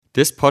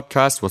This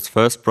podcast was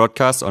first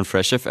broadcast on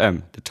Fresh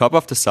FM, the top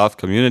of the South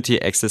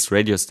community access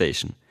radio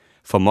station.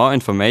 For more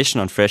information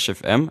on Fresh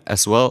FM,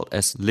 as well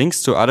as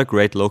links to other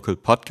great local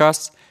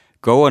podcasts,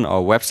 go on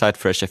our website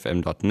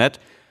freshfm.net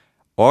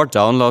or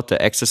download the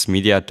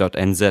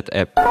accessmedia.nz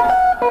app.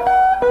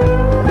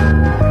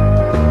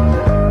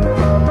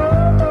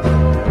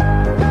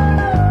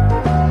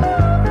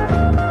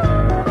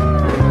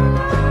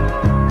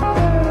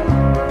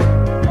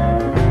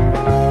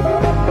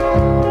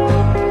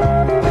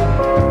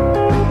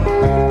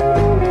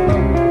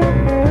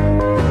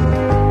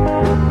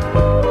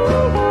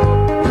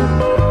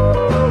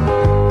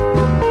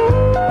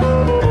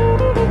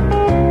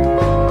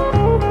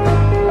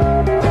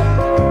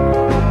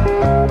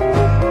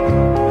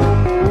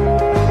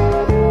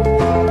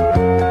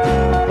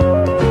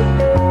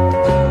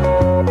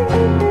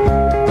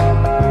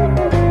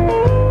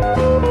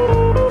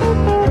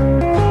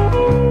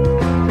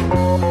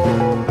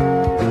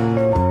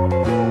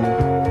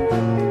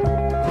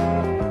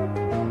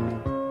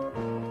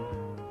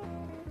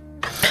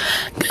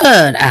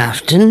 Good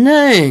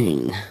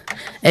afternoon.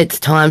 It's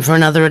time for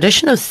another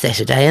edition of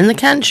Saturday in the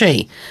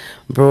Country,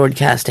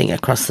 broadcasting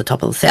across the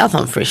top of the South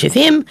on Fresh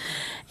FM,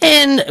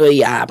 and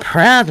we are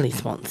proudly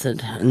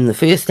sponsored in the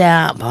first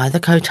hour by the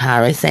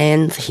Kotare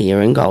Sands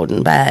here in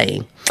Golden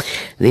Bay.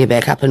 They're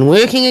back up and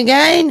working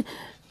again,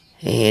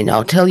 and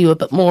I'll tell you a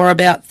bit more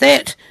about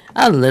that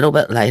a little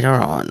bit later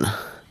on.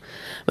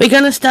 We're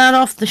going to start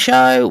off the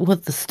show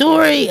with the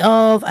story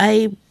of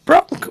a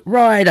bronc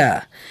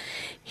rider.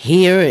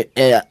 Here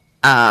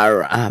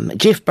are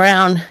Jeff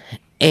Brown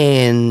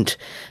and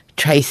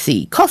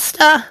Tracy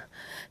Costa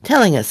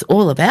telling us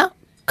all about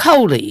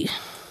Coley.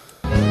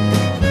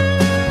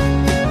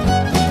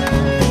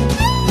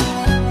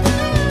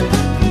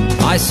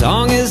 My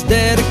song is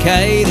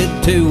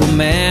dedicated to a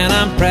man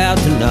I'm proud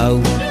to know.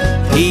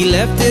 He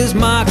left his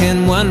mark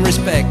and won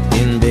respect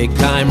in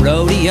big-time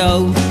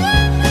rodeo.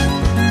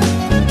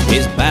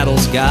 His battle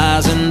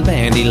scars and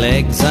bandy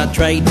legs are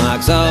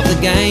trademarks of the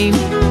game.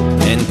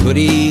 And could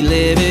he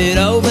live it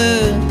over,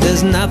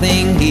 there's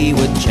nothing he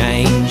would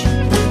change.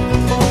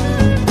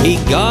 He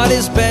got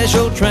his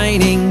special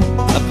training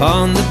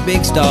upon the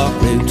big stock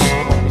routes.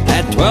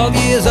 At 12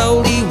 years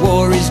old he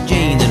wore his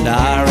jeans and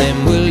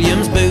R.M.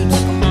 Williams boots.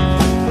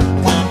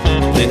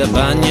 Peter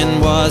Bunyan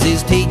was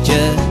his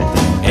teacher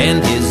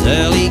and his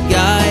early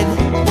guide.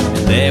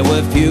 And there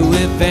were few,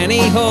 if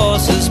any,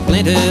 horses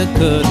Splinter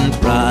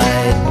couldn't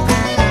ride.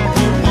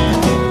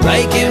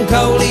 Rake him,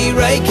 Coley,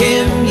 rake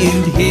him,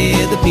 you'd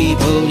hear the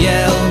people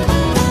yell.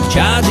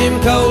 Charge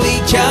him, Coley,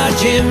 charge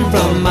him,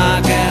 from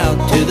mark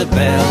out to the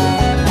bell.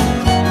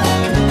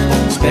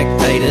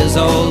 Spectators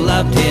all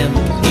loved him,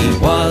 he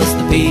was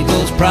the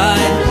people's pride.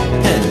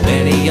 And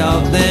many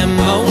of them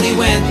only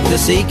went to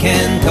see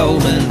Ken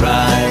Coleman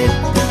ride.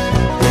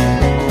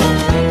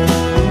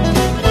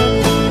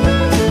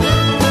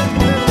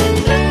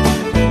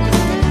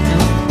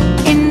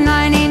 In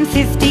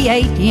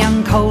 1958,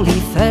 young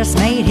Coley first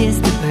made his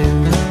debut.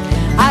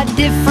 A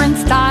different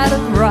style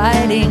of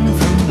riding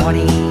from what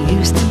he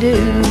used to do.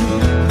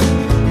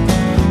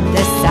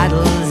 The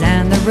saddles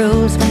and the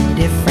rules were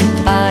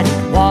different, but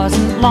it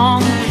wasn't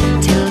long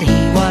till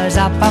he was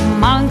up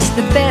amongst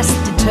the best,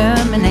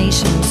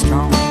 determination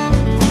strong.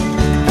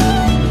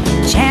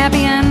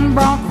 Champion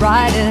bronc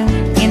rider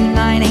in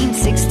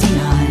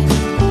 1969,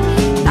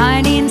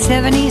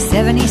 1970,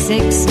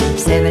 76,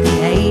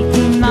 78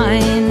 and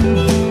 9.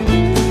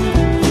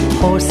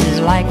 Horses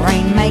like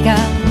Rainmaker,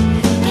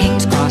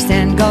 King's Cross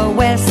and Go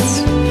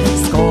West,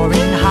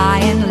 scoring high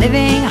and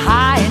living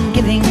high and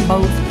giving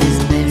both his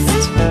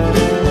best.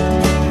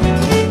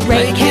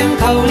 Rake him,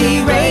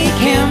 Coley, rake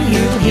him,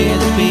 you'll hear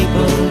the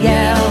people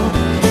yell.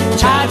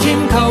 Charge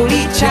him,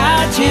 Coley,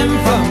 charge him,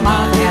 from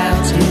mark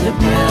out to the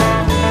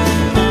bell.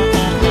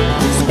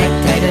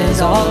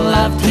 Spectators all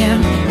loved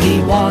him,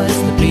 he was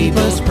the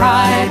people's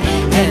pride.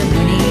 And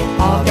many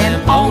of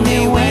them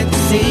only went to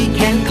see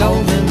Ken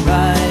Coleman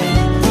ride.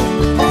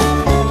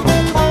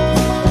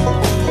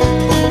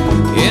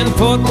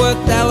 Fort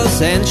Worth, Dallas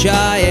and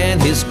Cheyenne,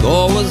 his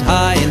score was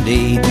high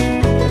indeed.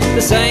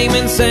 The same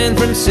in San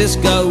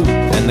Francisco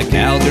and the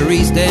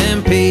Calgary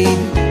Stampede.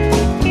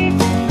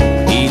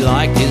 He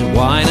liked his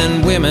wine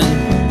and women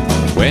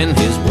when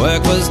his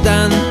work was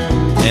done,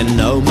 and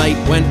no mate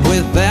went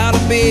without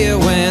a beer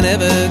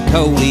whenever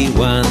Coley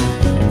won.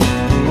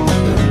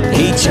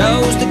 He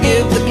chose to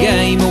give the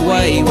game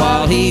away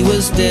while he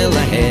was still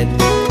ahead,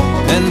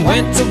 and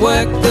went to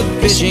work the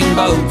fishing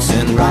boats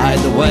and ride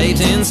the waves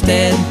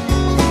instead.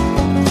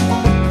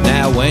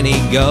 Now when he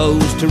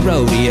goes to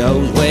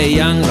rodeos where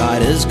young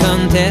riders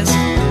contest,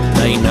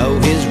 they know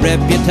his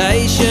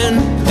reputation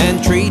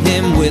and treat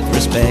him with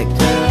respect.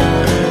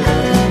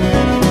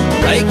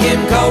 Rake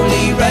him,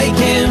 Coley, rake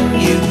him,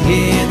 you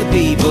hear the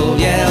people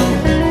yell.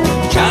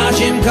 Charge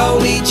him,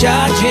 Coley,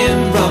 charge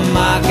him, from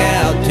mark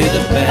out to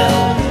the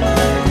bell.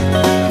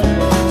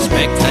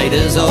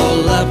 Spectators all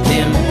loved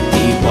him,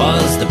 he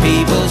was the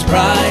people's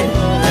pride,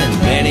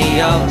 and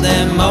many of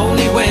them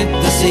only went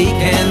to see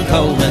Ken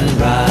Coleman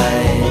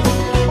ride.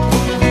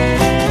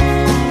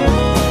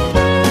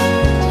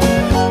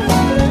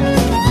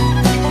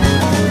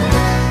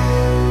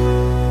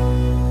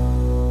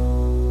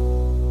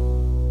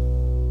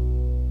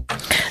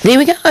 there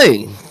we go.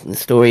 The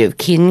story of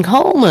Ken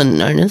Coleman,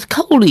 known as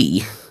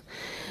Coley.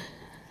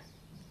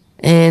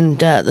 And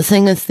the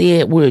singers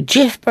there were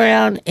Jeff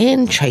Brown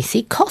and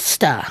Tracy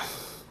Costa.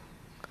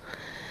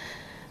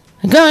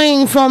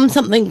 Going from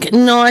something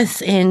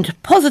nice and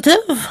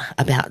positive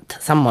about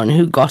someone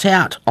who got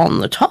out on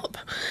the top,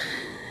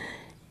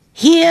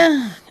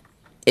 here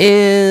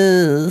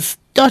is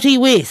Dottie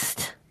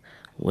West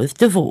with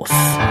Divorce.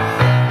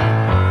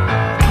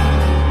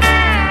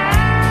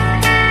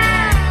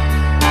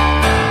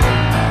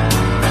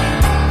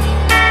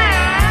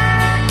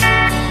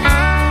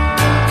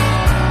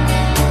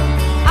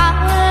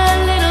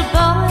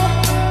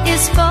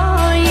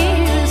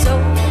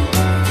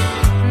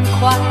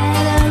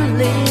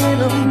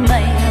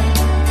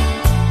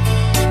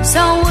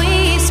 So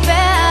we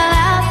spell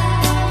out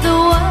the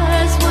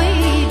words we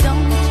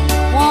don't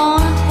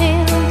want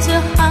him to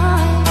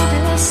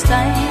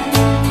understand.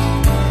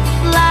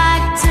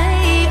 Like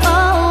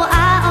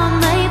D-O-I or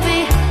maybe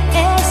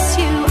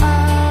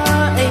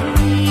S-U-R-A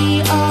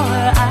or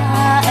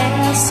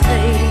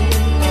I-S-A.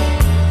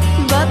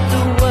 But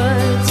the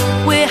words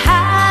we're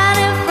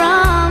hiding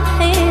from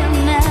him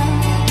now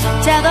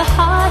tear the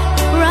heart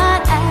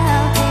right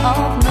out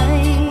of me.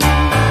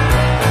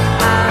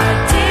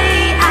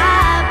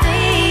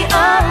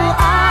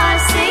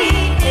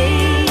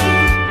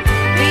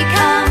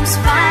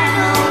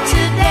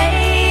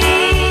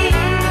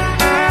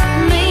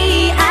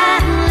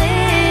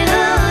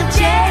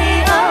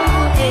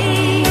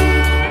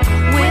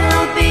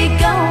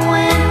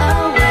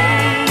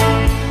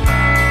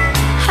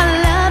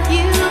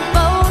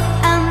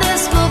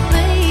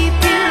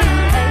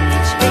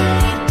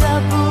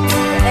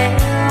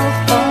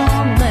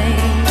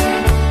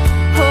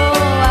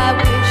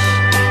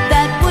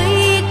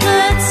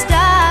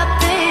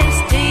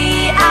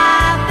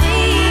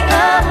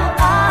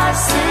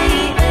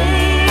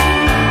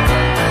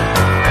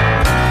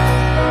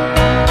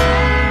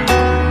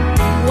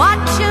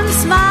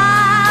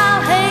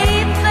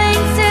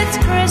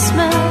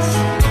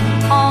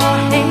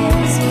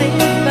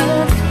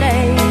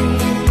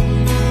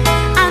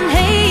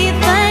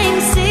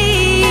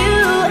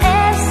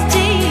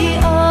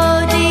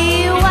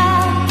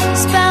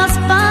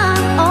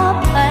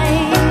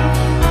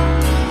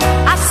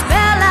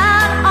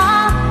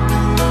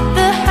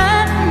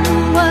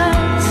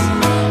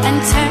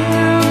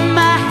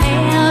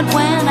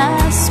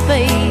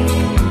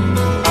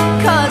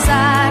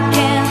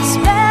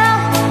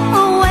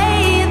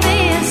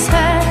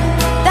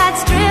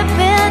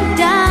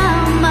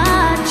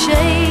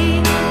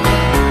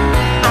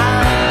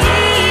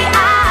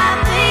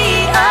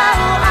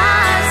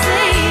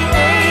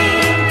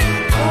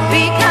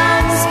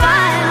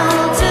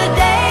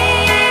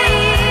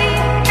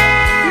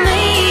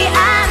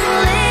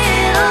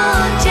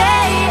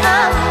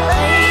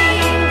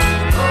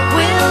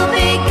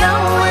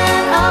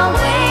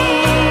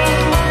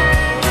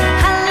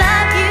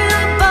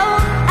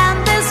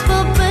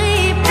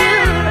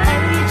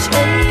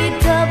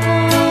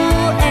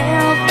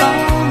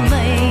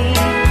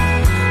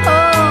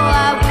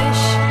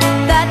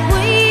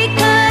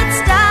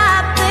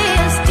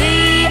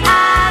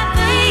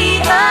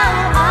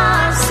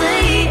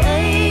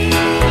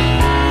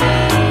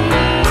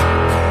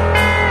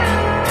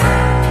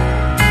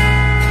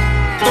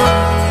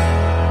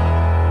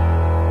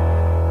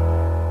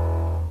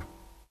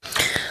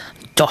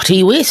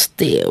 Dottie West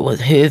there with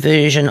her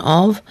version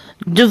of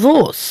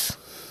Divorce.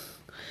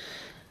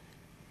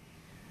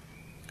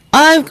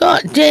 I've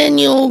got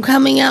Daniel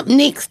coming up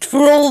next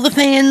for all the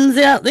fans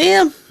out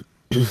there.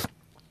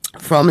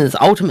 From his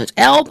ultimate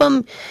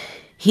album,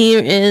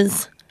 here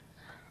is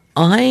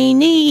I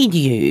Need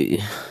You.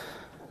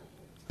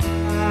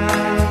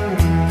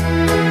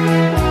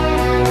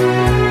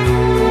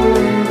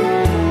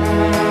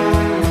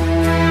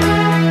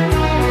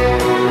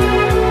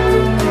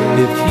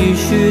 If you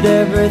should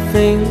ever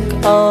think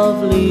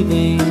of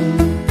leaving,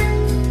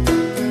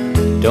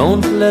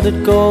 don't let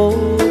it go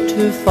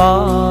too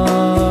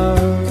far.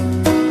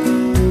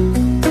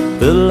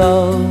 The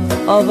love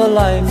of a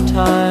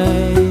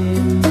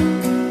lifetime,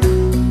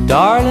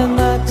 darling,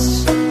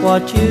 that's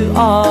what you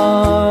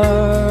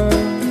are.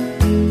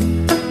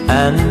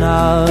 And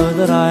now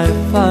that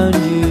I've found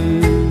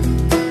you,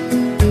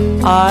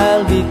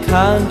 I'll be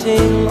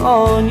counting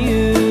on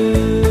you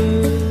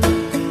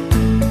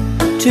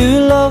to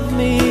love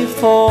me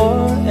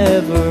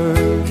forever,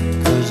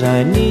 'cause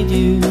I need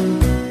you,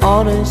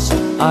 honest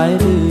I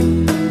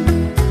do.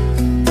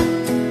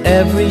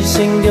 Every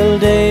single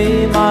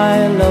day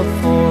my love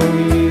for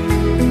you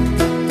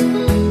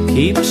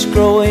keeps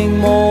growing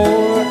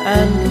more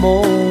and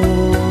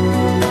more.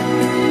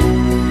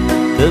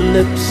 The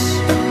lips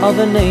of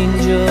an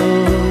angel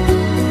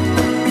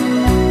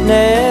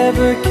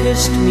never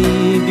kissed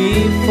me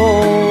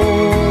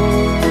before.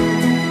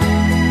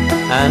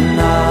 And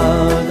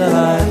now that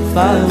I've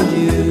found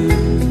you,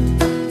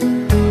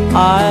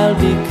 I'll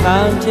be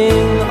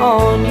counting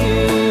on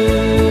you.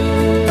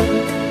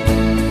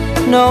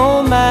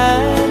 No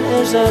man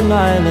is an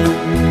island,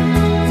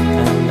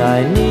 and I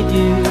need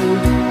you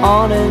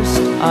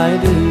honest I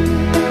do.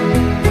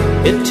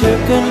 It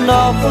took an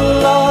awful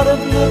lot of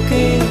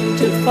looking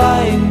to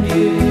find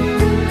you.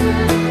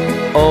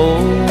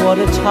 Oh, what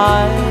a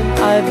time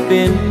I've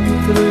been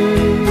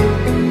through.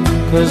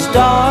 'Cause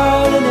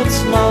darling,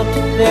 it's not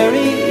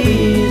very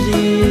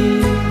easy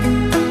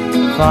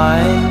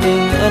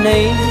finding an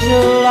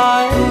angel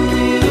like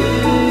you.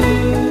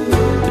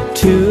 The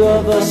two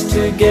of us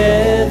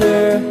together,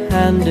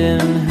 hand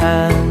in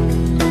hand,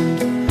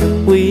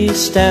 we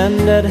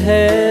stand at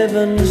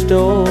heaven's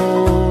door.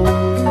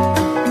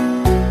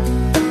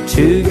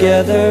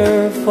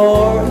 Together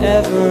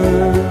forever,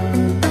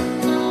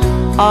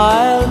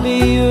 I'll be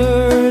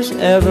yours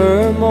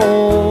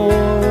evermore.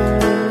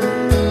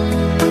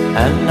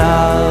 And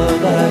now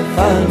that I've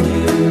found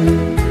you,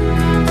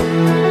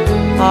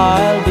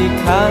 I'll be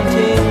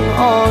counting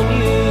on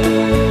you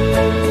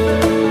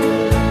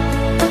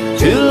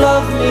to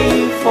love me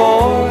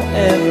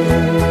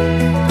forever.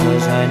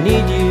 'Cause I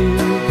need you,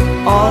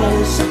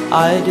 honest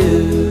I do.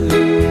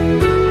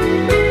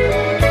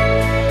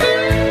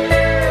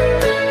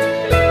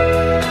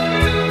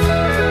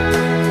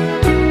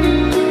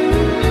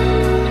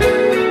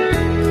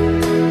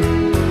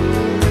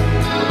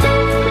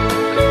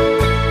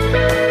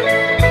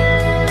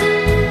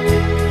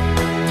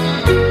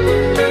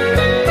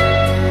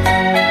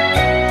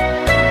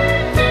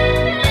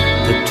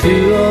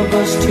 Two of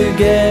us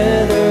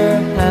together,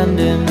 hand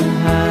in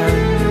hand,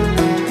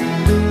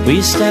 we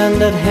stand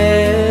at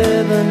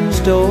heaven's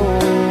door.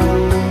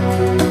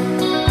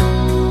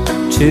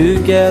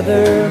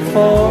 Together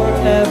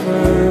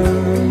forever,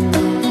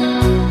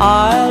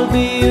 I'll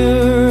be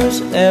yours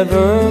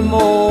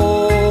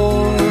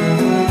evermore.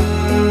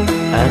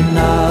 And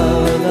now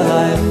that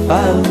I've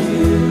found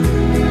you,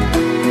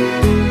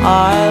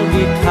 I'll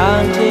be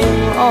counting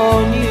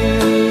on you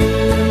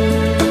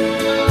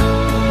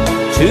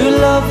to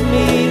love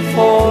me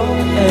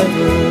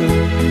forever.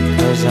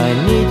 'Cause I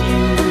need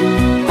you,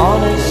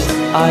 honest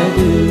I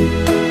do.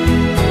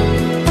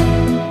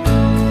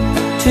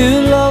 To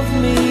love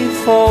me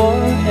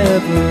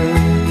forever.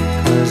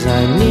 'Cause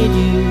I need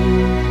you,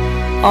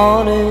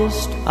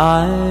 honest I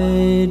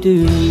do.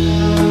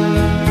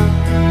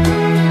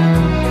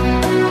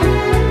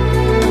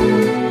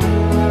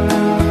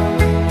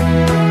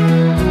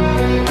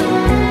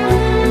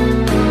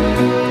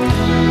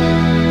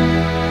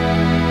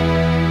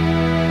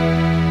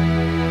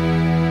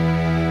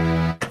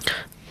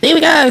 There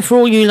we go, for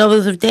all you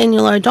lovers of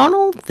Daniel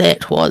O'Donnell.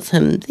 That was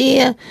him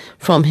there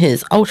from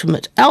his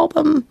ultimate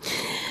album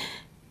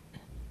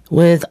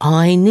with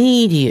I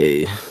Need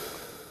You.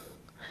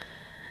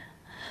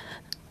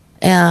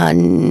 Our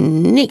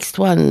next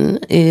one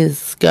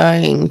is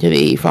going to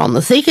be from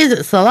the Seekers.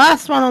 It's the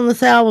last one on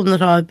this album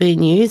that I've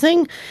been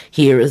using.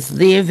 Here is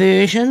their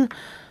version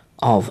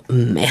of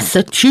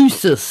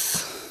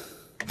Massachusetts.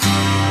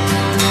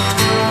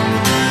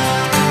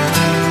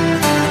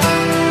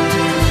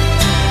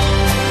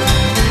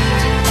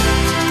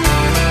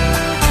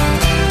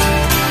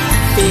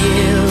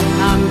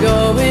 I'm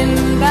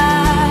going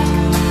back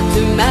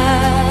to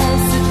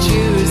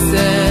Massachusetts.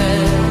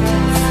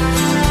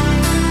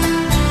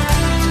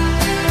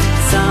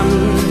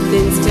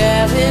 Something's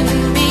telling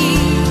me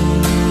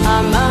I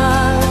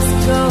must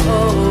go.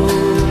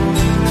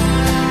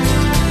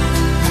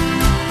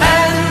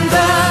 And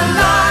the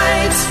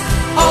lights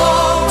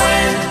all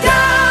went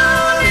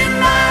down in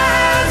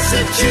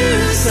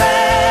Massachusetts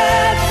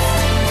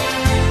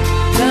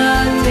the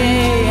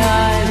day I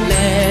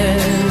left.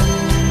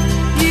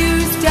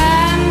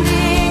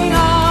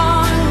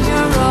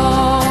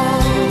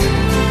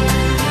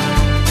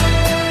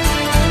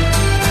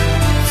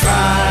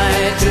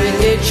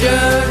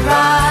 Your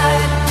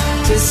ride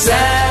to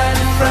San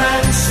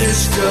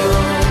Francisco.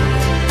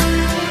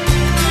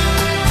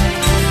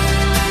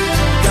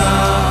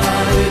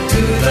 Gotta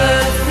do the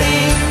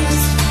things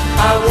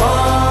I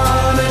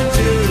wanna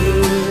do.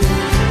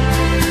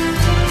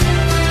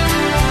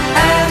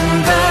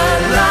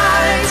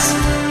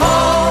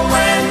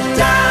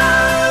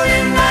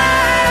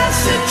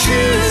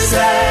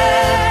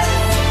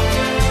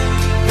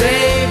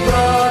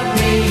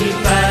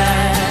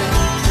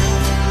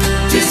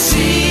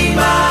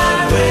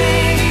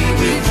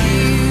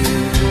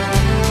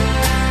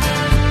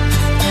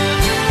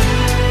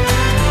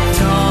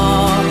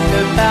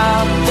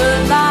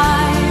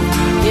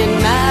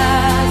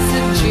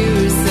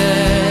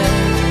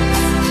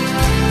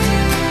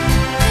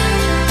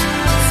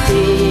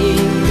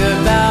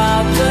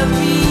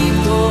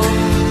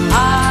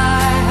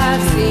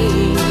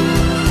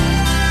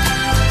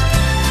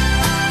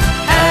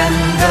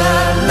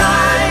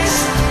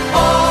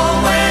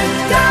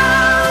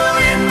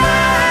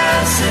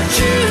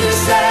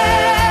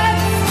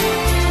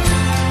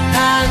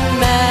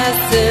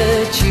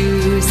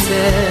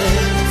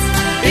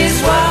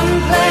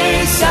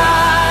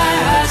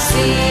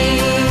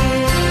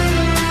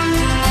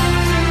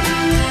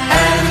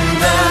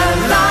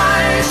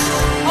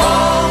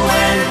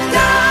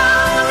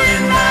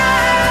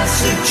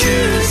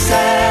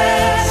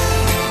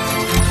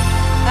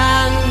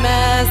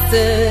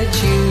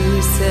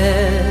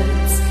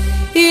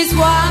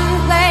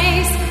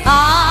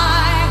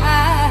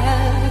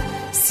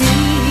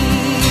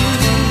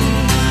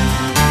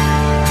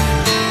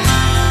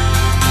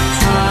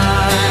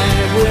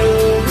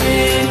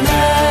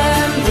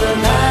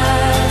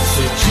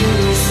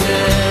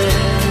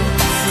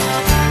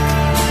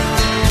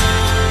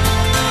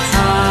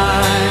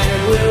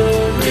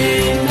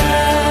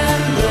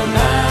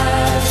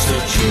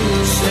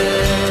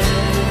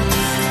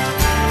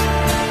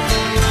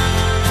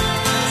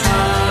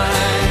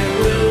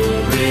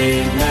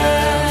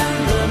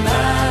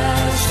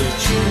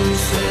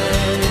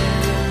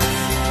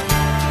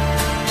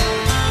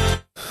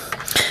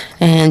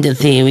 And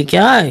there we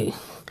go.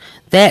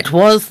 That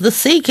was the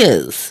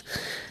Seekers.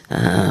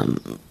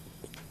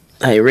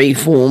 They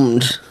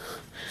reformed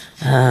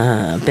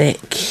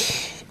back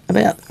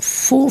about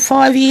 4 or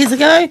 5 years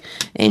ago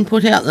and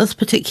put out this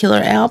particular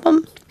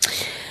album,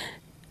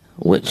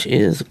 which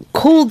is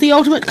called The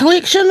Ultimate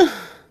Collection.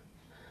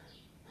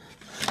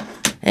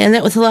 And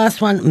that was the last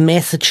one,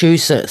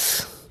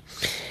 Massachusetts.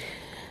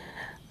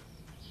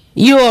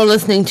 You're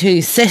listening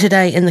to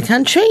Saturday in the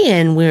Country,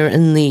 and we're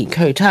in the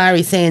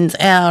Kotari Sands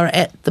hour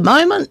at the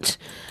moment.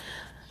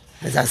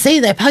 As I see,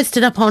 they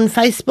posted up on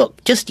Facebook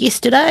just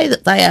yesterday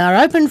that they are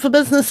open for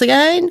business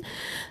again.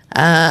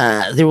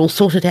 They're all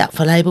sorted out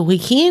for Labour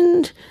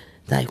weekend.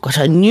 They've got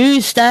a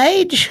new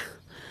stage.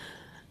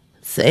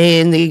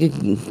 And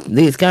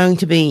there's going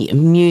to be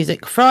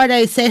music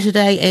Friday,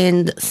 Saturday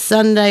and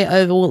Sunday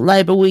over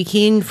Labour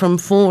weekend from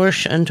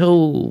 4ish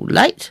until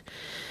late.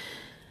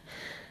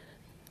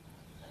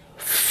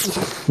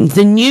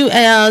 The new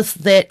hours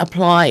that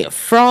apply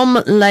from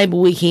Labour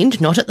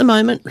weekend, not at the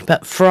moment,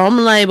 but from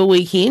Labour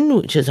weekend,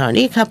 which is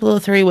only a couple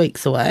of 3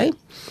 weeks away,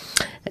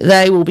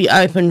 they will be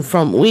open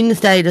from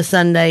Wednesday to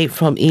Sunday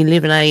from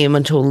 11 a.m.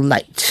 until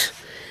late.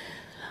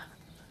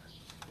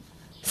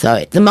 So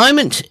at the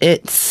moment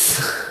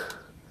it's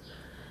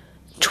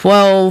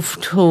 12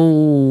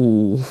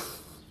 till...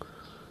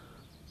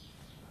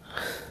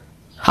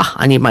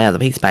 I need my other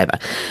piece of paper.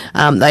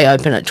 They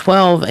open at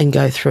 12 and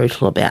go through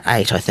till about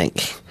 8, I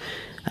think.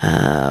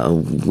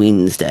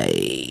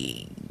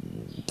 Wednesday,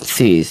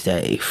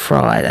 Thursday,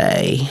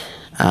 Friday,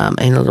 and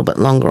a little bit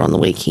longer on the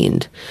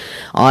weekend.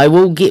 I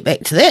will get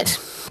back to that.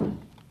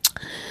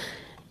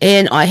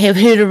 And I have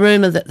heard a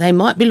rumour that they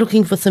might be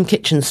looking for some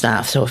kitchen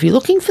staff. So if you're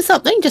looking for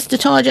something just to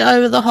tide you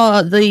over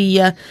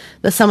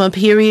the summer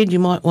period, you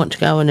might want to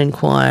go and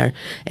inquire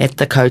at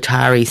the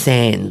Kotari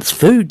Sands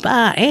food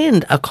bar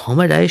and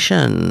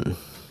accommodation.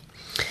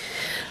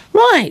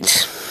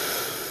 Right.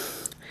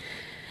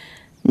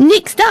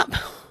 Next up,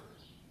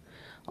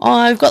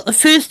 I've got the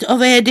first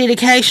of our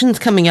dedications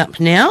coming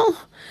up now.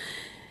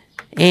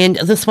 And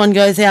this one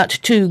goes out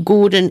to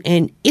Gordon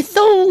and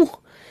Ethel.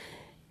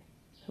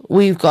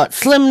 We've got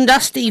Slim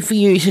Dusty for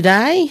you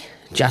today.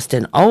 Just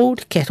an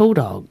old cattle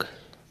dog.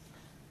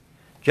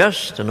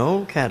 Just an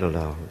old cattle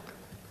dog.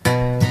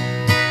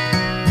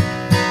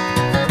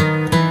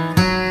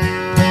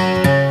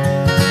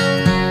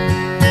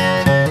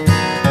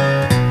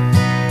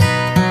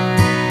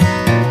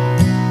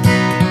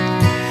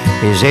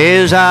 His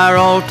ears are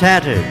all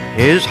tattered,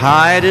 his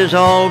hide is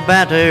all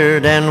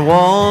battered and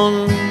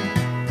worn.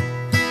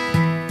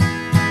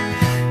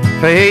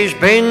 For he's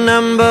been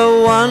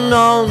number one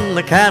on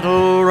the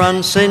cattle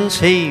run since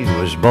he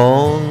was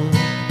born.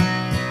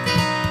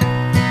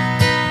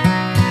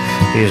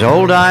 His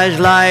old eyes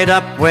light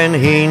up when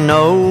he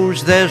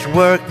knows there's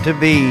work to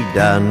be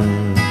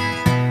done.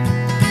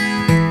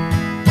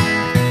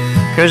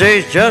 'Cause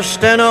he's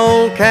just an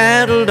old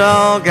cattle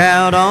dog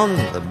out on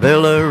the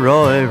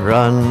Billeroy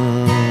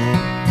run.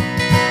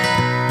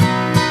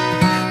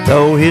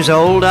 Though his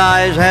old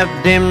eyes have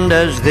dimmed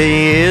as the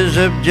years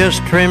have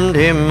just trimmed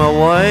him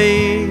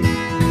away,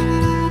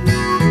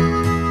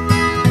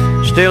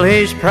 still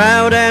he's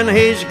proud and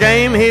he's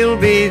game, he'll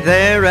be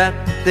there at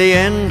the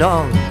end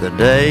of the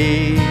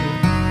day.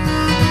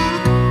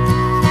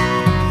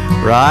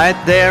 Right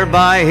there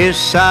by his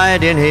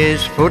side, in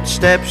his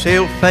footsteps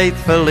he'll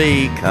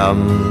faithfully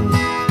come.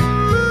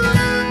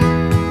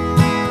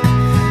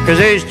 'Cause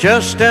he's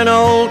just an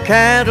old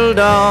cattle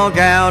dog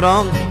out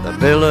on the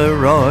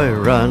Billeroy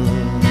run.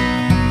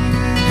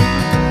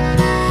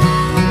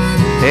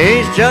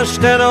 He's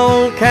just an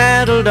old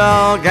cattle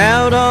dog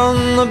out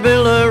on the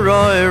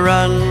Billeroy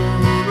run.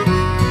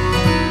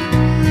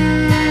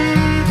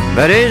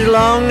 But he's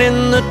long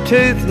in the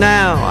tooth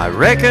now, I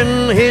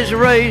reckon his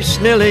race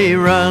nearly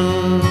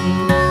run.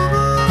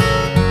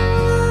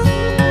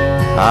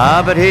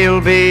 But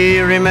he'll be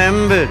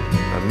remembered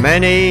for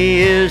many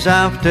years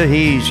after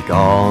he's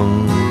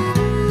gone.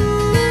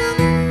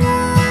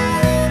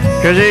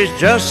 'Cause he's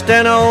just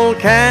an old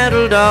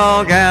cattle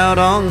dog out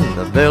on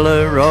the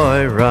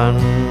Billeroy run.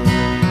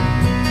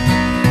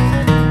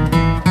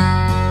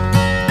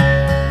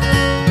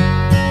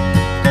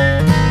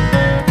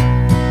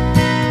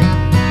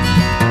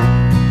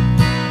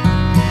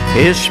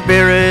 His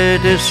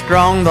spirit is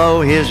strong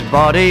though his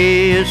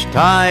body is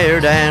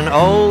tired and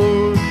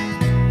old.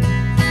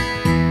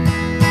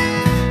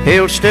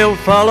 He'll still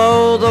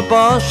follow the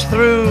boss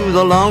through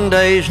the long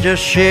days,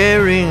 just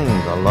sharing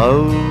the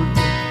load.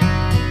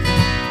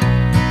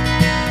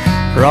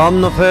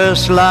 From the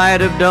first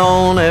light of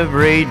dawn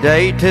every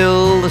day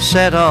till the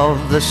set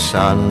of the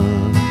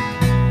sun.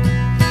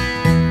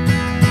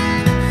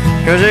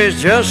 'Cause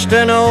he's just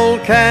an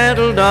old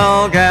cattle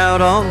dog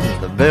out on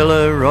the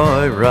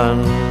Billeroy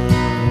run.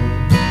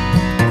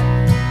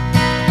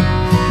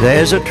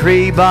 There's a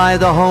tree by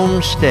the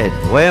homestead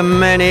where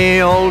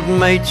many old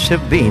mates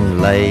have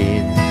been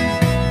laid,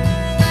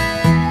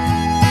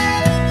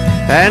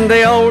 and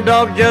the old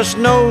dog just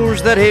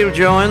knows that he'll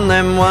join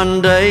them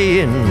one day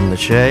in the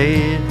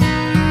shade.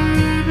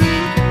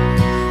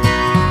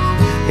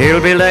 He'll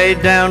be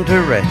laid down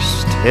to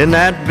rest in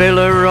that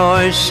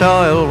Villeroy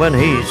soil when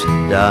he's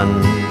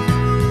done.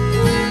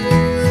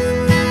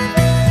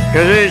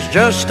 'Cause he's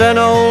just an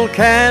old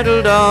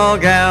cattle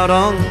dog out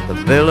on the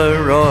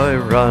Villeroy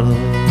run.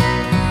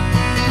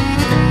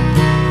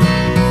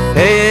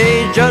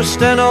 Hey, he's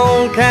just an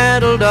old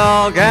cattle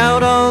dog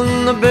out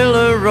on the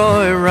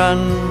Villeroy run.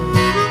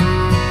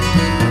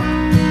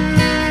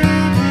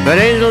 But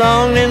he's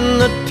long in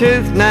the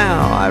tooth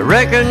now, I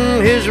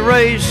reckon his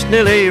race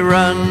nearly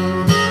run.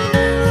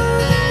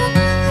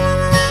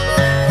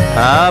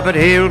 Ah, but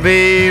he'll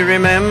be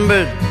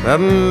remembered for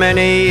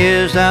many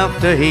years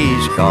after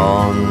he's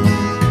gone.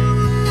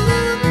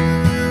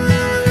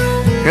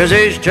 'Cause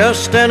he's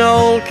just an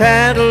old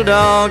cattle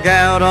dog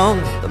out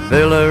on the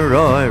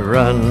Villeroy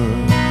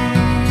run.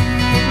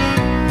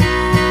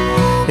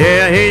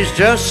 Yeah, he's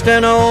just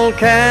an old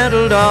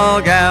cattle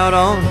dog out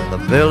on the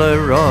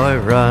Villeroy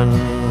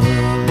run.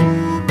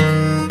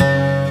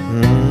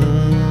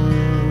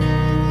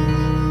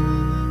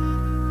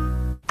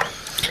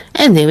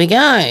 And there we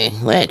go.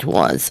 That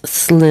was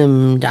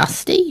Slim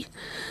Dusty.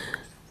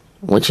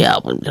 Which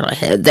album did I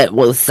have? That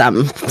was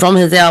from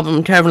his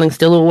album Travelling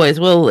Still Always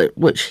Will,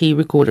 which he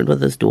recorded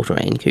with his daughter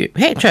Anne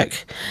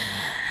Kirkpatrick.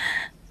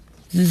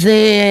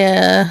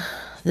 That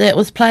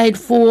was played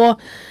for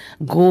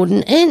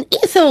Gordon and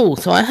Ethel,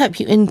 so I hope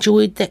you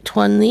enjoyed that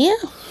one there.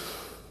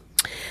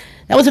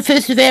 That was the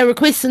first of our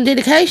requests and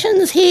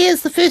dedications.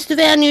 Here's the first of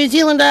our New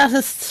Zealand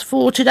artists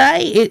for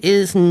today. It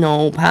is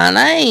Noel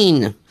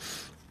Parlane.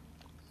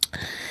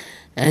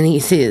 And he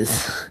says,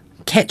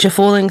 "Catch a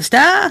falling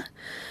star."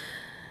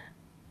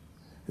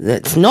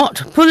 That's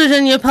not put it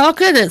in your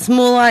pocket, it's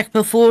more like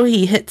before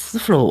he hits the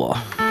floor.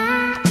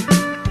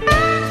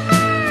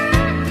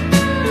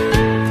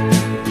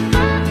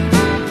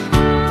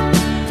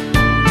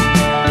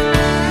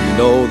 You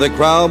know the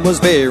crowd was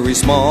very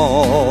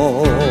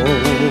small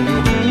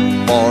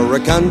for a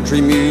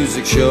country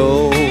music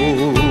show,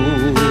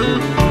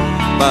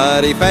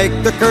 but he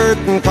faked the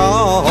curtain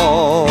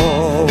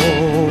call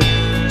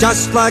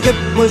just like it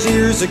was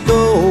years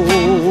ago.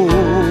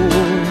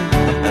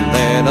 And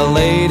then a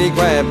lady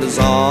grabbed his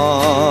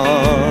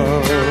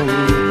arm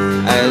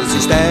as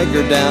he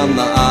staggered down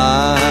the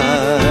aisle,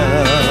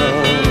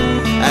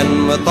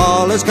 and with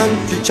all his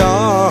country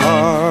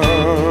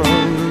charm,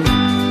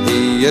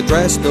 he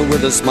addressed her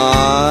with a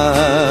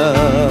smile.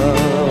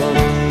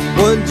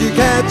 Would you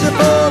catch a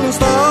falling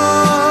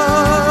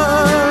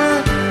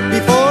star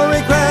before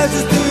he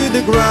crashes to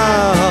the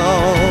ground?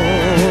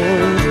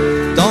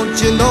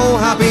 Don't you know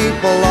how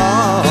people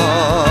are?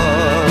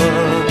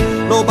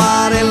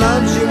 Nobody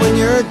loves you when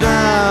you're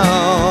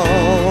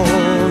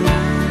down.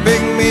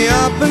 Pick me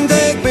up and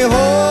take me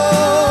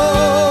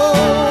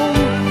home,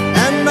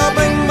 and I'll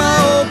bring my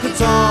old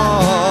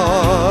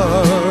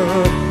guitar,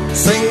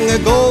 sing a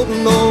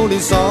golden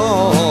oldie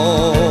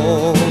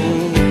song,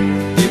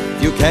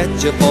 if you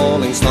catch a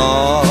falling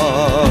star.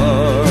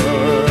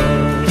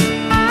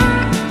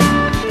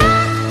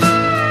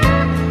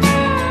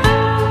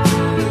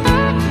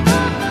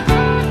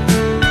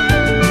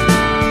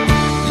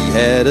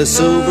 Had a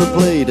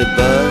silver-plated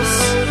bus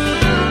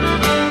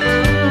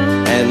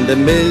and a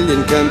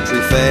million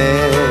country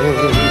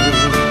fans,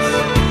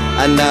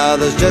 and now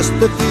there's just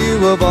a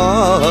few of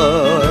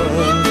us,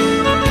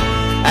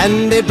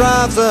 and he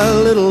drives a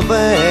little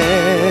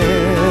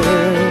van.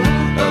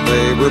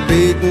 They were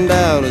beating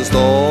down his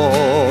door,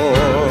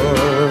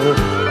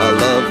 a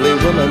lovely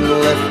woman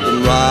left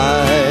and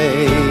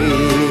right,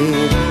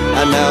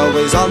 and now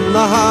he's on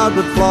the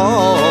hardwood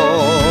floor,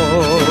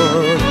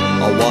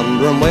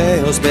 wondering where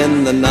he'll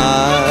spend the night.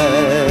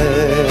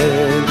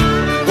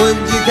 Would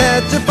you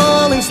catch a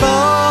falling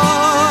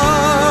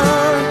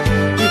star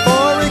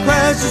before he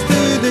crashes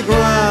to the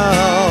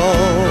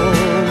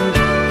ground?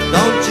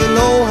 Don't you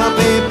know how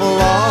people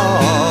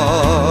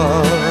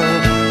are?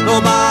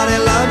 Nobody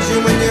loves you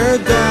when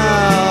you're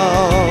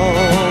down.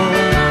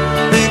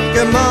 Pick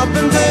him up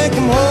and take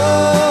him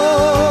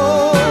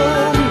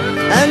home,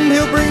 and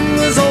he'll bring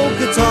his old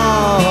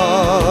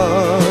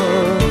guitar,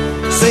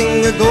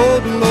 sing a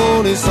golden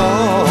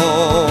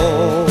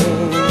song,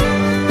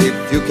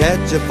 if you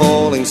catch a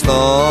falling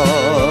star,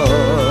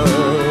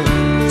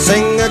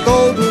 sing a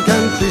golden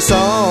country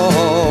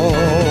song,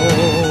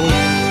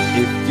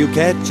 if you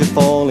catch a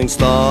falling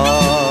star.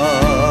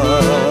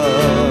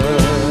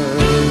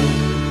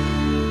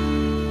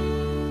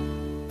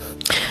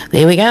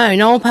 There we go,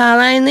 Noel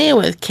Parlane there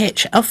with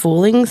Catch a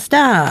Falling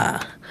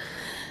Star.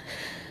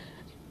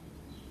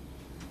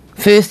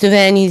 First of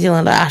our New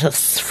Zealand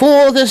artists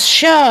for this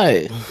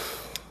show.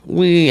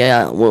 We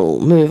will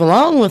move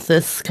along with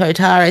this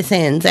Kotare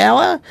Sands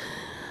Hour.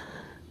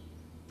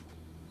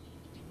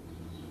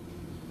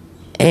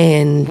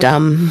 And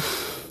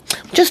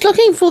just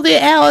looking for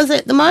their hours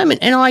at the moment,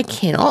 and I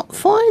cannot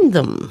find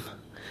them.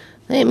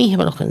 Let me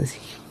have a look and see.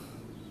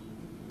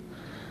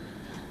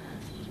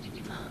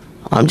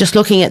 I'm just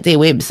looking at their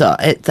website,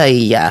 at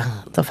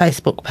the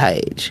Facebook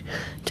page,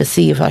 to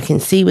see if I can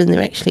see when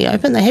they're actually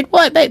open. They had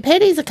whiteback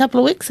patties a couple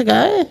of weeks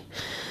ago.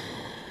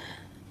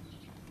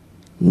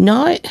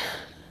 No,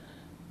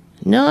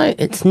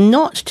 it's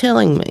not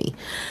telling me.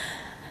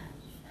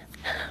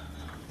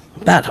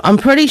 But I'm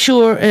pretty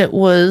sure it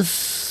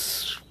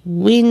was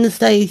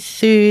Wednesday,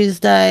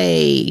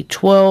 Thursday,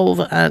 12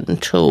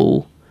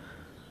 until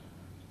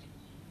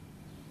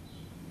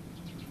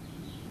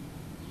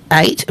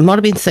 8. It might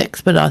have been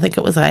 6, but I think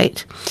it was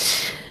 8.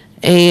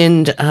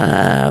 And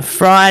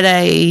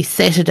Friday,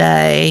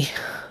 Saturday,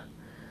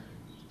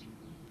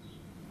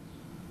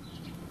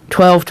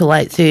 12 till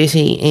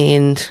 8:30,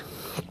 and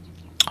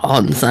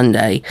on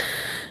Sunday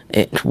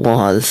it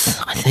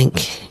was, I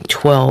think,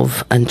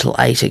 12 until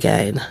 8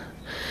 again.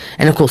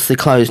 And of course they're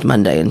closed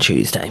Monday and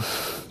Tuesday.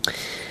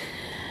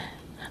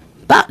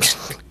 But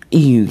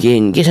you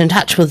can get in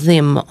touch with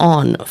them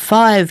on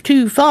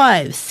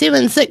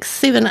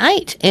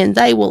 525-7678, and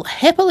they will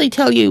happily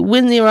tell you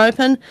when they're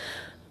open,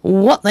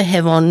 what they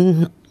have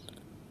on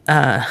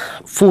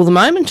for the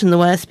moment in the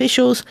way of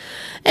specials,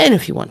 and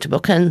if you want to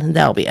book in,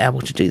 they'll be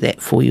able to do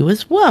that for you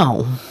as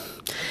well.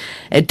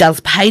 It does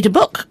pay to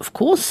book, of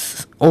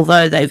course,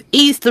 although they've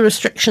eased the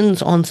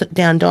restrictions on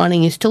sit-down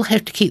dining. You still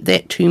have to keep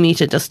that 2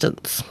 metre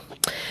distance.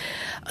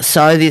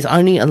 So there's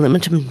only a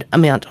limited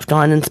amount of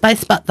dining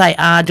space, but they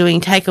are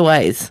doing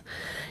takeaways.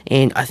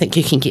 And I think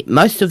you can get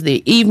most of their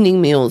evening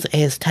meals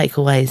as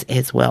takeaways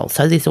as well.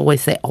 So there's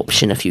always that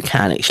option if you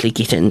can't actually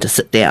get in to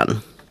sit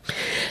down.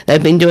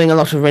 They've been doing a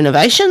lot of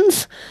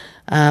renovations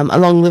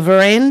along the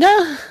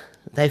veranda.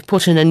 They've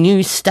put in a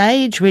new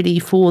stage ready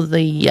for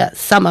the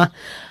summer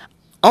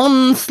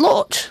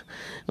onslaught,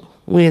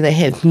 where they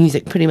have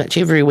music pretty much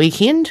every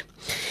weekend,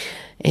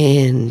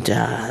 and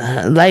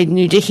laid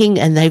new decking,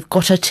 and they've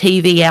got a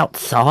TV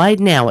outside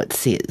now, it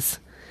says.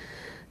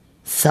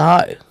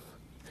 So,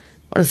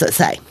 what does it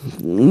say?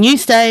 New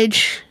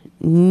stage,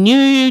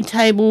 new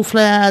table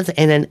flowers,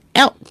 and an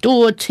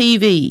outdoor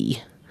TV.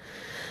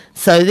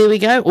 So there we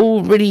go,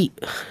 all ready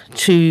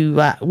to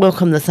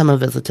welcome the summer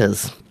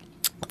visitors.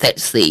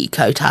 That's the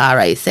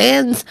Kotare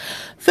Sands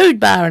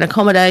Food Bar and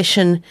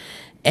Accommodation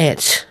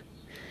at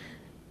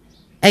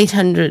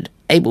 800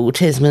 Abel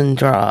Tasman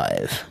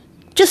Drive,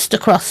 just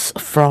across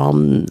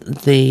from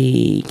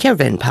the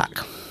caravan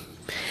park.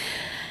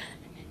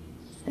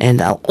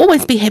 And I'll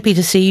always be happy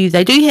to see you.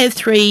 They do have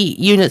 3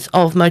 units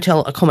of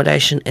motel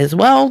accommodation as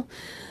well,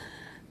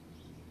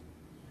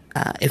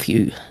 if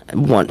you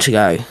want to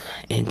go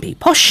and be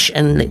posh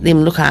and let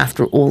them look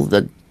after all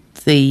the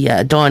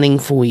dining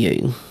for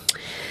you.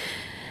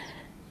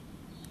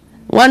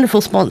 Wonderful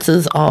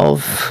sponsors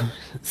of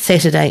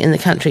Saturday in the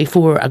Country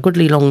for a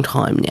goodly long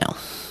time now.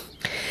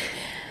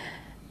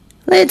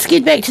 Let's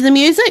get back to the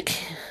music,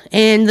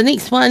 and the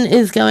next one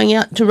is going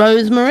out to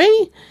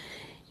Rosemary.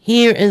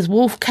 Here is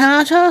Wolf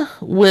Carter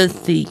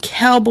with the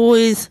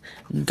Cowboys'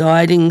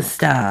 Guiding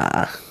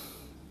Star.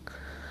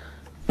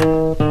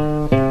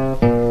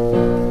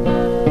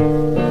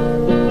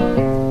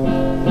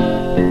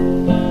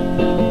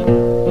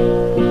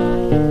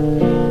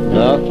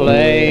 The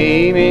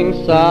flaming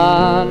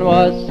sun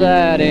was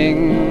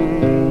setting,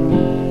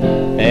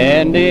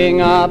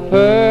 ending a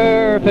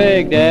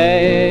perfect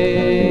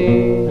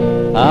day.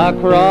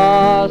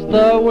 Across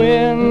the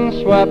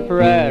windswept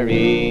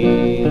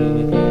prairie,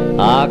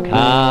 a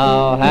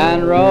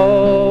cowhand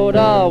rode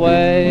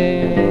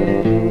away.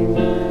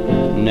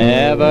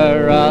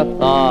 Never a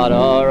thought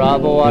or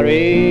of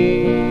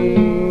worry,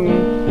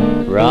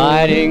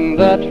 riding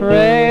the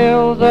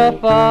trails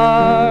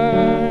afar,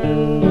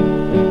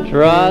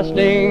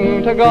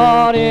 trusting to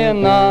God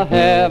in the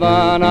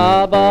heaven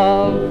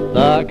above,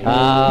 the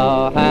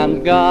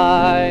cowhand's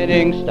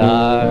guiding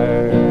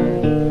star.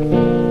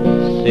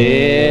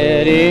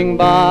 Sitting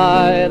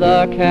by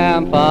the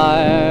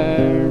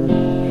campfire,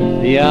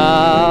 the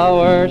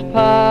hours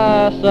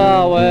pass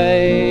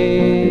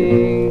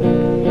away.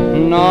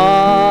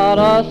 Not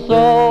a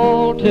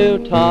soul to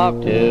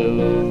talk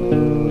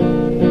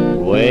to,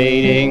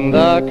 waiting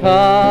the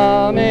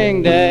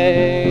coming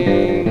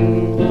day.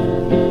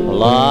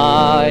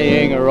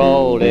 Lying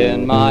rolled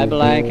in my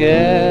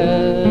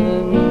blanket,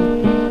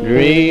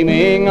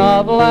 dreaming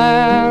of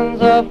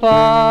lands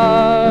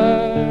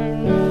afar,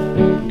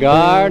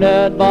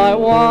 guarded by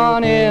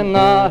one in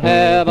the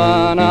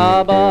heaven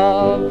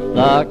above,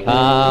 the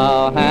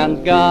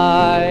cowhand's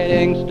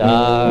guiding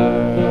star.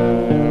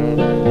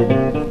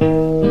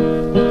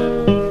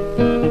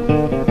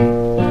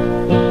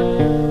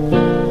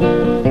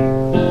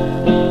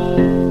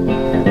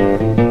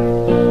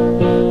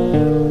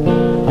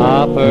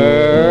 Up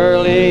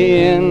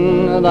early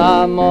in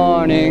the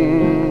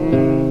morning,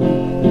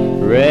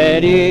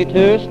 ready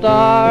to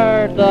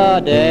start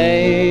the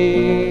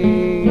day,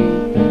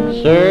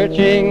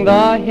 searching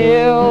the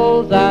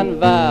hills and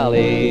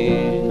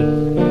valleys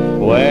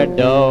where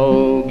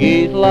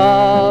dogies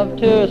love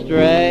to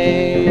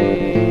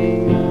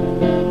stray.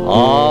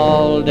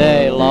 All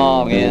day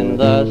long in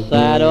the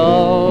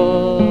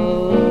saddle,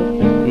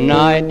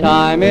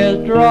 nighttime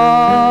is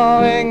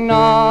drawing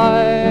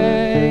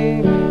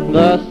nigh.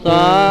 The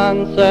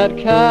sunset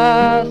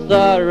casts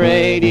a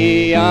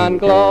radiant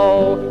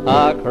glow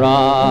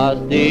across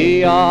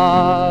the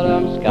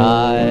autumn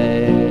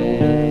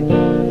sky.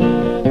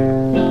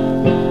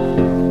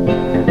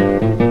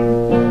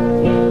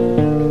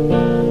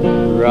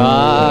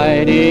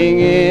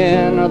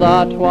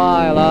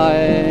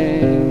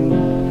 twilight,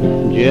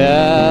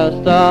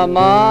 just a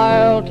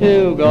mile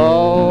to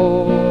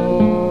go.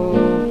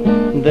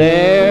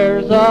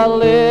 There's a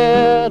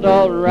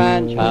little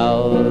ranch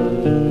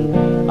house,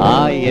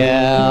 a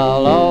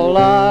yellow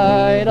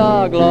light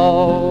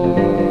aglow.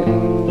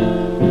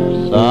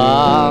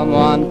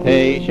 Someone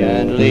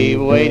patiently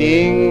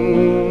waiting,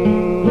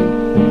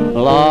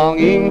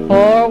 longing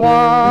for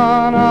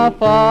one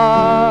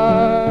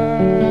afar,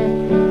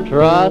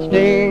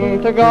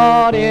 trusting to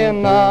God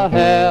in the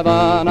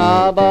heaven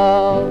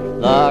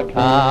above, the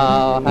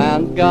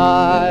cowhand's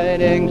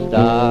guiding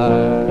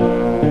star.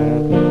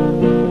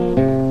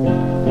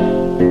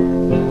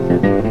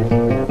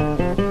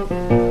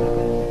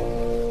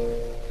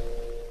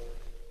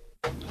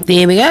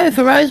 There we go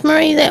for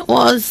Rosemary. That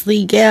was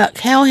the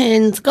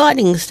Cowhand's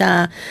Guiding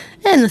Star,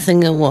 and the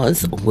singer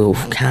was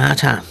Wilf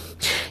Carter.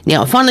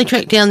 Now, I finally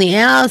tracked down the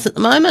hours at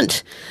the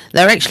moment.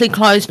 They're actually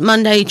closed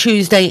Monday,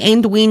 Tuesday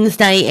and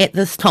Wednesday at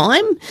this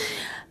time.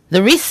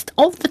 The rest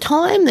of the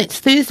time, that's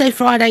Thursday,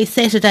 Friday,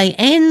 Saturday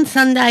and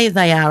Sunday,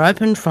 they are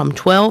open from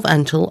 12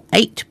 until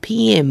 8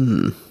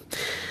 p.m.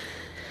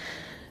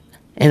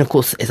 And of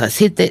course, as I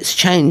said, that's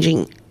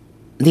changing.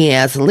 The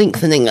hours are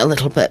lengthening a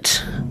little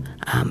bit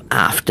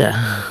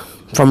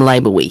from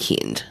Labour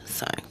weekend.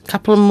 So a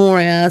couple of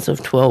more hours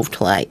of 12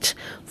 till 8,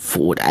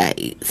 4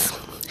 days.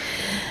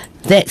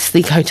 That's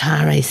the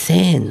Kotare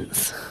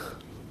Sands.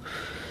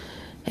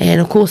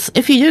 And of course,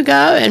 if you do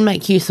go and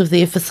make use of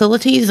their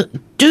facilities,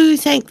 do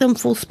thank them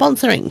for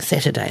sponsoring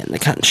Saturday in the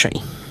Country.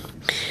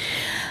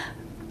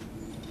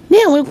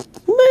 Now we'll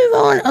move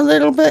on a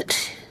little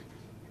bit.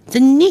 The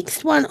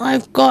next one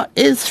I've got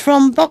is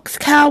from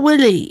Boxcar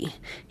Willie.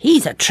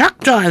 He's a truck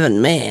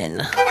driving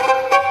man.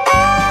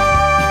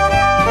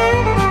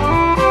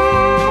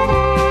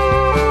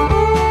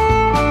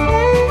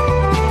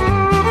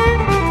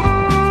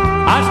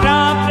 I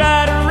stopped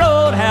at a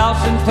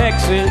roadhouse in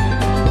Texas,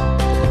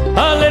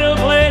 a little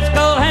place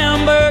called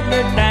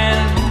Hamburger Dan.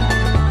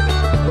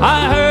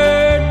 I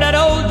heard that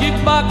old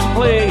jukebox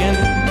playing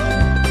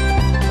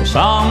a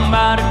song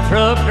about a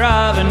truck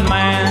driving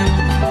man.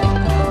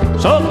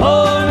 So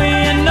pour me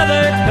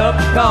another cup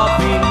of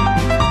coffee,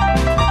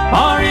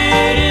 for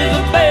it is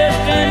the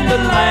best in the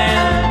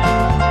land.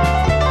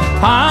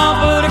 I'll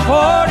put a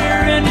quarter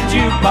in the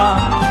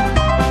jukebox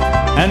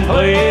and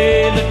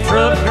play the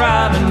truck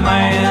driving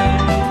man.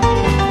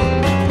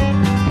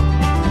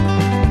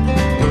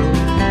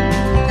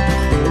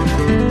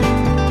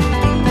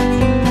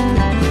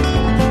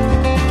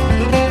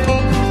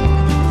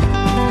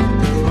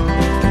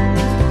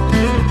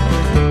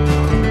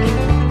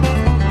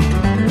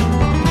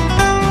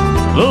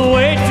 The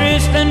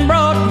waitress then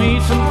brought me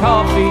some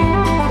coffee.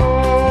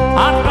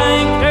 I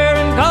thanked her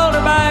and called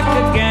her back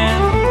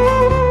again.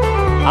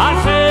 I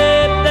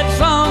said, that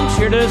song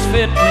sure does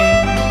fit me,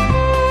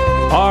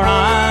 for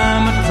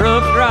I'm a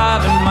truck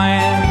driving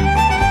man.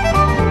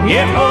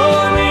 Yeah,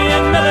 pour me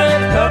another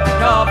cup of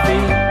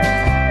coffee,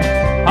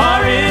 for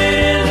it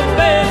is the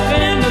best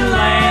in the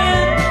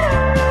land.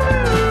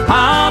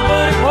 I'll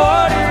put a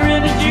quarter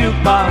in the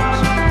jukebox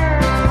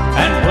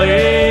and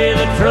play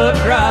the truck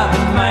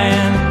driving man.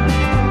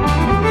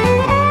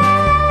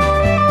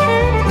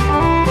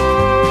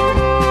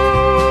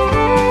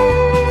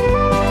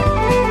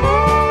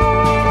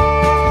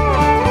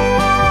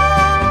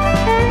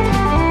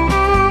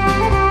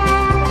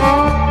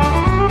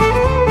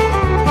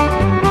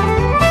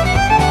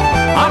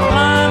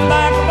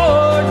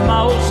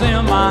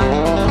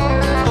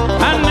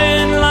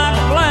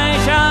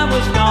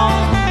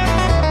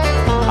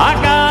 I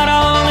got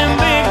all them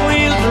big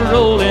wheels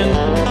a-rolling.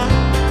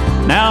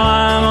 Now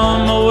I'm on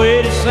my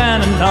way to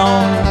San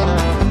Antonio.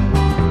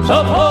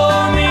 So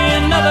pour me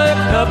another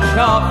cup of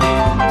coffee,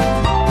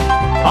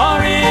 for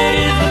it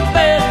is the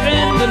best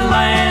in the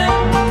land.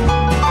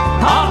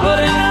 I'll put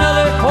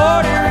another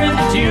quarter in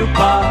the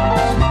jukebox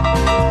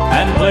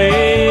and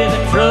play the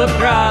truck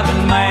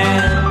driving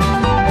man.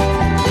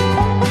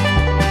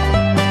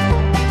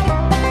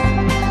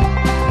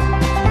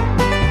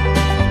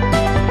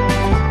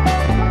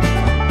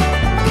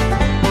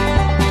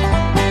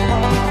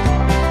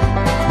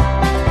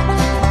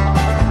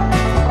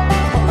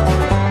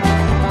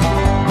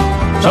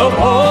 So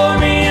pour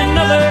me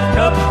another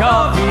cup of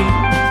coffee,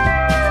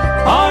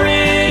 for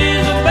it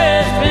is the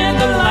best in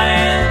the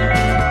land.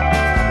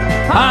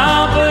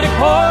 I'll put a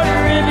quarter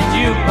in the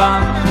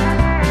jukebox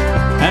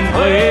and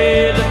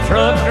play the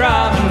truck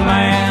driving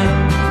man,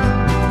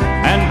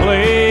 and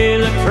play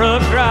the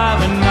truck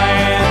driving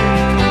man.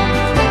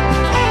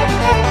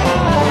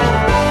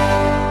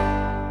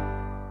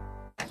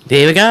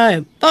 There we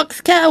go,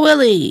 Boxcar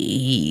Willie.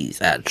 He's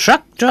a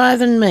truck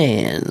driving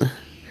man.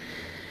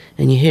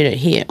 And you heard it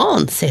here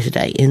on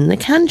Saturday in the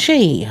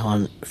Country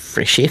on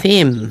Fresh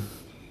FM.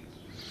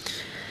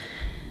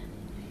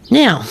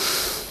 Now,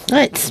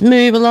 let's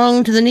move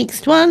along to the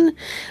next one.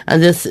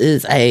 This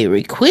is a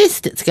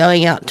request. It's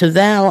going out to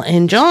Val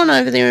and John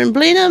over there in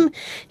Blenheim.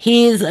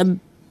 Here's a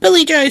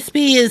Billy Joe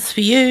Spears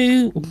for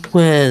you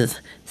with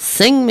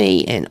Sing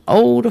Me an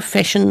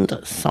Old-Fashioned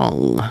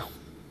Song.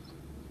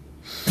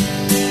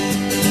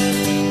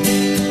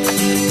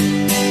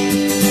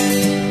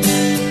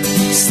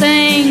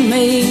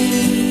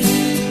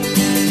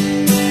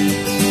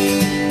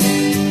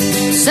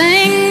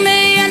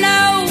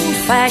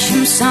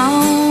 old-fashioned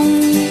song.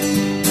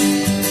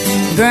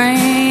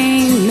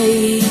 Bring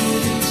me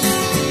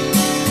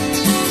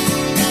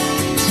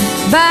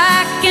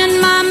back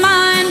in my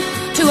mind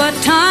to a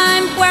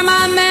time where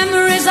my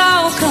memories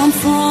all come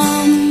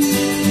from.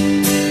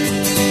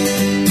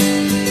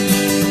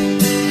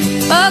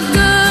 A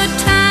good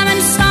time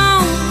and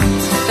song,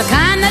 the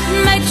kind that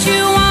makes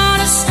you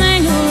want to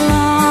sing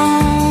along.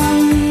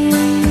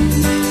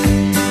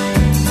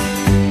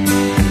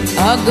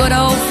 A good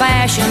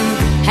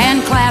old-fashioned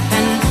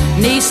hand-clapping,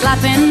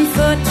 knee-slapping,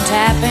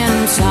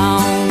 foot-tapping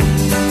song.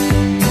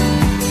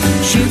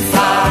 Shoot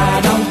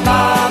fly, don't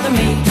bother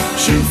me.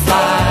 Shoot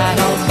fly,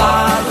 don't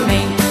bother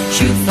me.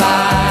 Shoot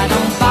fly,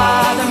 don't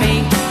bother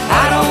me.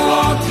 I don't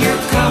want your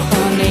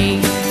company.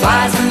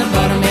 Flies in the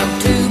buttermilk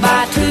 2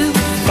 by 2.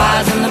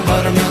 Flies in the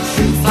buttermilk,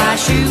 shoot fly,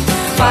 shoot.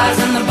 Flies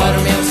in the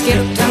buttermilk,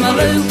 skip to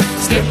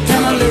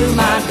Maloo,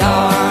 my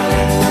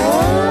darling.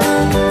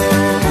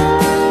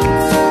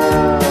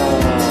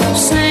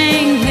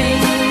 Sing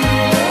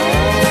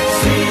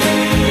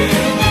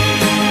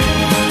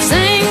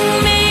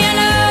me an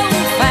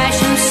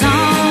old-fashioned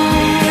song.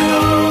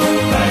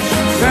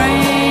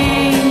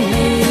 Bring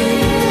me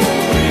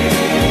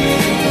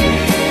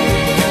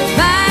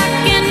back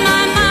in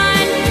my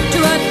mind to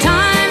a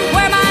time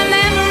where my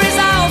memories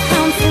all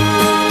come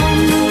from.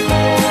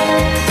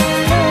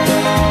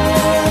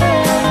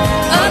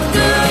 A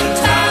good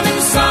time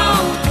and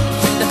song,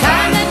 the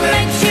kind that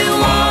makes you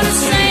want to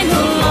sing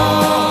along.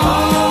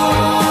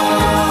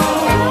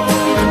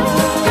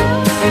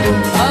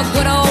 A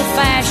good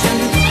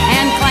old-fashioned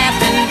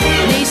hand-clapping,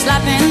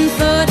 knee-slapping,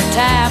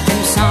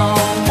 foot-tapping song.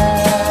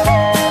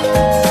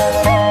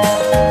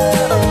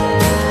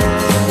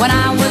 When I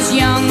was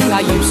young,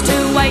 I used to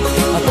wait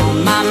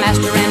upon my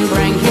master and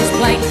bring his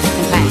plate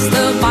and pass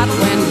the bottle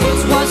when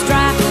his was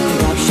dry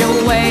and wash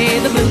away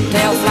the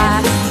boot-tail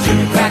fly.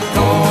 Jimmy crack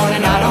corn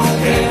and I don't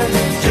care.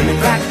 Jimmy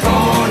crack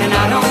corn and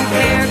I don't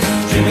care.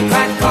 Jimmy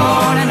crack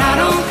corn and I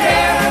don't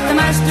care. The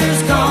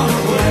master's gone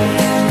away.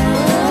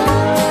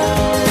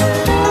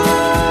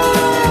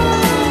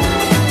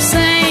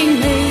 Sing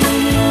me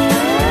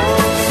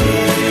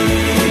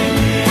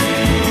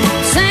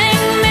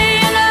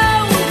an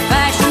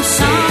old-fashioned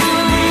song.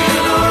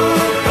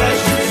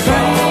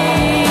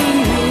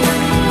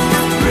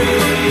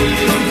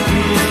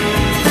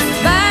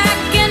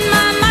 Back in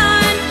my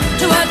mind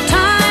to a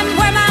time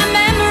where my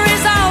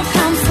memories all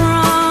come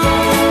from.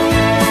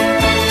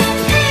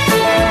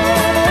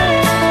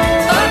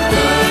 A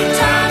good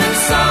time and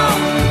song,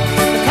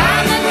 the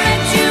kind that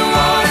makes you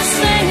want to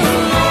sing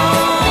along.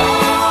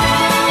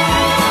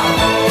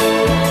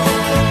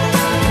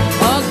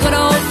 A good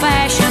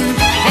old-fashioned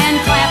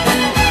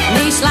hand-clapping,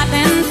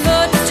 knee-slapping,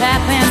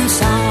 foot-tapping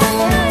song.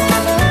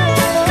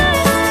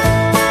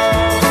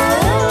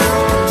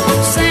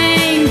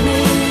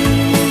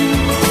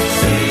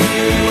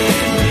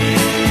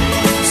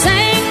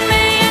 Sing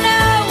me an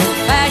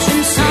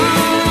old-fashioned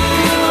song.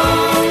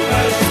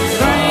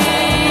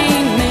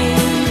 Bring me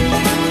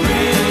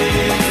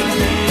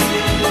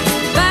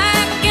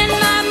back in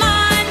my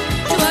mind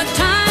to a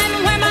time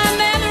where my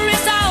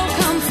memories all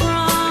come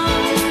from.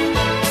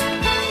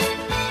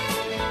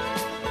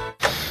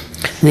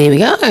 There we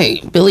go.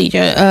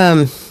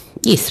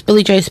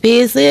 Billy Joe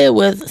Spears there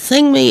with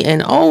Sing Me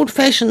an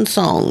Old-Fashioned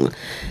Song.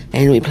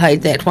 And we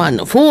played that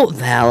one for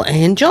Val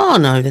and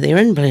John over there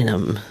in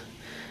Blenheim.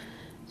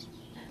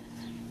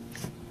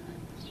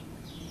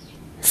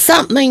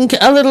 Something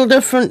a little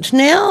different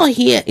now.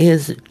 Here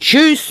is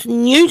Juice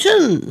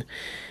Newton.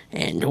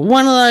 And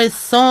one of those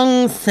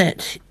songs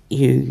that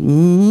you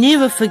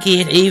never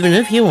forget even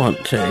if you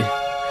want to.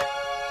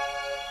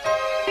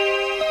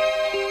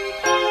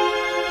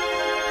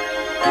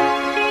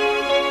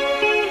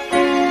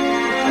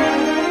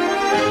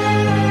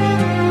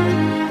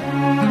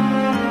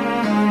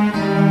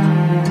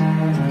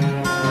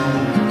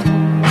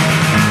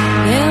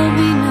 There'll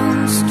be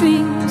no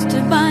strings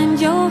to bind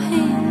your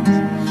hands,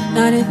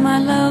 not if my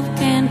love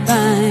can't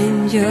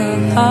bind your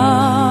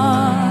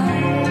heart.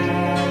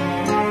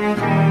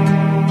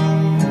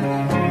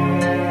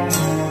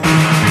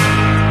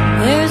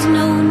 There's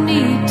no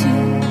need to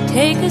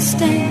take a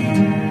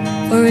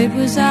stand, for it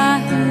was I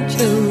who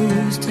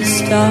chose to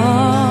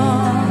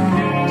start.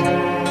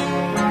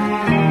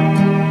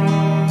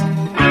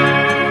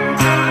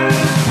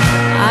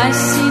 I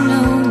see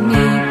no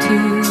need to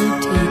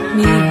take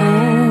me home.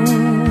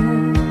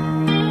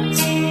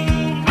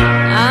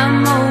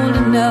 I'm old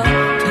enough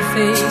to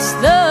face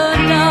the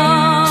dawn.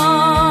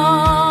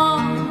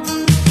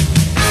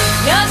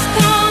 Just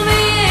call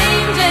me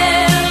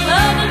angel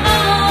of the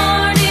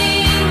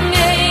morning,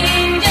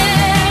 angel.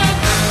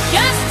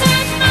 Just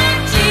touch my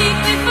cheek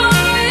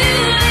before you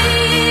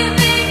leave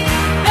me,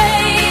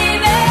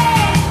 baby.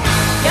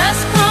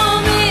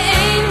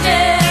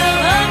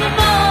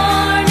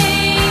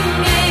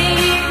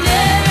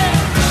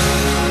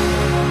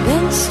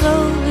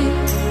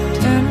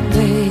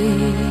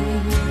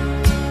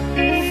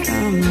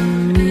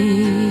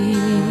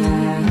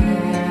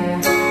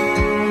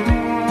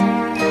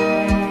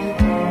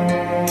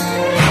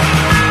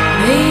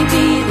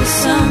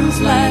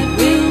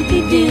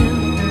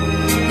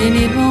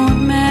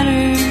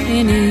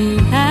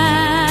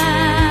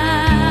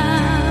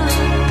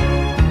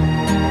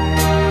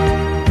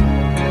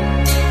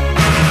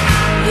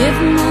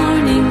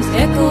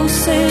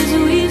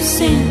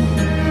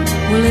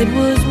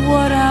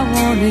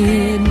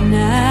 wanted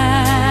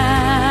now.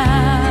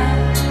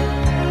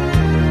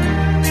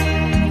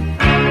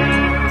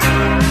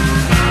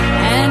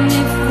 And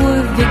if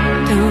we're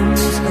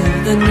victims of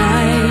the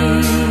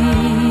night,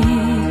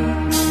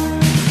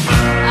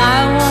 I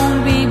won't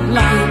be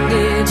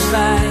blinded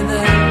by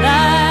the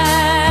light.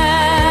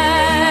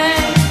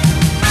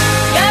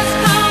 Just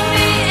call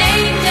me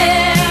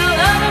angel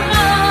of the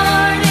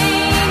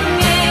morning,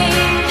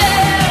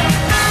 angel.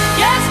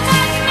 Just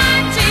touch my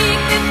cheek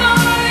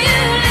before you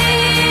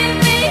leave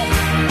me,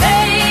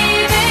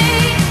 baby.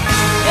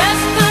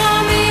 Just call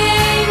me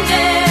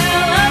angel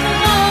of the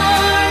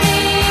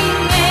morning,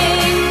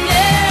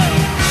 angel.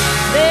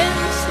 Then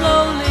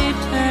slowly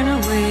turn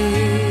away.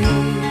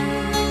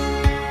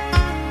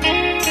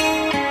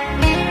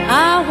 I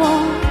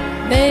won't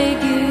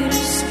beg you to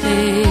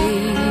stay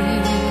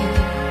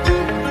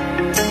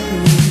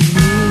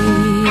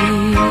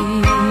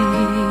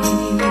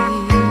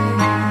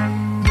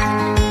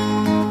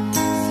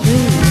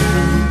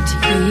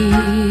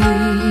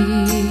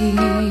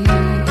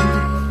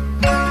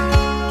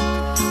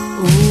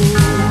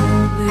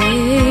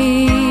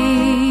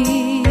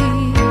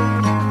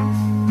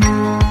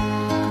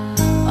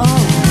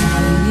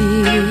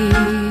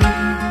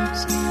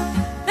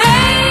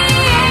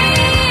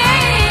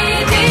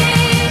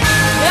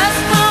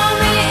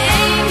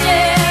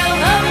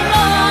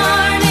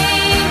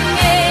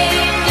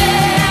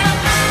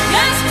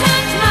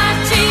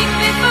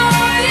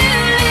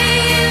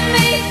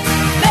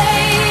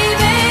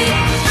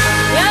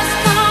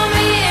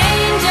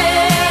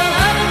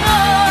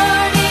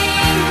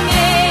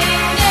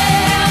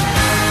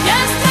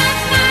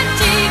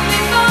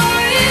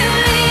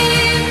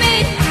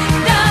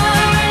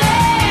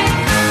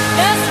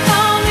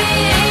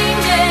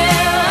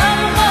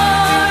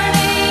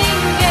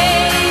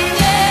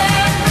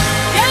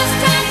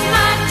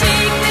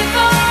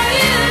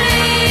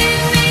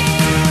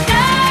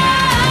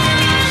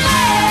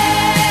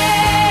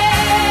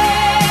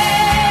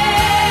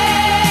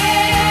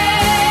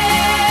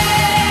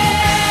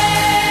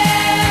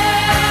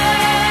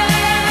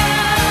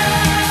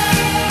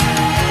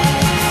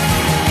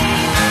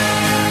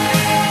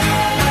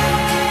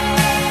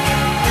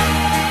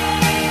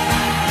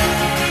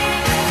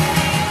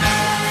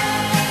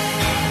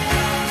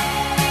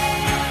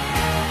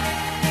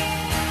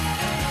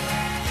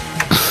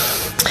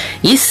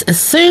Yes, as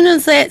soon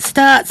as that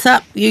starts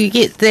up, you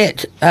get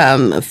that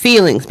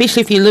feeling,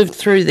 especially if you lived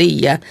through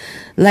the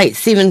late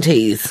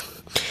 70s,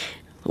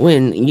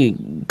 when you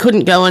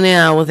couldn't go an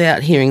hour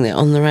without hearing that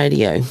on the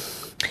radio.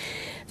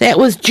 That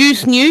was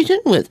Juice Newton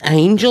with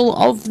Angel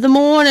of the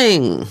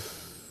Morning.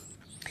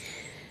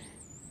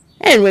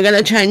 And we're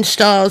going to change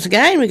styles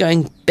again. We're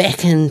going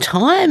back in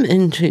time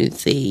into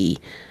the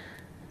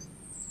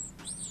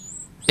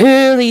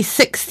early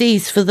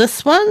 60s for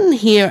this one.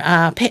 Here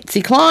are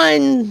Patsy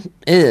Cline,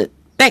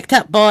 backed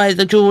up by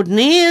the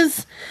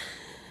Jordanaires,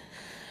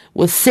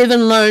 with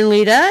 7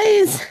 Lonely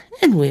Days,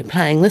 and we're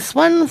playing this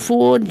one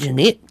for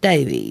Jeanette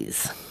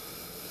Davies.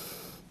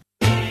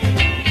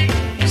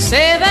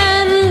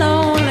 7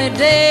 lonely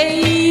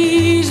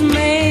days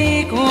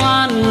make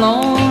one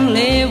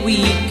lonely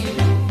week.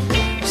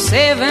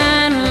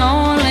 7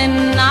 lonely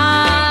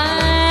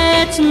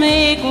nights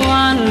make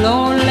one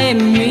lonely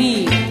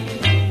me.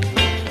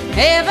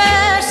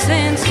 Ever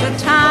since the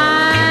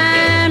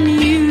time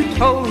you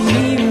told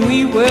me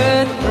we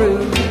were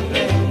through,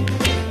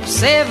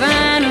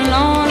 7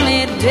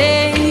 lonely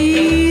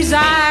days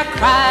I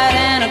cried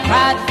and I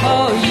cried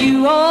for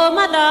you. Oh,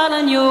 my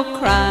darling, you're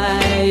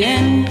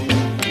crying.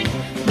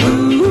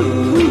 Ooh,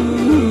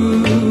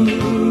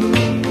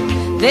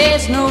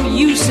 there's no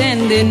use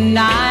in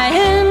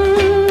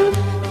denying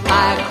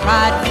I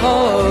cried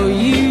for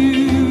you.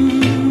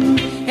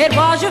 It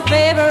was your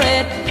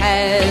favorite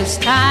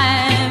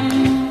pastime,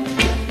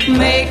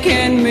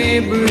 making me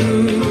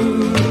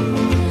blue.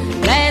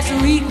 Last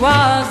week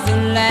was the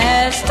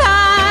last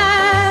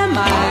time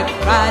I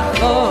cried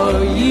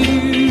for you.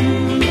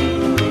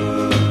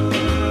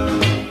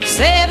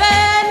 7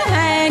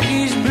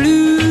 hankies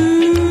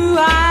blue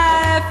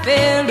I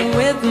filled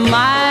with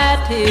my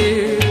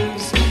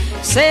tears.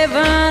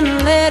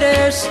 7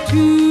 letters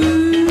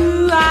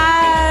too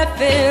I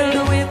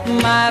filled with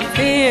my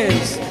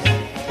fears.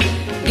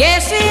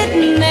 Guess it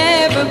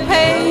never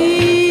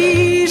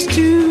pays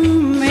to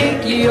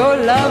make your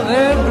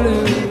lover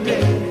blue.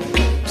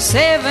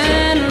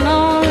 7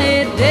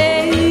 lonely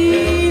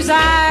days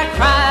I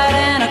cried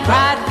and I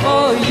cried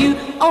for you.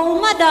 Oh,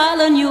 my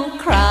darling, you're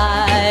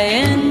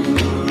crying.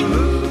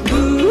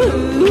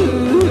 Ooh.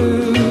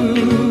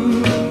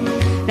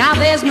 Now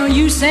there's no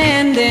use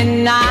in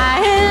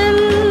denying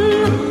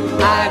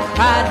I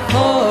cried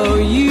for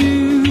you.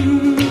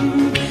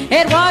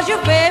 It was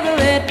your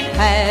favorite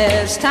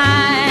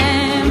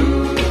pastime,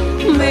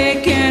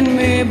 making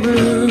me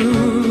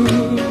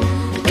blue.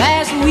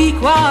 Last week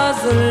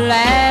was the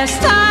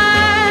last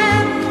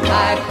time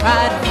I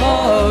cried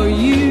for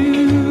you.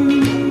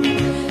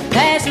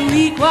 Last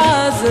week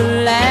was the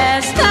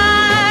last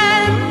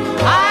time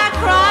I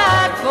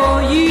cried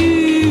for you.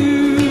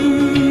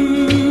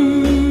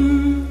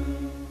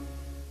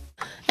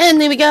 And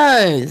there we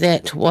go.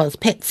 That was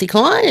Patsy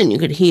Cline, and you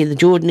could hear the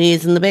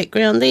Jordanaires in the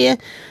background there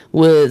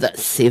with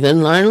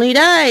 7 Lonely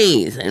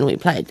Days. And we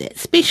played that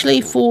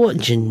specially for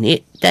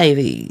Jeanette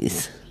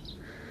Davies.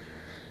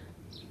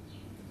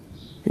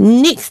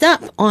 Next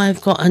up,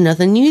 I've got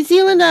another New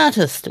Zealand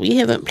artist. We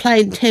haven't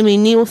played Tammy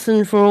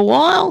Nielsen for a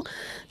while,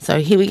 so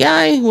here we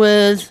go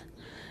with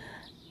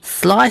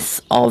Slice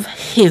of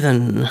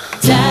Heaven.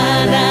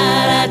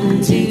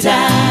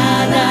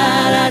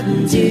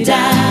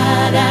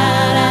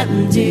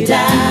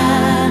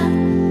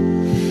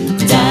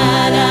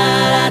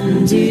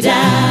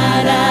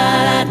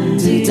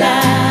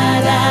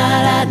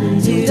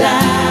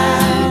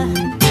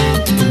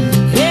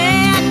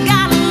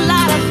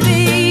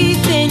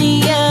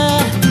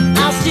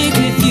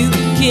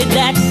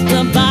 That's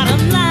the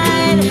bottom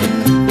line.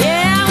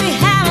 Yeah, we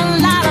have a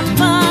lot of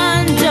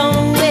fun,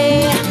 don't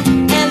we?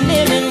 And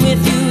living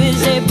with you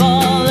is a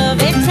ball of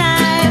a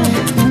time.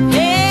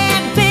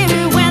 Hey,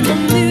 baby, when the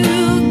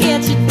mood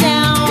gets you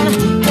down,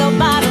 your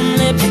bottom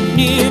lips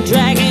near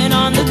dragging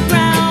on the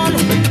ground.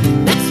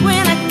 That's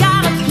when I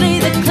gotta play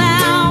the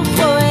clown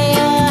for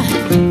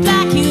you.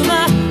 Black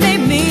humor,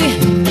 baby,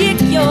 kick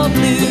your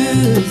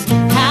blues.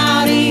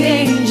 Howdy,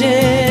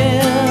 angel.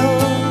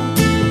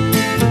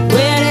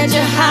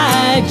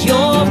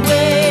 Your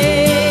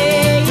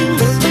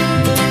wings,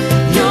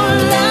 your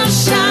love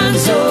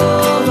shines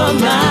over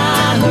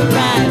my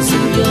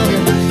horizon. You're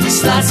a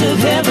slice of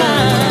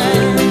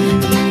heaven,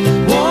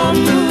 warm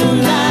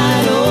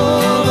moonlight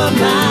over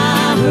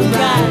my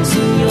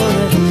horizon.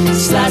 You're a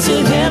slice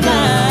of heaven.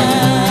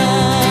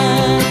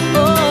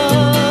 Oh,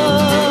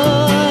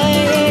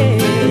 yeah.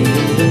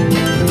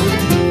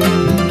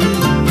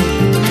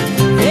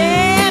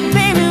 Yeah,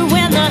 baby,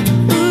 when the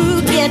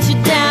mood gets you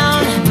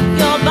down,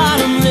 your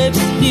bottom lips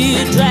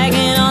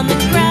dragging on the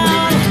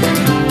ground.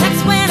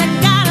 That's when I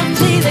gotta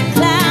play the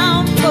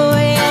clown for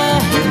ya.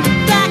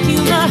 Black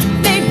humor,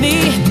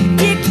 baby,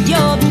 kick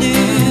your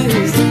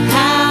blues.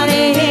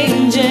 Howdy,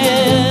 angel.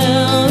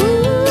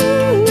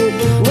 Ooh,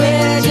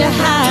 where'd you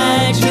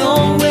hide your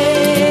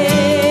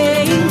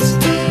wings?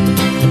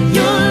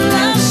 Your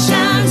love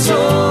shines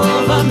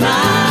over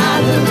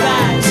my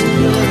horizon.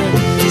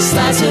 You're a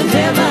slice of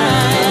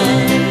heaven,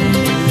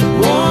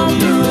 warm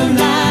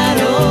moonlight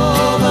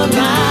over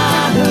my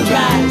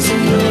horizon.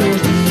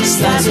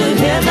 Slice of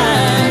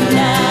heaven,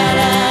 da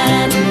da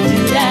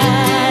da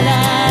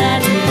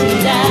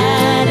da da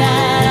da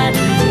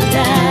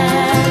da.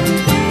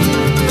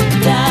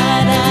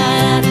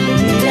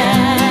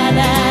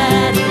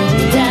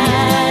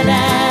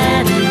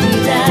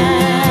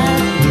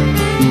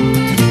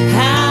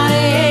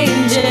 Howdy,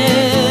 angel,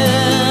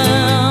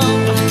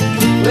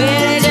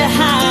 where did you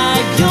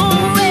hide your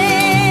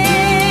wings?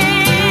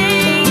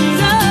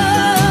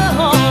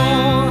 Oh,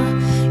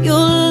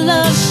 your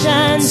love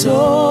shines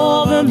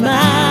over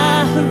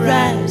my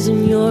horizon.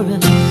 You're a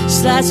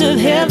slice of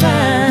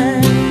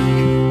heaven,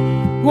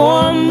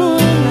 warm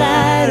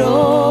moonlight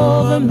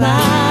over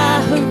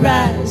my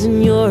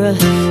horizon. You're a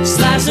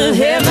slice of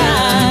heaven.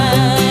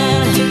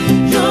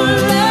 Your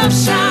love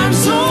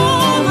shines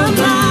over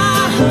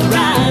my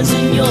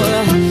horizon.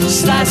 You're a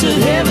slice of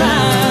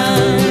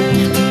heaven,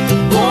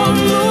 warm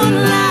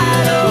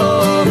moonlight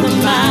over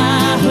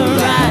my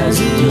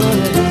horizon.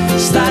 You're a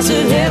slice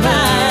of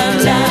heaven.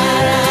 Da,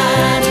 da,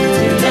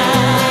 da, da,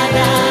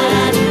 da,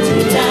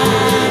 da, da,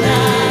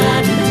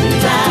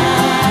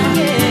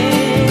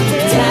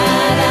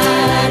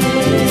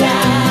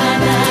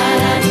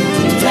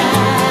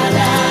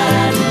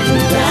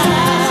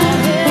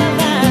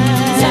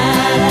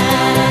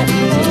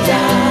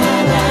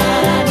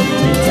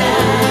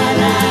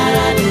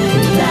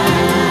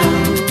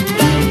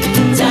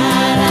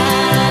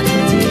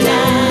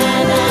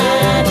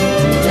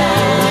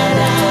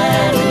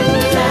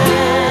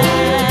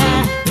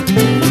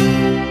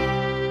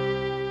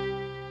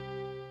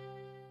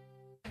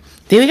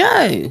 There we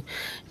go.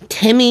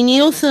 Tammy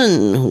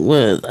Nielsen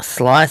with A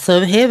Slice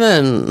of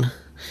Heaven.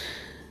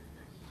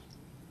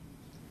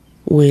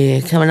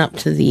 We're coming up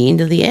to the end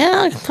of the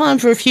hour. Time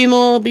for a few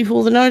more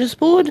before the notice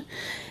board.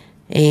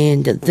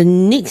 And the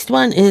next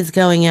one is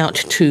going out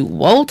to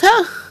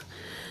Walter.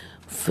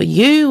 For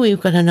you,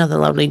 we've got another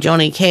lovely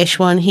Johnny Cash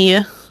one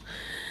here,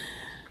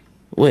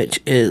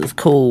 which is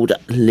called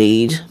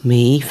Lead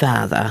Me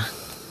Father.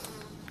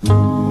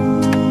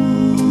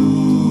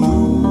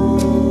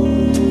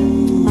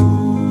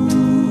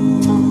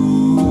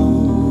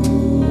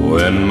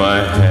 When my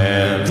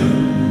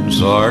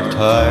hands are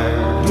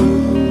tired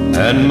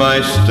and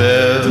my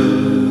step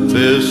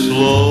is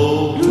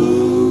slow,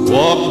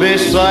 walk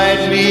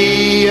beside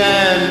me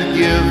and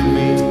give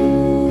me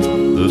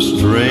the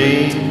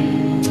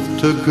strength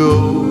to go.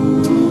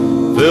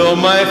 Fill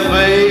my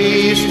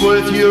face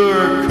with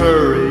your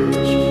courage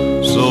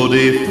so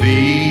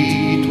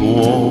defeat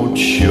won't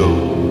show.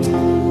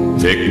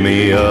 Pick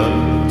me up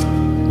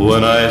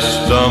when I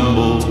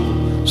stumble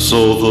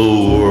so the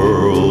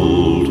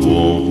world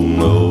won't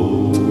know.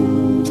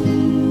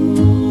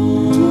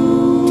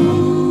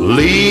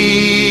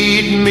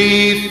 Lead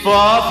me,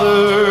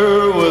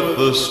 Father, with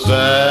the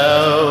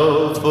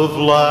staff of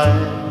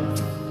life.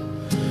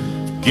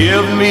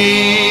 Give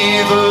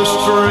me the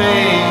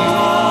strength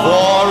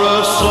for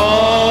a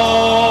song,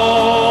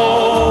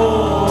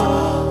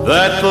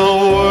 that the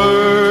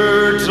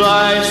words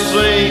I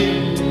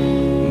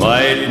sing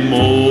might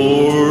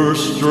more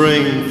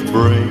strength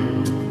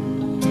bring,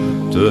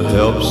 to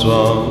help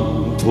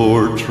some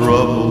poor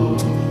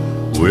troubled,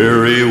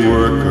 weary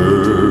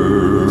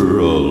worker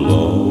alone.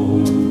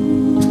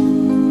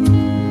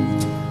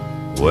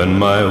 When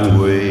my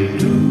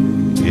weight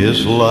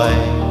is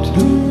light,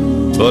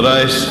 but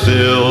I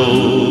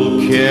still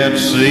can't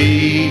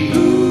see,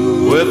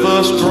 with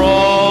a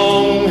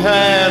strong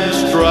hand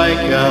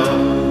strike out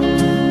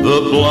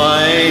the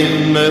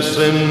blindness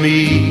in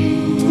me.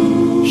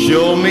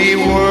 Show me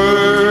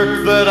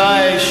work that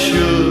I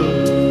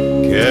should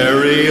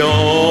carry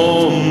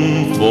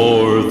on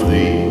for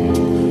thee.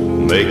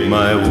 Make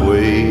my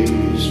way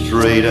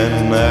straight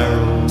and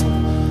narrow,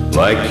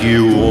 like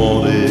you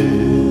want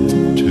it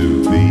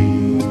to be.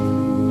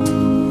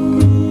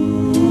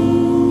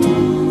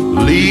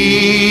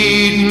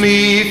 Lead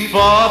me,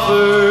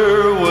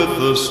 Father, with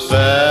the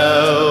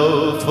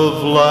staff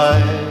of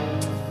life.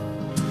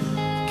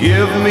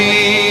 Give me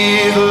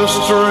the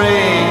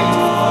strength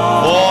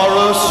for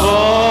a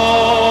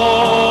song,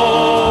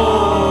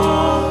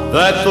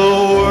 that the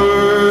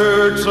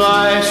words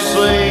I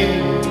sing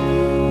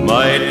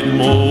might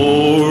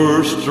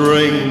more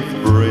strength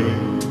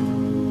bring,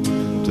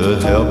 to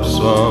help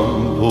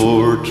some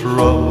poor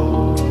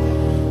troubled,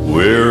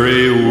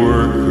 weary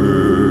worker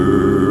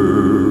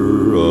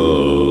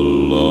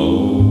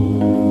alone.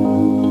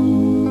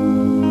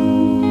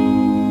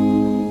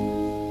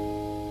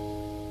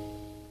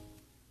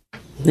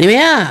 There we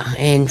are,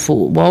 and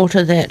for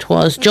Walter that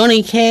was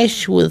Johnny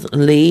Cash with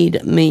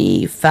Lead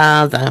Me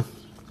Father.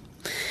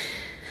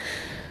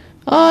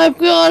 I've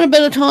got a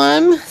bit of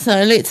time,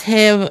 so let's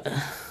have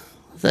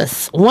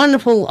this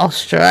wonderful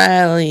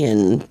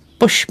Australian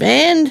bush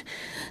band.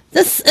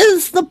 This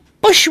is the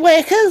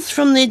Bushwhackers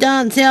from their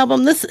dance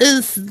album. This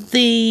is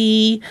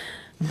the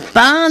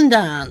Barn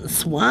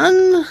Dance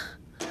one.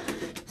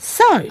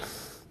 So,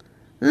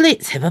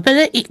 let's have a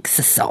bit of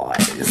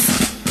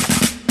exercise.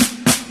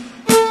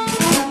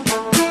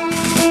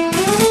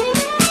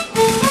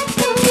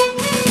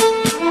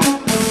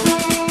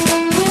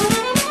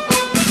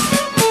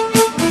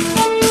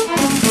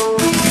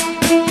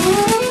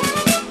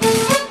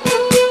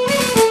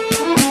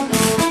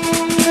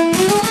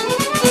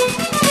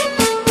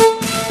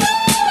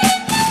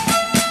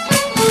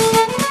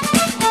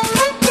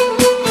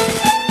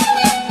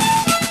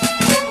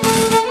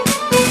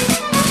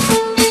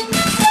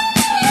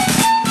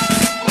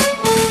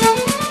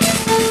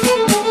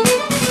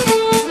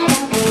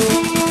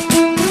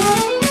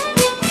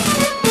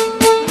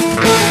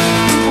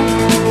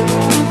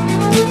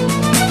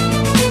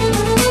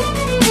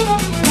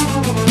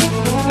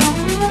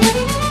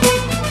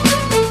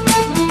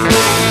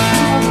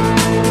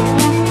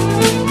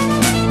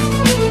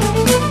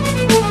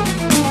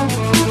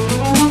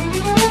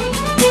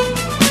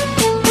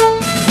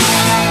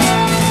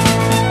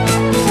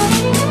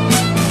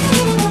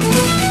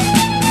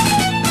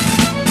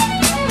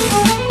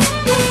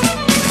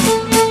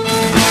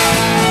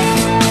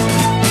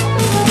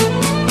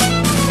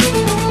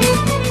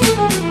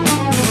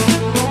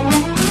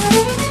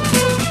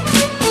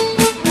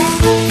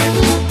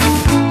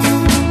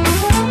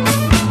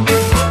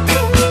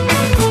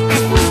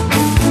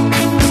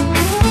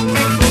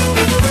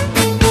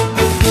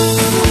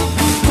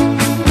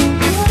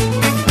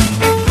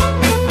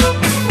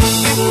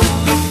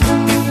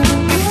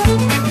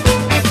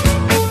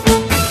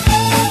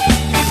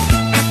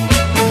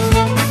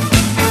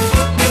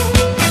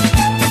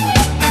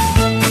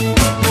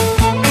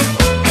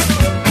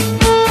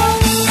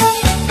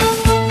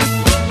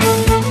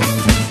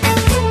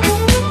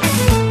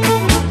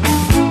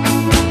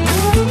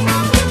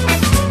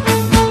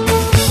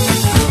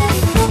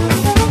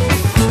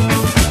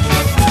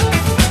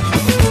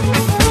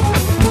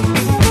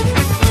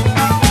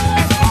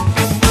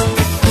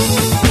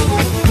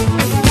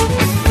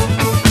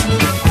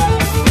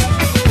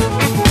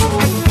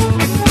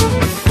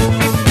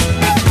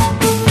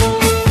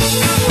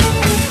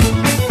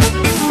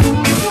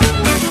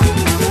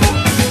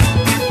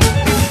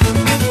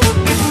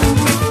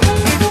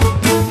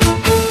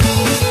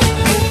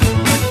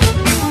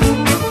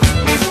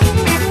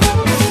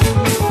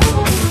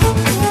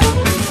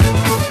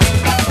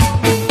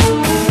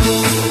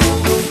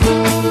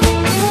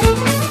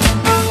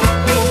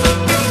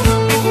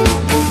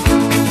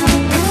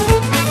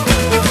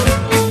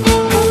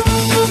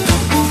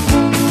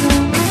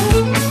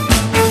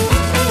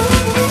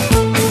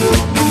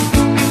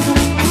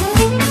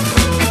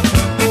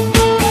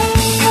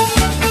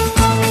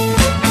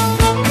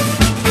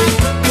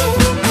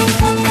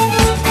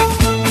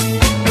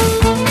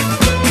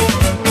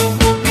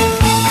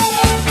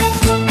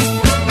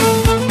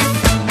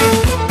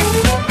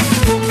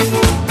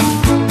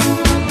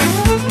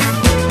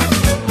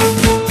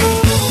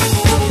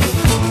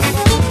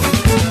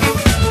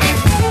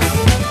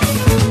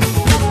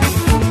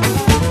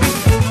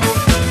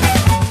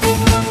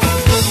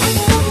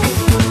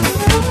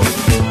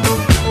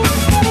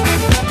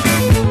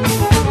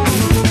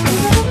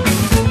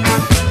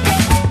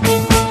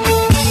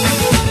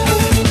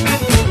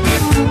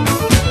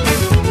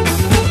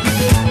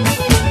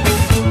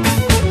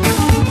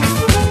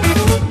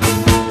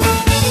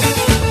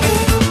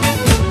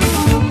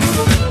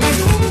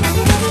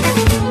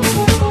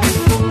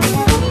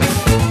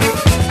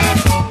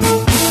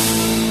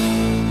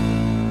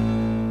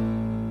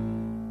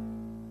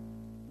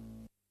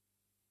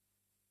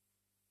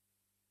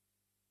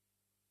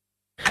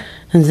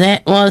 And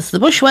that was the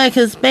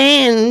Bushwhackers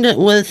Band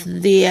with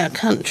their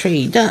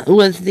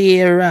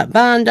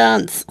barn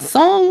dance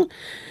song,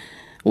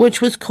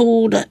 which was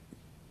called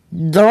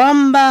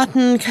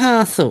Drumbarton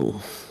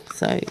Castle.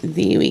 So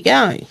there we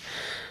go.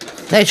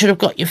 That should have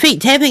got your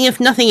feet tapping, if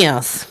nothing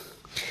else.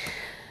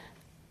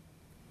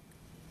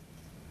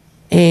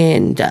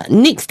 And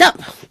next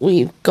up,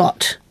 we've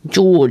got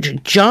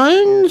George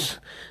Jones.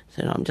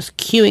 So I'm just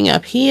queuing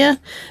up here.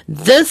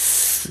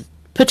 This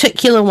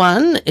particular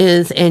one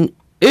is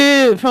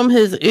from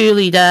his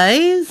early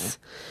days.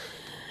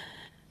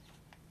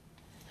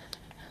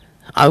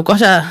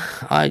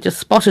 I just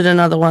spotted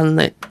another one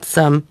that's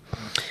a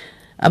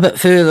bit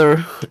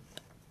further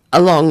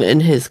along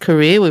in his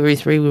career where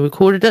he's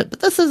re-recorded it,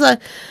 but this is a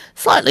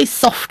slightly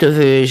softer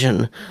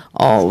version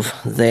of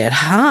That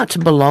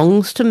Heart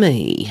Belongs to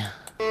Me.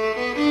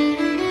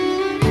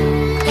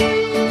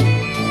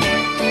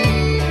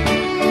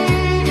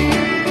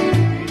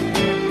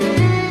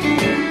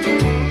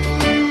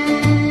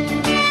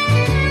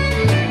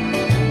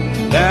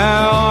 There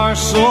are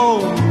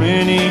so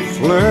many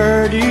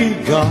flirty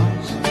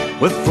guys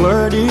with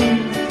flirty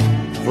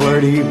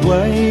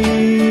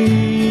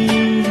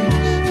ways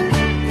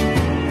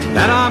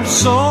that I'm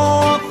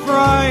so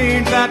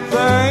afraid that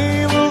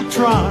they will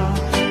try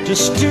to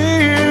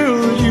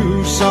steal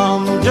you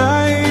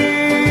someday.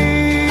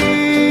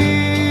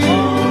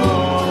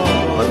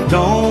 But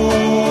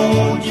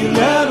don't you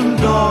let them,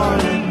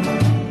 darling,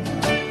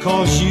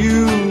 'cause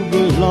you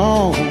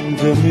belong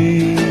to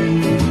me.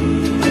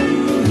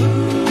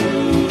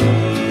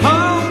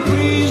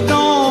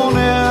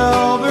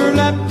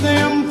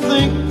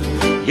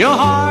 Your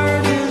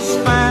heart is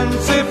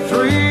fancy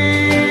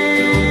free.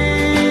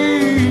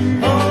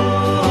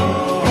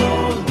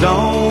 Oh,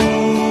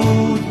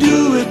 don't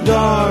do it,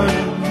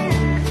 darling.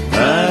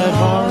 That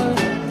heart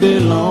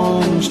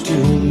belongs to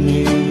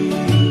me.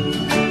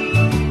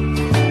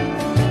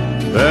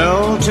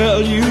 They'll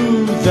tell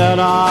you that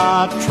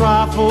I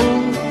trifle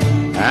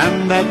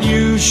and that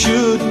you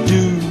should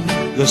do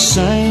the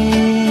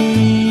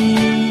same.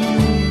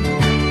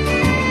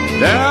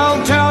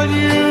 They'll tell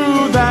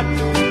you that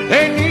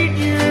they need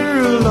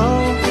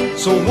love,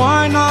 so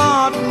why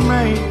not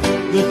make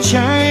the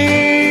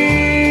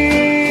change?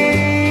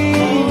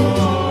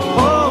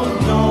 Oh,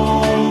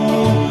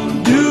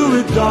 don't do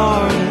it,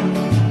 darling.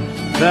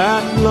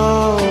 That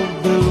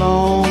love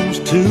belongs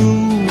to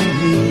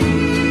me.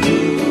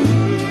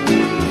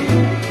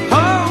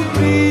 Oh,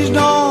 please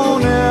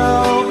don't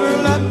ever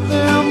let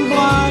them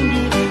blind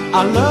you.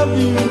 I love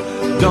you,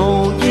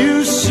 don't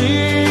you see?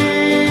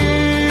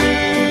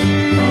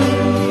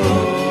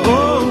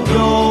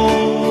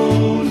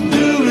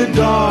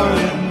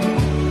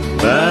 Darling,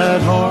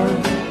 that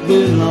heart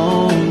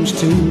belongs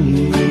to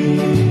me.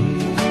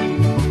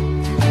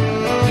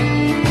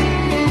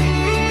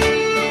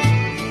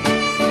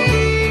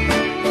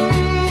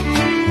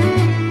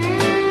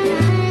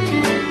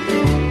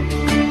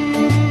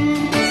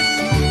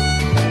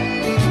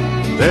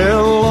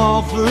 They'll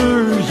offer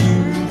you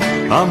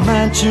a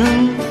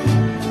mansion,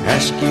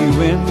 ask you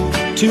in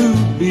to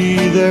be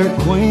their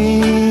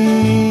queen.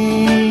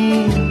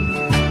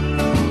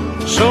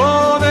 So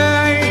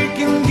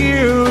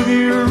give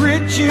you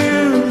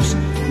riches,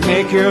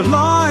 make your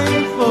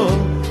life a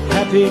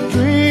happy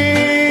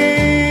dream.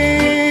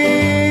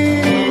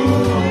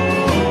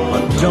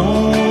 But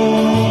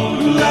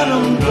don't let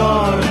them,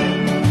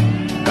 darling,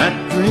 that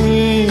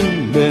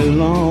dream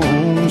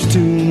belongs to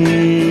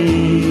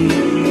me.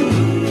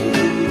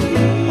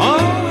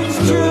 Oh, it's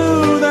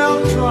true,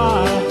 they'll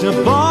try to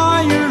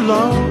buy your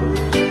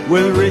love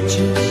with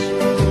riches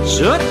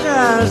such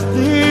as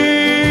these.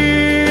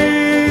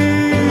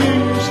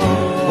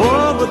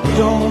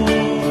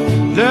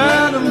 Don't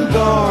let them,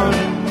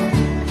 darling,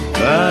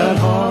 that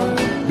heart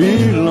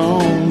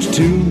belongs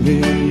to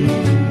me.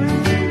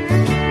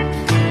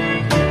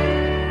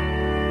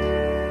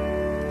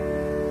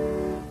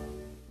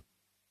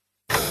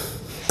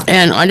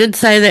 And I did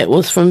say that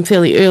was from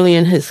fairly early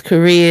in his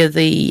career.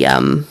 The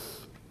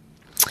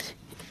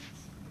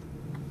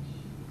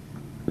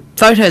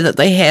photo that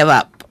they have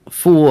up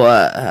for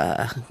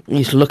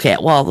you to look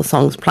at while the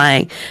song's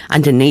playing,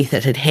 underneath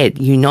it had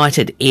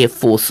United Air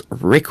Force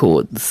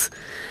Records.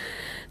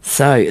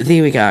 So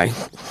there we go.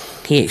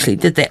 He actually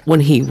did that when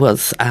he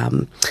was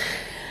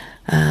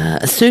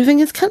serving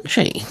his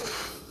country,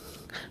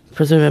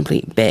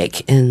 presumably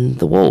back in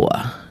the war.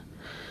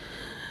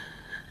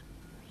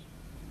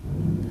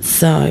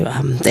 So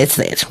that's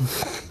that.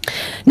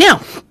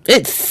 Now,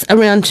 it's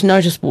around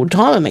notice board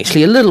time. I'm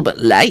actually a little bit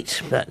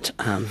late, but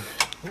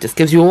just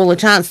gives you all a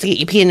chance to get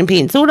your pen and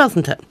pencil,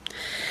 doesn't it?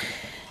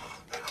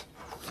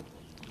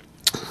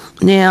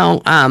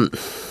 Now, I'm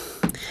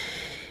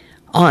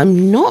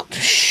not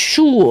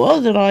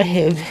sure that I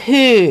have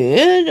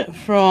heard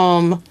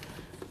from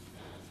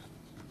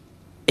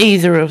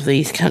either of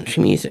these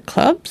country music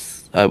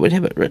clubs. I would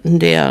have it written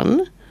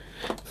down.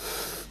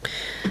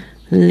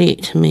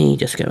 Let me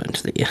just go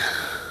into there.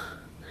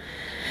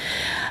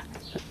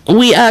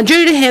 We are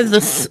due to have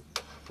this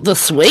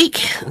this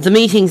week, the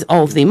meetings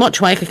of the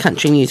Motueka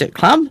Country Music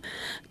Club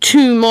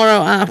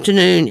tomorrow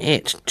afternoon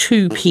at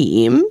 2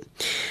 p.m.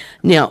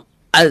 Now,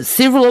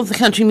 several of the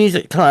country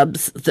music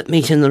clubs that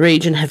meet in the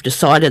region have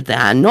decided they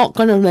are not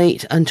going to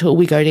meet until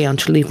we go down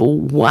to level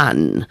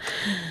 1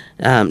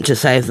 to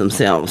save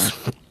themselves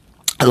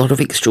a lot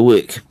of extra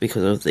work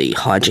because of the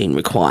hygiene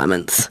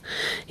requirements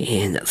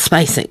and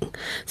spacing.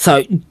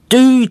 So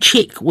do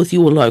check with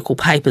your local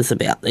papers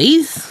about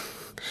these,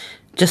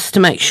 just to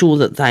make sure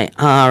that they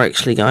are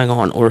actually going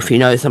on, or if you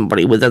know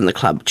somebody within the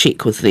club,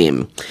 check with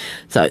them.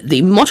 So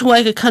the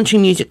Motueka Country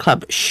Music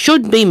Club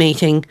should be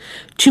meeting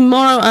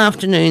tomorrow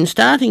afternoon,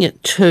 starting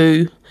at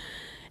 2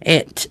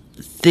 at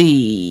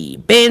the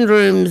band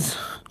rooms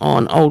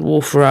on Old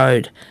Wharf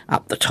Road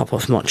up the top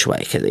of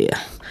Motueka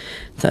there.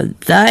 So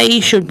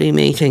they should be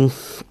meeting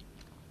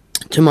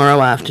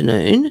tomorrow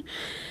afternoon,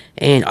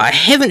 and I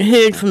haven't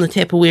heard from the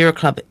Tapawera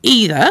Club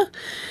either,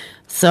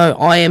 so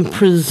I am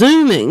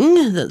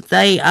presuming that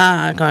they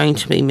are going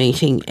to be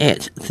meeting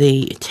at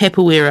the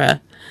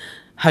Tapawera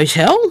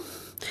Hotel,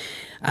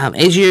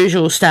 as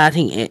usual,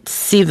 starting at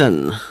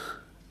 7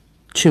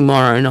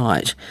 tomorrow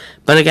night.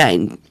 But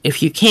again,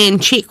 if you can,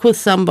 check with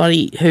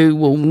somebody who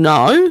will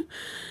know,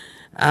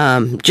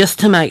 just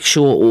to make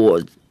sure,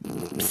 or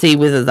see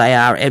whether they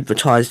are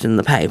advertised in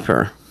the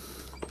paper,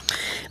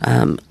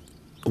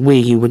 where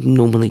you would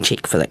normally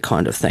check for that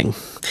kind of thing.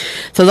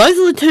 So those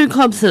are the two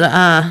clubs that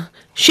are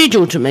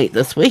scheduled to meet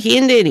this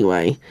weekend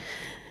anyway.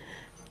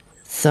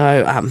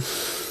 So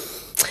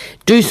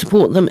do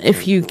support them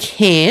if you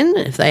can,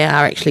 if they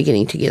are actually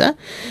getting together.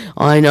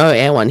 I know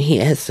our one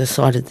here has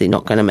decided they're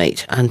not going to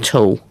meet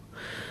until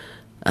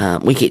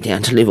we get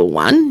down to level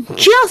 1,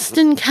 just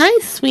in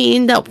case we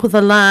end up with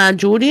a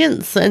large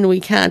audience and we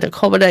can't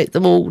accommodate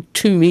them all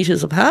 2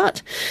 metres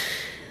apart.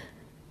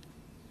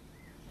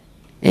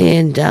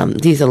 And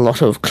there's a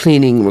lot of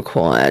cleaning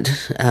required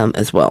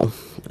as well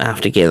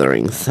after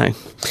gatherings, so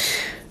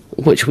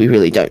which we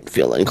really don't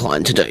feel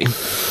inclined to do.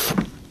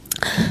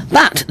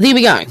 But there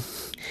we go.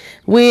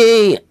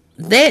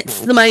 That's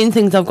the main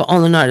things I've got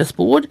on the notice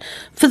board.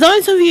 For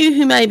those of you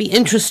who may be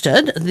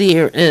interested,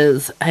 there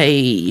is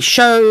a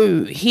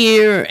show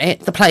here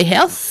at the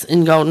Playhouse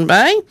in Golden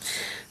Bay.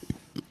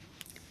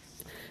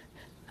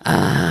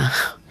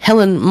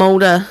 Helen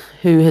Mulder,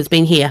 who has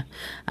been here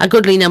a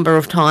goodly number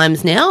of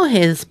times now,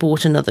 has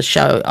brought another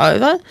show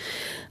over.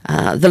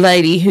 The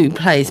lady who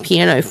plays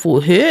piano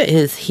for her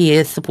is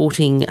here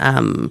supporting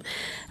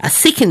a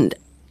second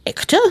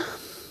actor,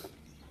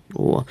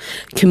 or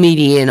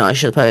comedian, I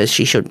suppose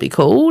she should be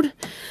called,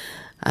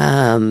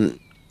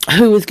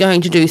 who is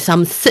going to do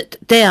some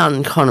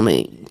sit-down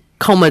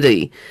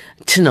comedy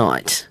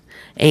tonight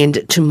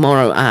and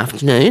tomorrow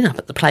afternoon up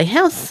at the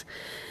Playhouse.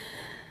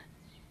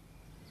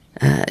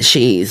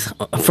 She's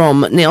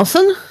from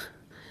Nelson.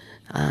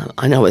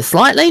 I know her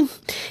slightly,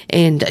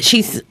 and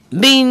she's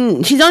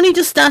only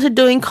just started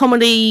doing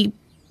comedy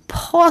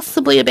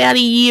possibly about a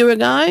year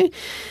ago,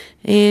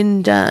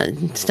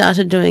 and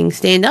started doing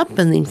stand-up,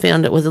 and then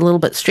found it was a little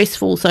bit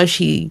stressful, so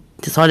she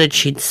decided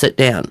she'd sit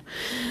down.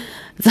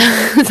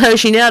 So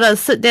she now does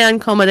sit-down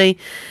comedy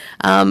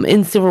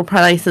in several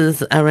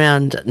places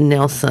around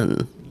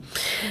Nelson.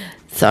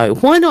 So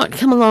why not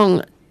come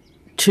along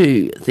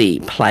to the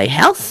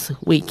Playhouse?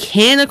 We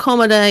can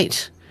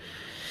accommodate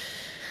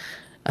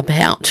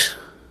about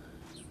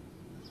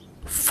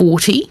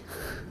 40,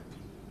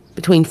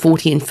 between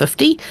 40 and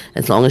 50,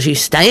 as long as you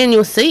stay in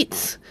your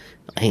seats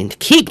and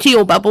keep to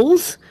your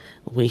bubbles.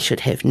 We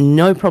should have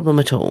no problem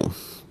at all.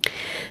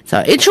 So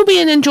it shall be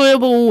an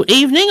enjoyable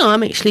evening.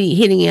 I'm actually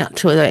heading out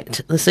to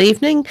that this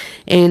evening,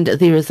 and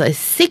there is a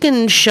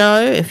second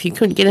show. If you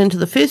couldn't get into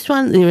the first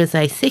one, there is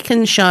a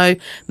second show,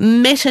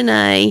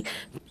 matinee,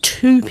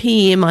 2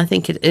 p.m. I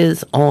think it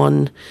is,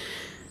 on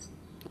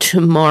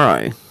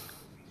tomorrow.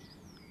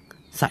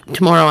 So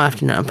tomorrow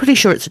afternoon. I'm pretty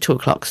sure it's a 2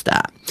 o'clock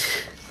start.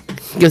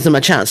 Gives them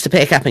a chance to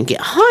pack up and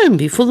get home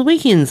before the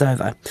weekend's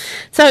over.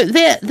 So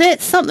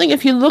that's something,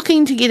 if you're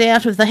looking to get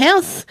out of the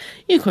house,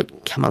 you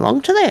could come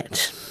along to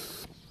that.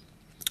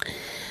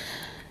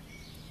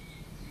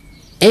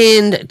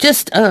 And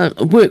just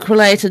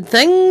work-related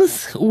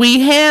things. We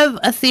have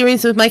a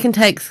series of make and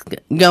takes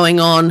going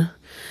on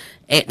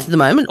at the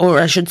moment, or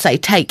I should say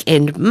take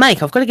and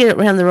make. I've got to get it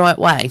around the right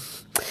way.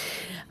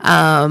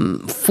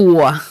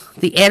 For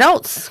the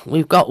adults,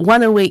 we've got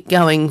one a week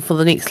going for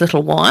the next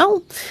little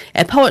while.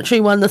 Our poetry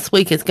one this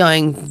week is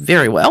going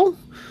very well.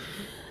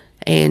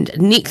 And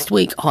next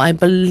week, I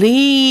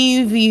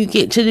believe you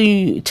get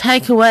to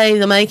take away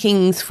the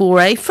makings for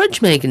a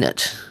fridge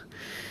magnet.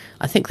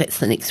 I think that's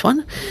the next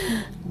one.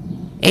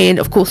 And,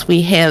 of course,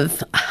 we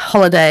have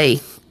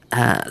holiday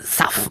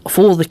stuff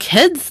for the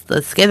kids.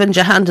 The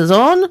scavenger hunt is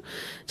on.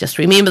 Just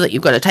remember that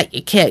you've got to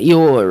take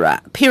your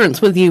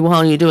parents with you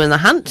while you're doing the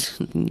hunt.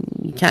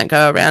 You can't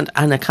go around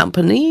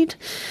unaccompanied.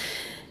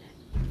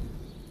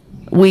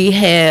 We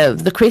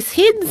have the crest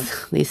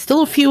heads. There's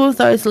still a few of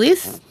those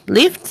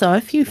left, so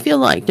if you feel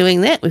like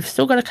doing that, we've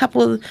still got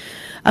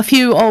a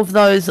few of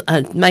those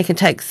make and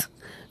takes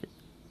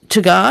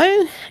to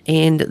go,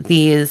 and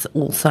there's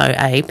also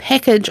a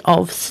package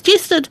of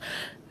suggested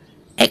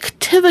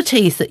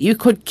activities that you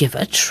could give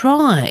a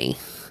try.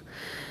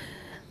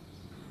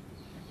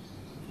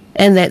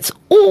 And that's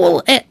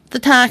all at the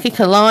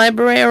Tākeka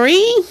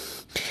Library.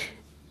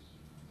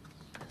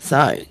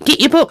 So get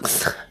your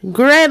books,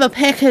 grab a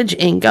package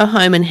and go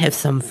home and have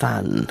some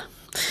fun.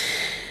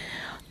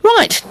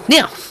 Right,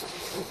 now,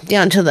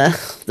 down to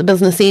the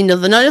business end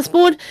of the notice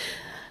board.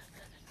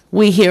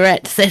 We here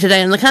at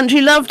Saturday in the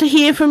Country love to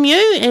hear from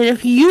you, and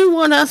if you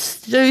want us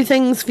to do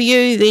things for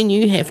you, then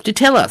you have to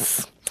tell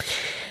us.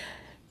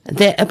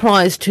 That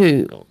applies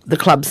to the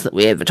clubs that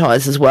we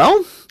advertise as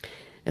well.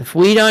 If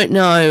we don't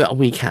know,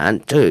 we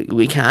can't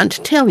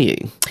tell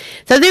you.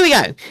 So there we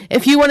go.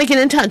 If you want to get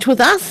in touch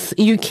with us,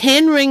 you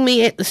can ring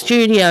me at the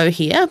studio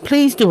here.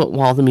 Please do it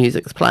while the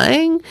music's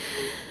playing,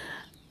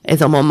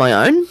 as I'm on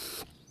my own.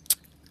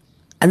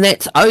 And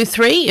that's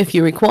 03 if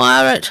you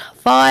require it,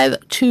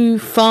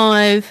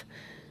 525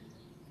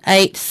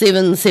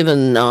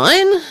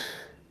 8779.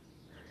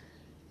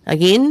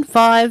 Again,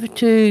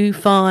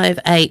 525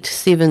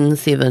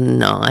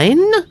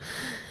 8779.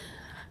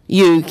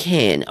 You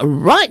can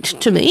write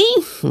to me,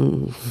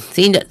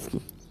 send it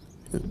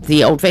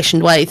the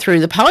old-fashioned way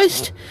through the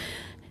post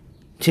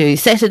to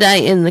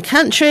Saturday in the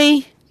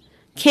Country,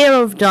 care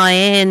of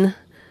Diane,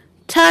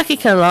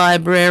 Tākeka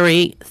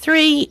Library,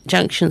 3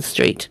 Junction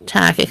Street,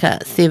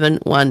 Tākeka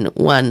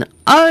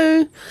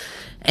 7110,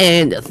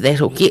 and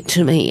that'll get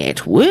to me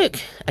at work.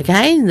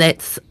 Again,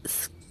 that's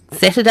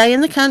Saturday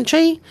in the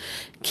Country,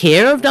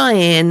 care of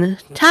Diane,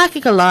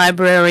 Tākeka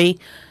Library,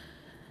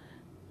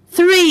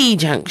 3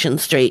 Junction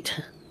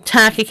Street,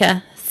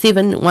 Tākeka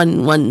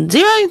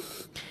 7110.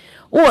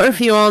 Or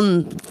if you're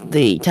on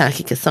the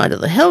Tākeka side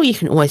of the hill, you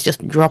can always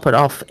just drop it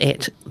off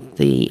at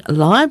the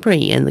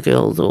library and the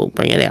girls will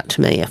bring it out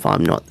to me if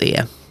I'm not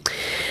there.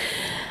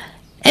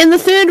 And the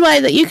third way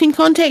that you can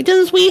contact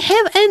us, we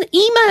have an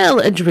email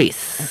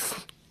address.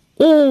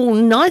 All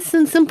nice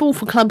and simple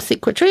for club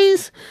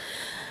secretaries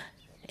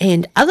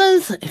and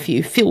others. If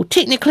you feel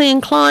technically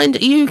inclined,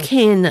 you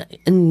can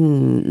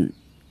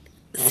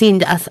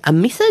send us a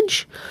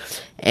message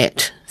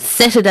at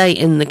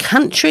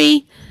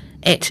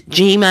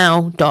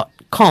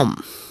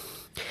saturdayinthecountry@gmail.com.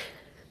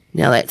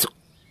 Now that's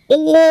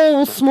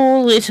all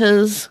small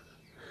letters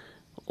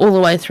all the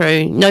way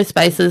through, no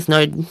spaces,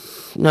 no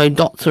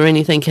dots or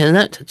anything in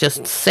it,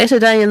 just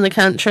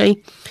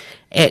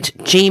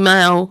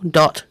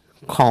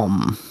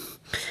saturdayinthecountry@gmail.com.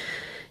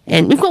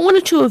 And we've got one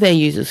or two of our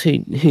users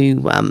who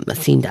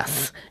send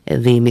us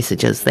their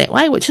messages that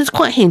way, which is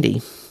quite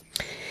handy.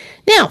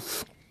 Now,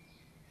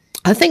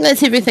 I think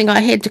that's everything I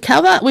had to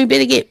cover. We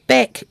better get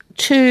back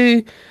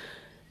to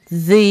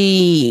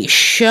the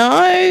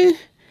show.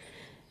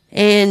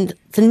 And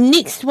the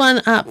next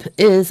one up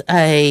is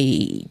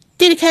a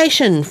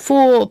dedication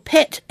for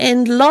Pat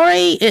and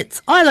Laurie.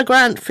 It's Isla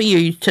Grant for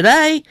you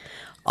today.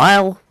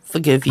 I'll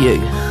forgive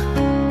you.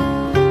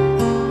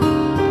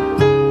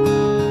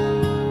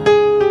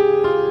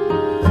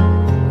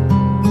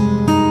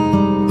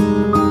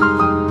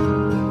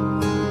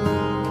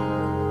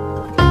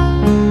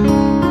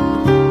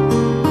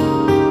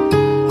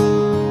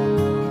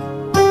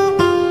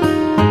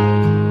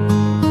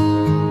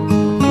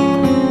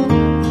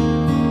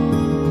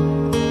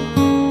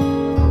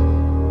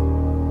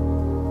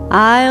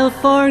 I'll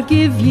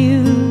forgive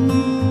you,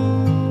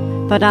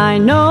 but I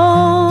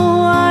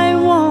know I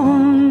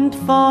won't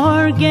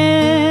forget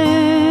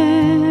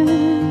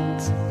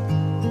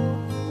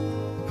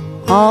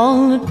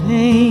all the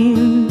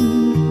pain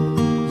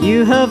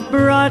you have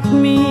brought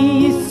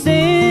me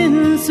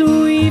since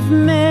we've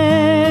met.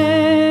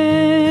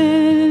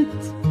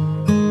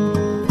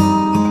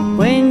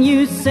 When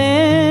you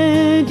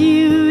said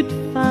you'd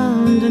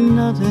found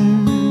another,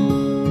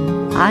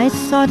 I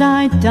thought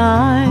I'd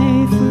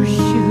die for sure.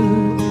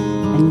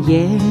 And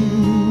yet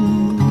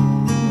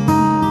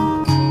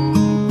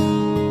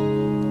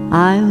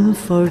I'll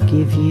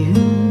forgive you,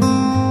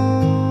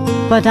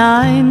 but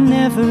I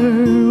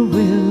never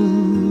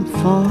will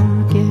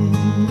forget.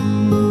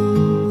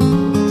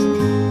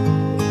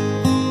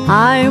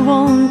 I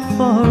won't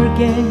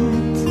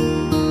forget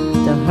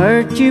the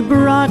hurt you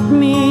brought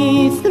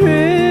me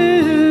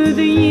through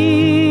the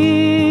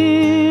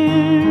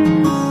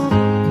years.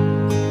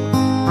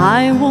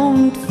 I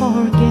won't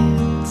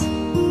forget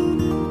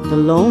the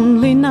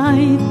lonely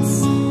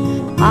nights.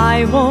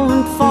 I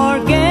won't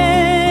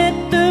forget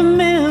the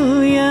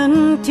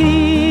million tears.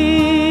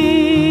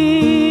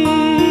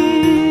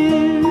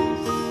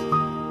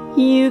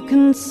 You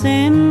can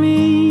send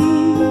me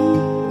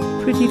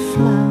pretty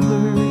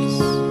flowers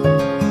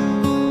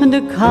and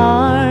a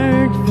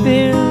card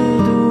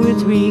filled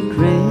with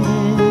regrets.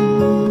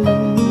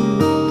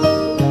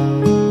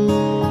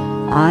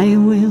 I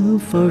will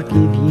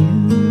forgive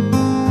you,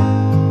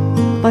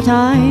 but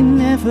I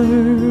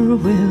never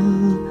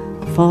will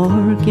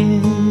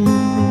forget.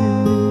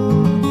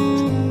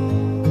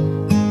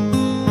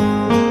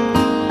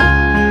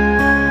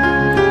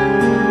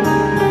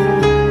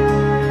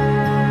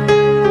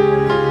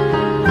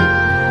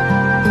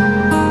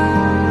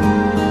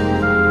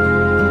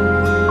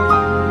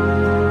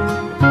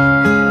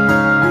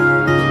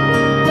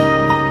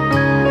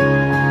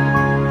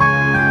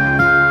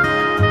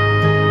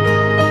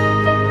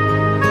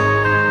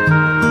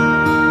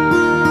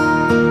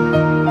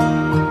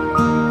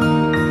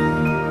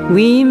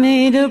 We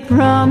made a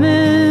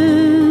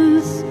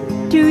promise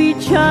to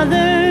each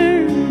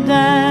other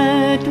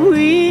that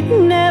we'd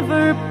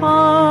never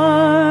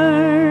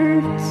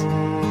part.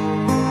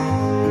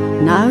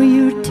 Now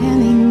you're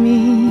telling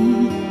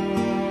me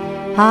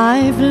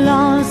I've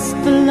lost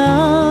the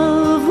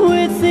love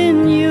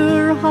within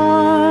your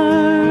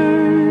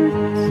heart.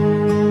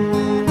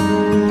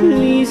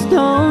 Please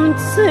don't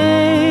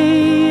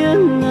say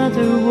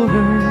another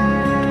word.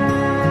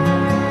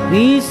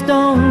 Please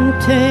don't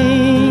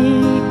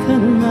take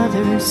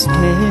another step.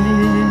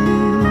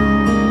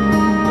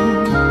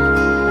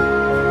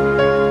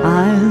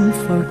 I'll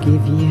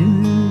forgive you,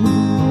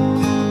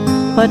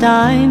 but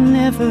I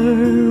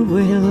never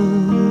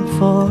will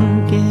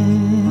forget.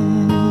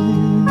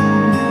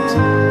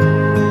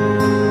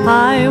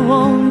 I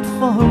won't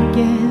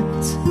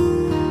forget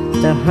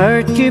the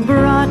hurt you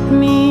brought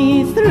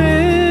me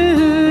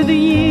through the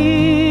years.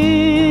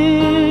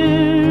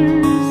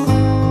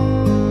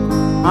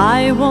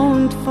 I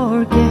won't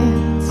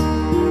forget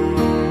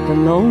the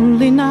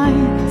lonely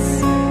nights.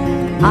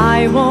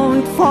 I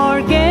won't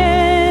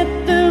forget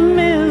the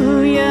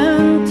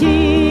million tears.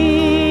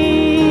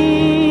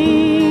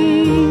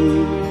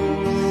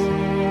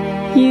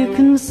 You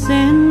can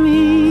send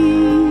me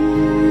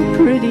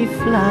pretty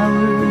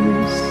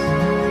flowers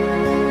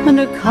and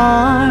a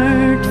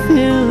card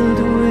filled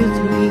with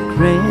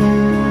regrets.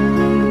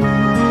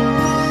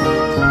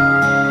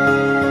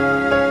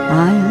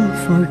 I'll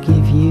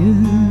forgive you,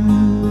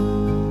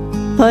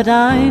 but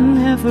I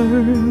never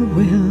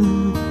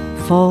will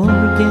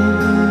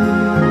forget.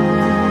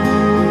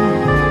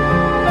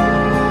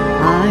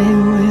 I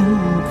will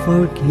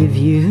forgive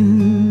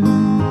you,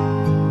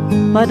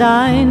 but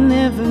I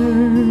never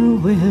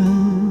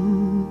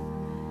will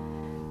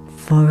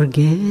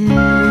forget.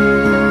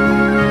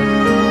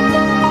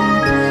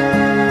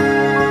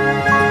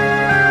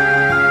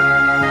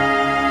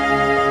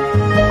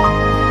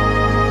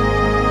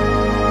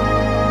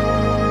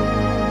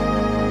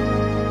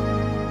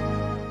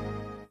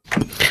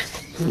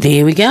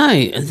 There we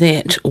go.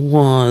 That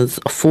was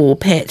for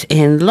Pat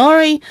and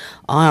Laurie.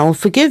 I'll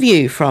Forgive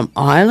You from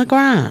Isla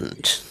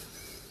Grant.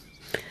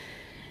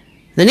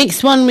 The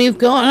next one we've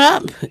got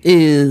up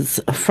is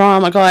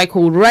from a guy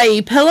called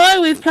Ray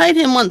Pillow. We've played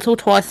him once or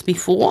twice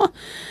before.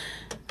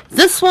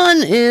 This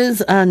one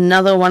is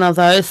another one of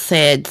those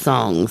sad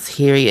songs.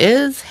 Here he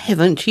is.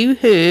 Haven't You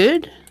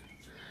Heard?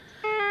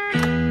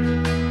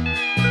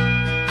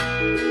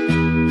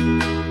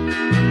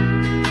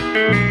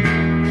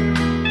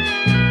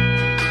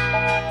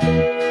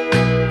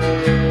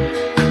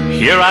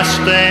 Here I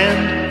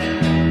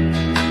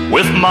stand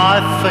with my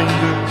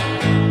finger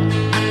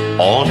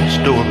on his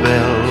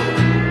doorbell.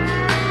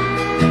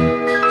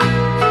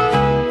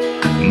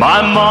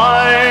 My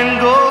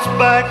mind goes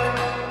back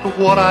to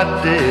what I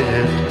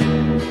did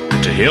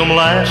to him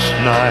last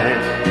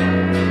night.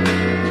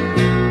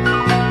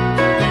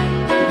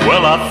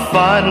 Well, I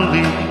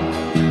finally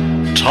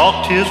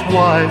talked his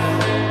wife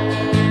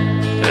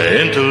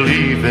into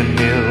leaving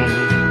him.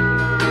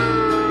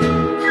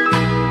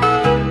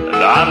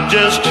 I'm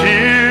just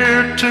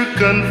here to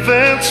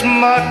convince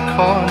my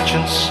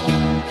conscience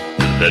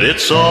that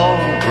it's all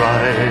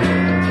right.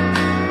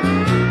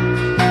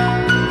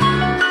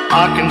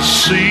 I can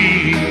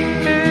see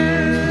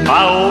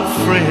my old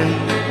friend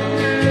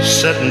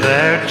sitting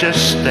there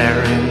just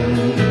staring,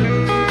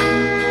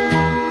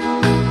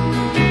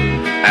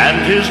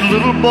 and his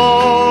little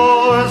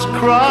boy's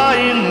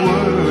crying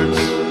words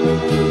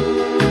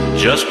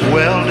just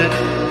welded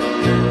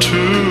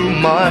to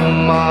my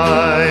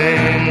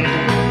mind.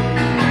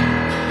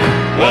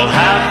 Well,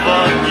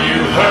 haven't you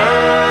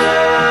heard?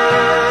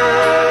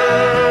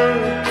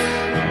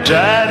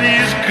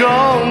 Daddy's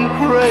gone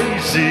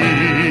crazy.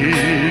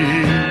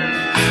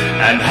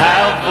 And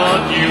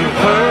haven't you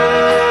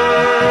heard?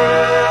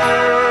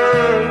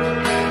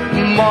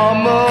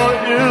 Mama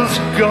is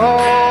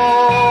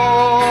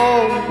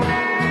gone.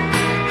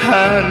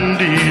 And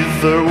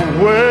either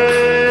way,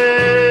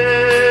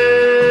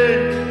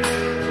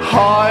 I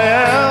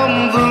am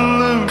the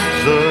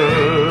loser.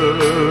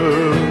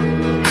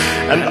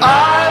 And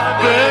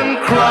I've been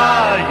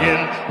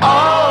crying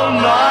all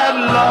night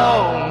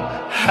long.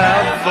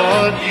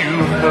 Haven't you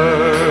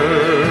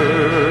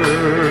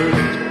heard?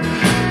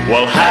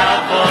 Well,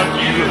 haven't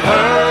you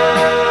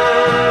heard?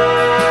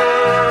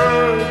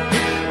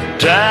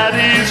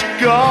 Daddy's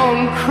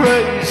gone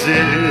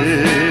crazy.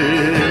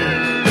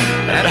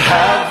 And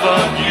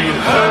haven't you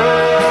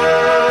heard?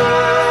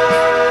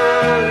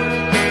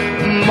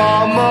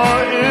 Mama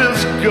is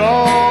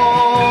gone.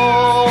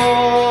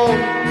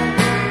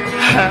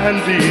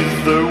 And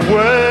either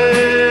way,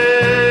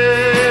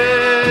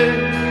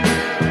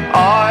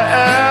 I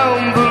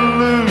am the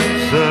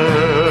loser.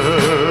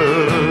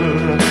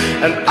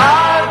 And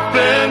I've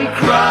been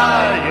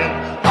crying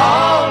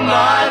all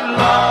night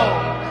long.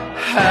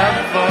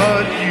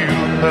 Haven't you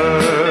heard?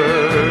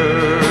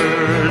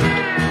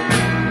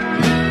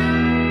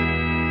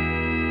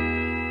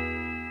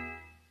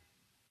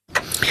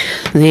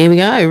 There we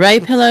go. Ray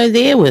Pillow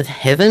there with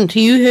Haven't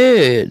You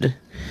Heard?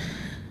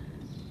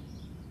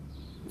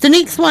 The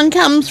next one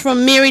comes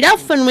from Mary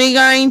Duff, and we're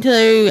going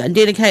to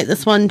dedicate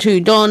this one to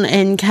Don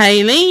and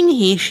Kayleen.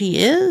 Here she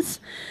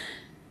is.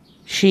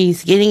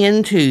 She's getting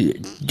into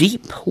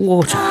deep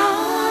water.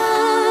 I'm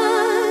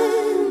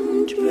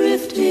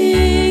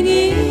drifting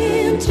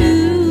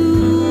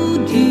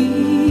into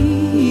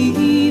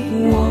deep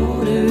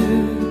water.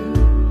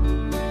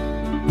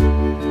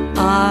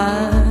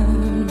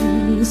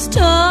 I'm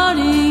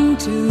starting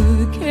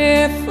to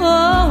care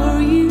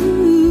for you.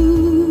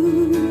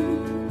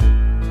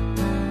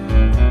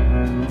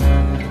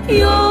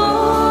 You're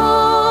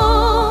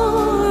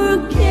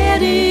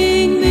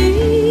getting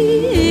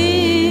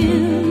me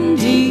in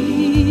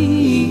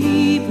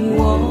deep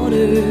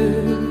water.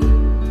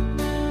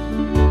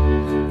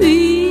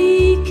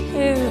 Be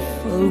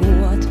careful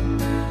what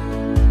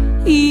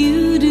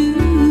you do.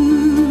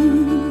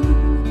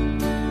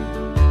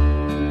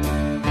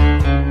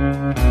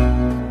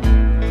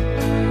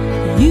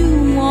 You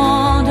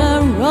want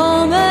a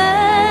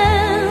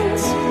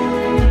romance,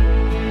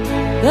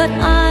 but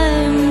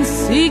I'm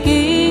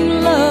seeking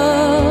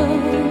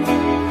love.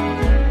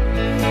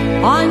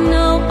 I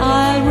know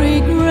I'll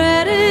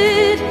regret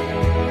it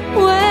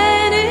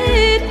when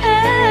it ends.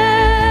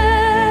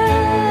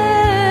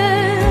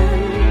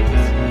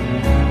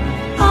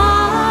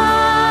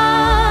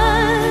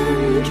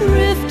 I'm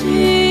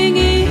drifting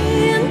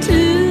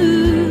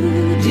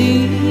into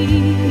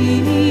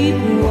deep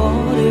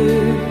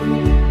water.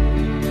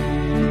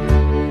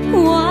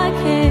 Why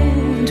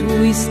can't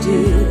we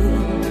still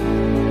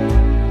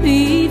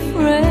be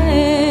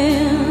friends?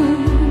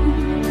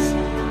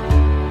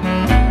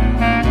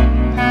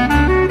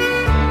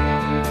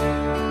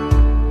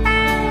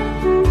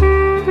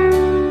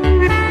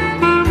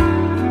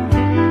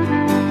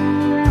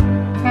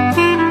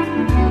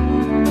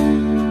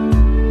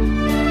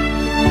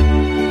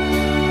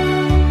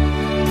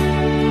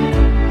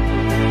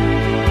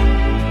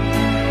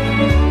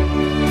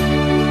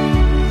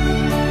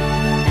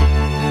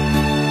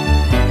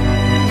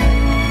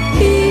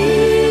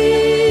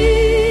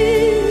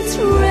 It's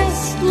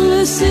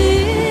restless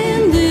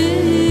in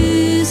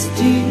this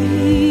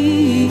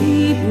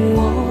deep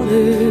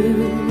water.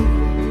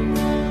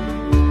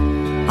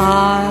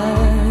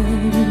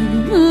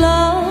 I'm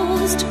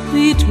lost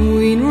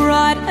between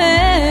right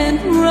and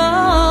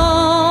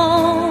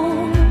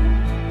wrong.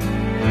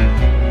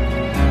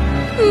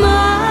 My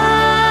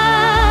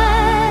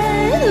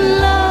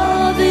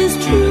love is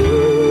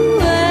true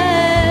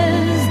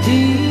as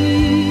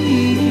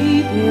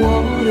deep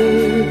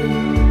water.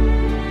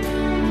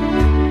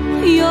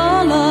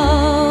 Your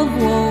love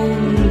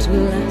won't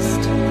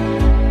last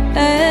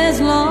as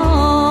long.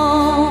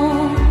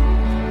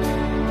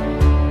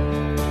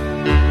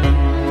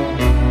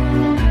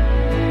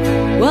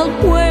 Well,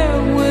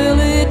 where will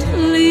it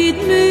lead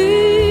me?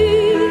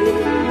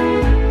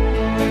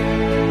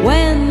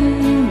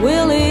 When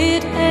will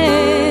it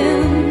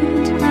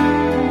end?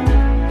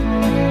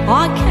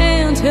 I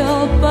can't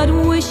help but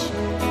wish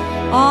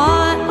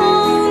I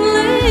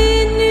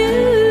only knew.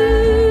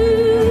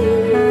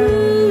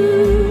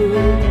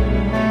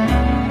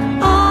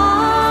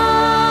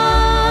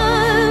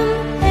 I'm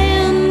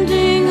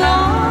ending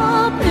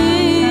up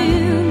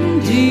in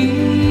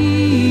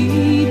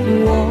deep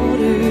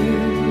water,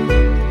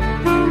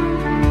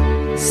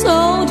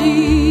 so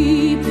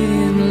deep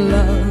in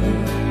love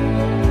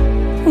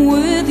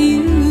with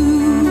you.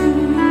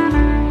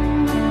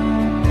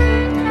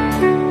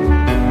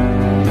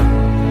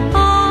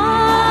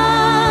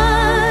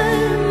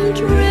 I'm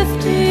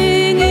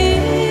drifting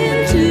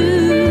into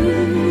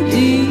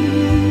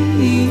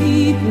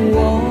deep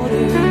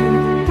water,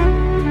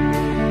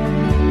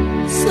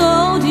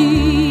 so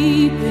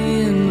deep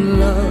in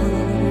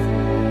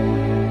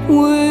love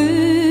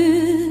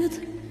with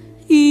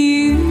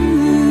you.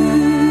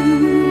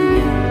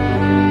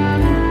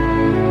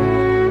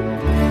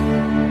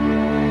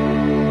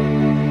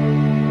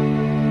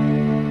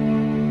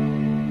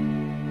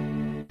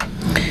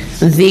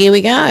 There we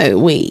go.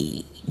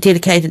 We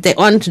dedicated that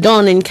one to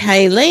Don and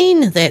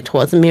Kayleen. That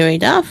was Mary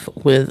Duff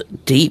with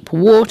Deep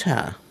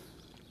Water.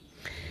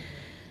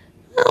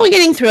 Well, we're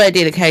getting through our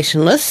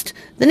dedication list.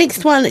 The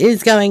next one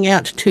is going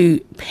out to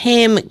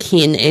Pam,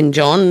 Ken and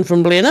John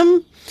from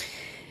Blenheim.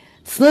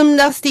 Slim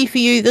Dusty for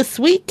you this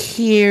week.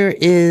 He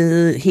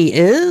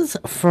is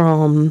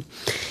from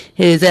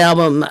his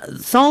album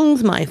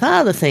Songs My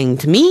Father Sang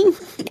to Me.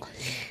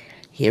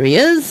 Here he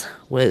is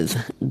with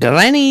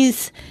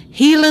Granny's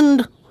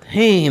Healand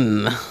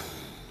Home.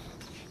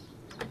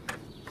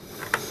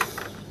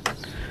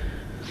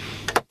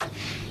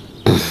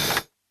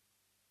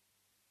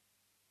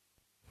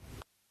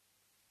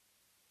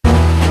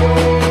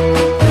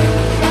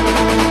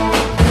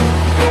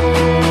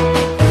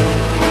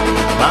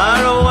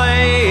 Far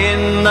away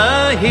in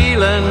the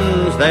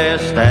Heelands there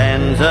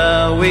stands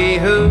a wee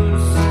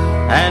house,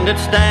 and it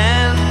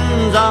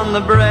stands on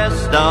the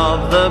breast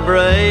of the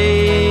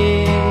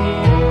brae,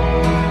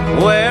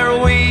 where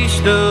we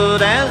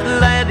stood as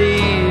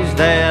laddies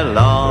there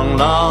long,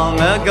 long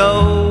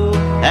ago,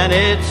 and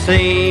it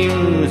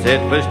seems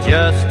it was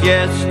just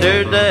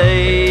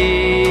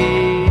yesterday.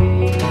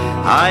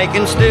 I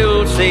can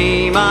still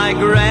see my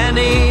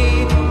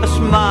granny, a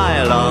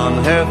smile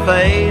on her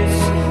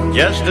face,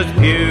 just as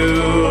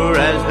pure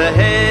as the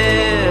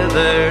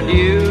heather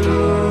dew.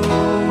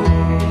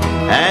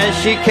 As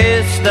she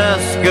kissed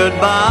us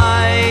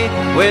goodbye,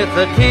 with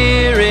a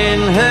tear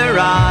in her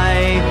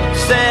eye,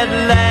 said,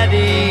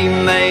 "Laddie,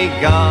 may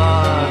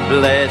God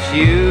bless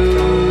you."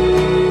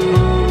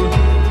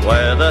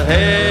 Where the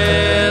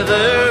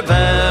heather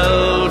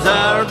bells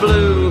are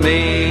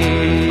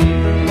blooming,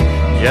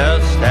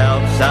 just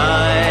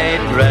outside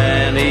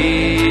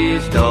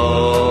Granny's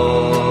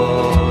door.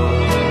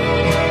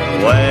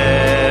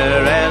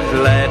 Whereas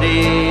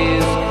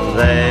laddies,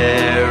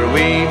 there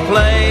we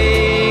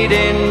played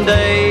in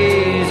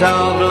days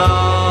of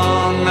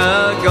long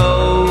ago,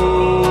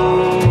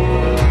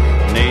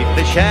 'neath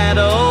the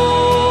shadow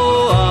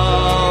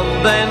of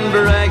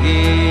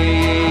Benbraggie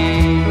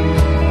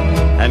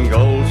and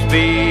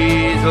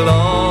Goldsby's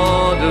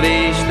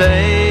lordly stay.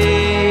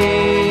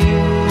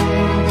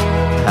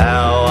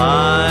 How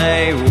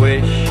I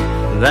wish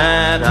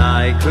that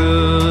I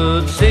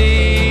could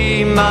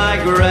see my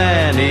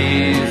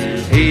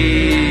granny's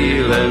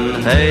heel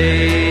and hay.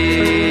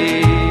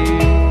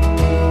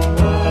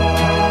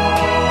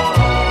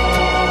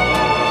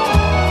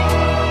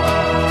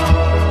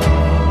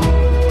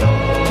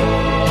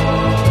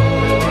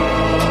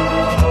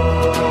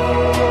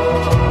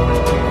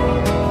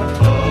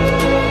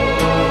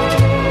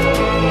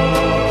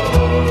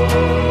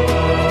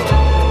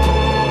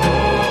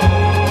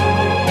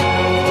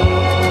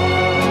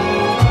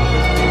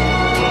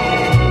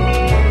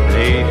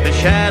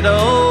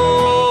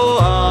 Shadow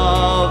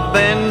of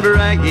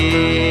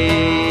Benbraggie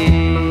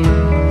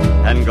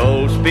and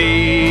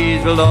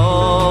Goldsby's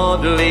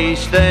lordly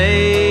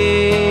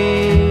stay.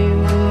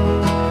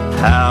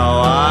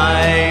 How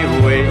I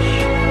wish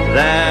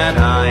that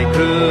I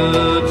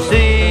could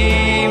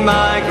see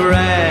my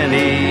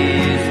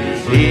granny's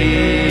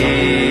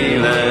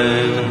heel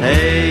and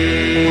hay.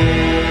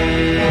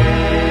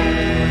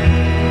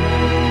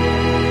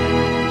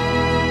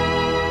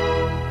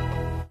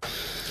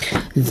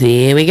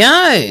 There we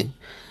go.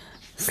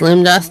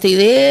 Slim Dusty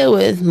there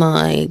with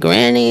my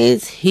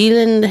granny's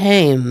Heeland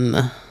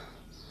Ham.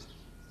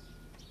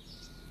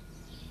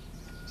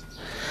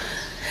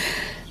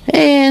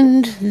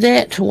 And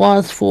that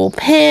was for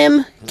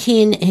Pam,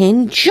 Ken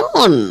and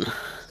John.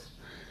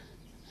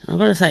 I've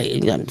got to say,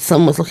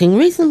 Slim was looking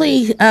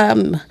reasonably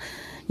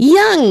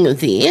young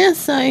there,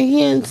 so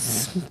yeah,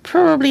 it's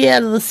probably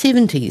out of the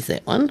 70s,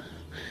 that one.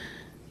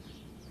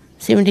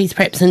 70s,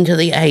 perhaps into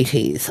the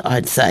 80s,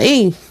 I'd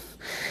say.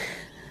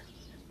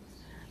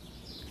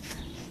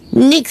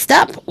 Next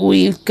up,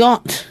 we've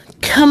got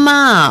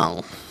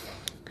Kamal.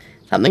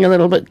 Something a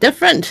little bit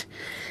different.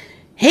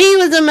 He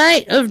was a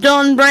mate of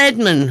Don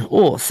Bradman,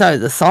 or so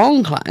the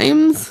song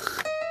claims.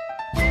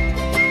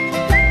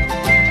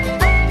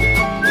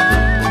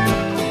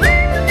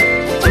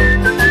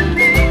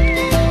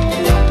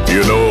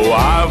 You know,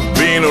 I've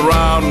been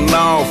around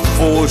now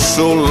for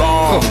so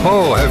long.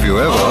 Oh, have you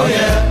ever? Oh,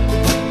 yeah.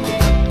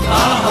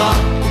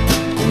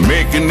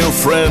 Making new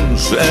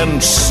friends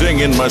and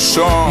singing my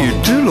song. You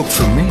do look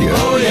familiar.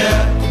 Oh,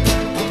 yeah.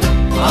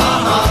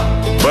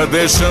 But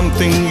there's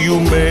something you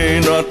may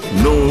not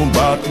know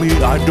about me.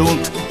 I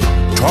don't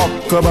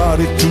talk about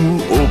it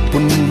too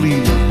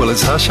openly. Well,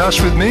 it's hush-hush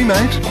with me,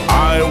 mate.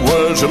 I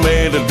was a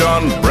mate of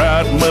Don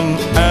Bradman,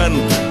 and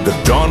the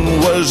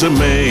Don was a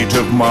mate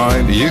of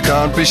mine. You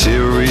can't be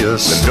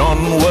serious. The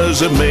Don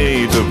was a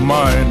mate of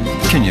mine.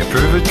 Can you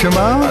prove it,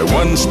 Kamal? I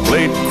once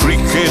played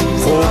cricket,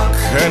 folk,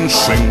 and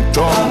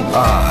sing-tong.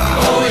 Ah,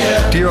 oh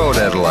yeah, dear old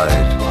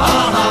Adelaide.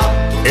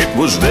 It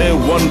was there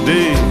one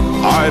day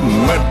I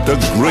met the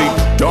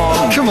great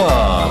Don. Come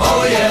on,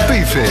 oh yeah,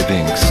 be fair,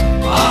 Dinks.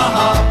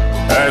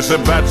 As a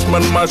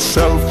batsman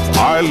myself,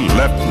 I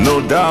left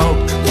no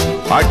doubt.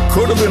 I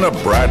could have been a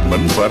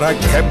Bradman, but I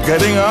kept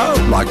getting out.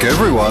 Like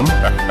everyone.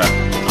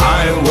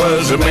 I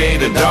was a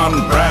mate of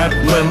Don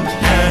Bradman,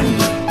 and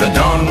the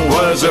Don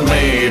was a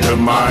mate of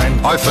mine.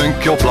 I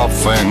think you're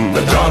bluffing.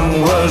 The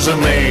Don was a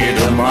mate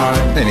of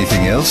mine.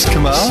 Anything else,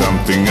 Kamal?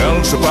 Something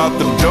else about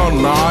the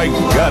Don I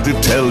got to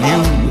tell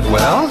you.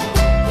 Well?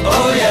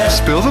 Oh yeah.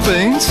 Spill the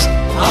beans.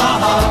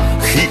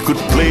 He could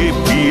play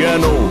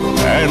piano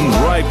and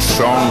write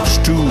songs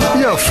too.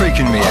 You're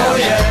freaking me out. Oh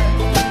yeah.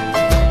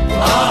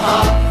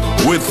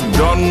 With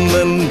Don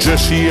and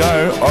Jessie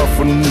I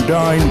often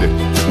dined.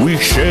 We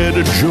shared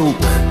a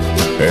joke,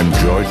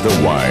 enjoyed the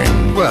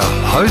wine. Well,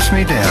 hose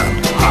me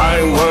down.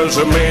 I was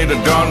a mate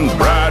of Don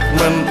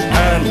Bradman,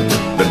 and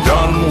the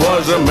Don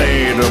was a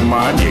mate of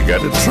mine. You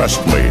gotta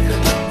trust me.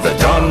 The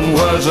Don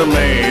was a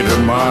mate of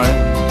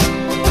mine.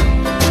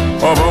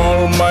 Of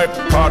all my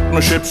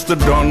partnerships, the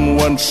Don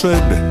once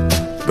said,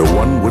 the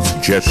one with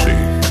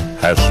Jessie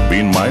has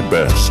been my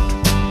best.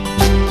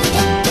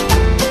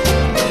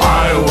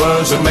 I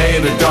was a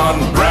mate of Don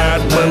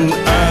Bradman,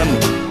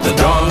 and the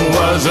Don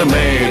was a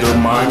mate of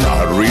mine.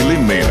 I really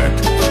mean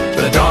it.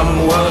 The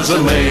Don was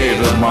a mate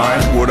of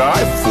mine. Would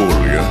I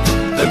fool you?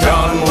 The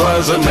Don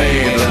was a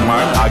mate of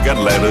mine. I got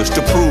letters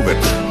to prove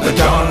it. The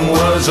Don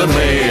was a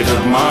maid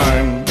of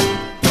mine.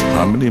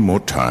 How many more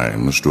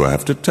times do I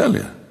have to tell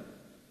you?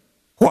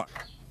 What?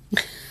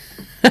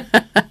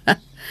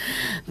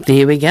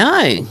 There we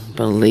go.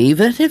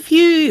 Believe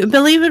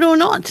it or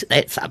not,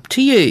 that's up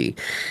to you.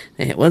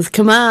 That was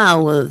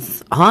Kamal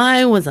with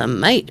I Was a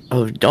Mate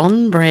of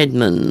Don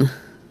Bradman.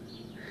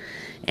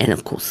 And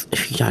of course,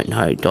 if you don't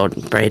know, Don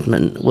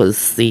Bradman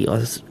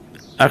was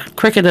a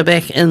cricketer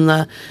back in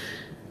the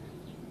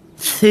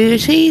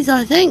 30s,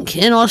 I think,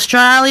 in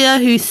Australia,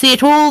 who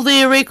set all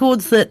their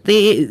records that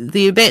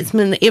their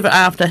batsmen ever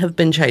after have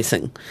been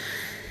chasing.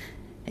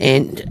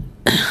 And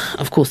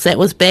of course, that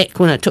was back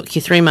when it took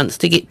you 3 months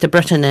to get to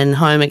Britain and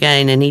home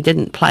again, and he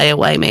didn't play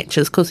away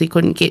matches because he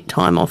couldn't get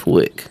time off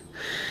work.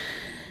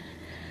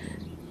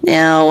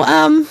 Now,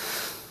 I'm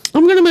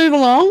going to move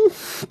along.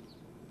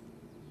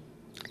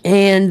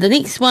 And the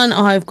next one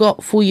I've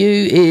got for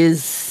you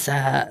is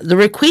the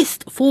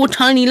request for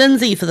Tony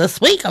Lindsay for this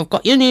week. I've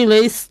got your new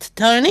list,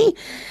 Tony.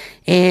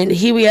 And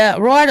here we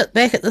are, right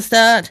back at the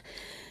start.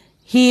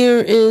 Here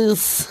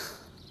is,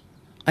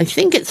 I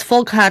think it's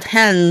Volkart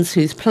Hans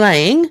who's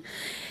playing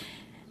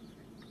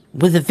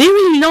with a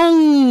very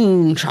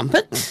long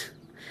trumpet.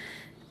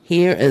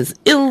 Here is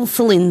Il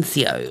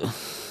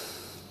Silencio.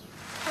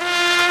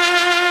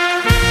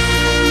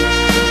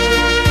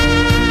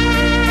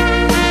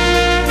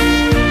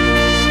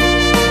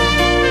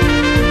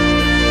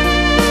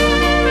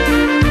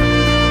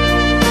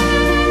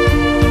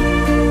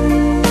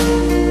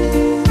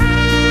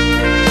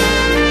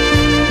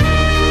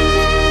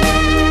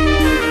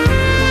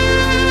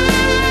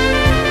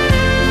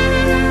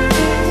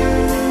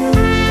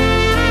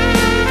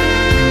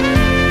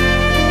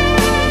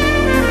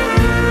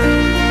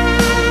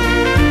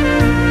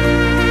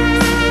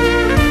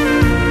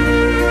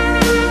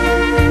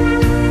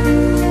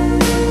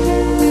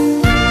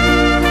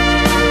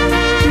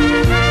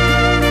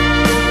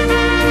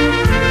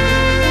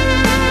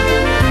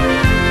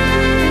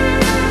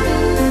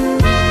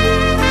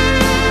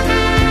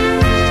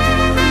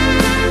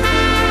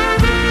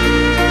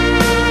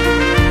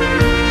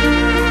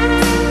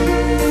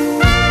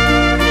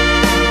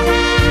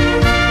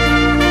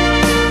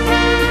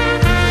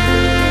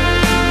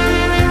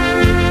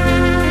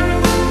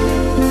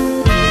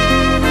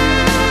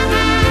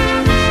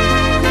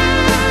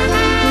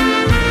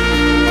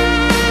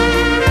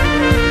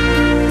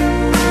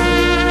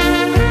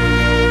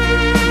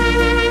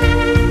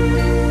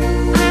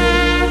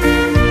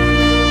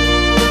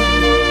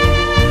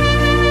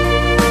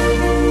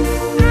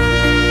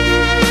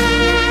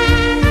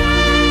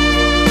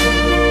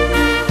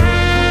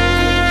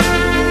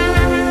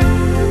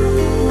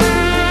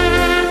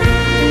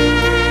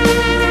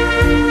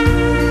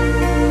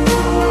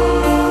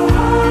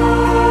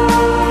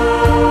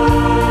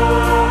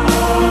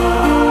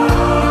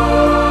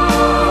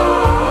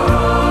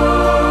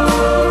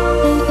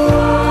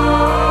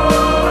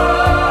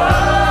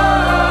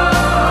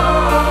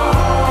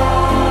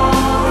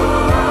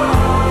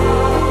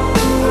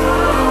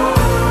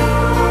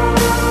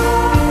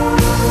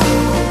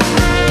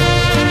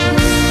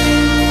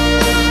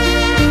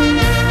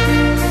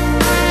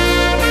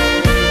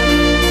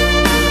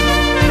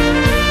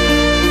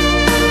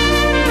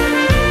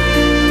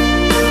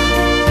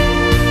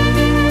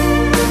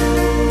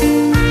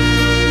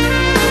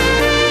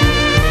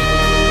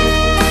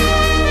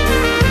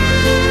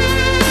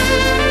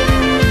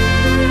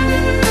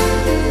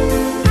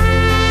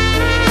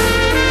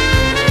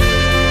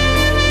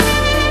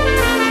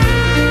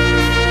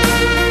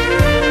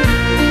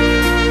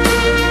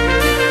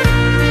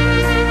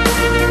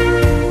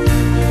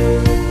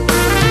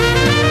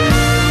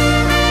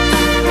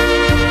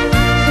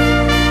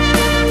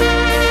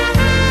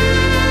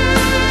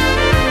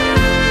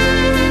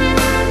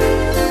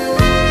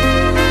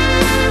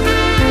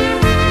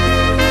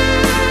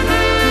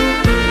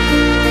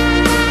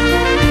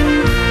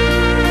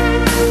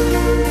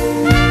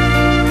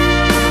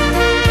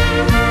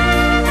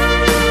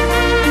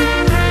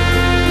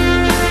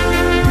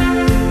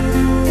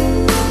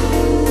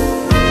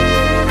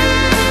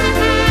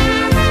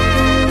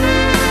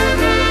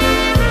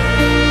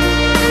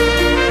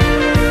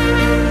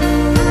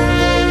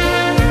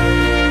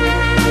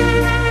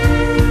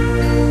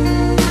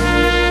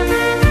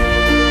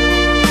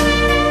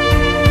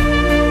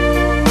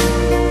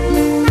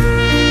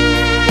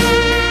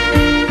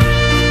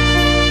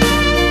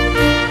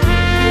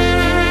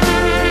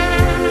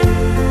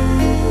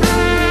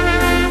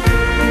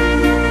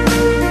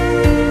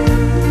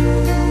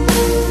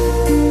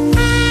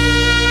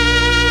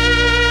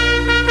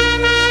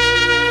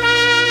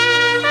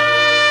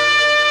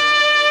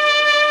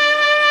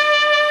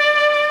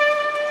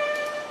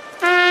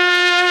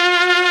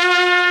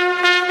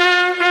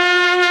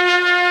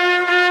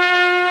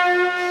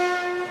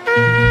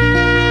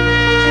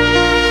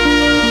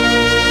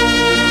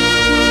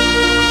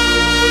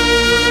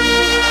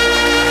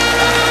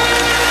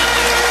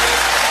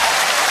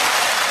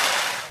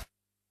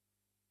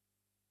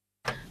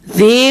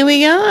 There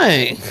we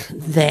go.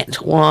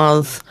 That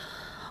was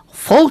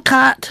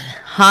Volkart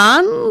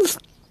Hans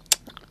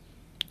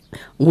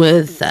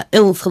with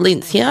Il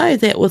Silencio.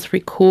 That was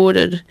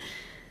recorded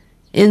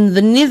in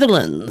the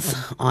Netherlands,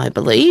 I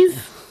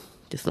believe.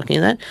 Just looking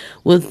at that.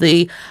 With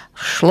the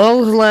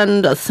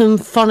Schlossland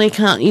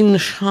Symphonica in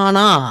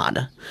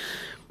Scharnard,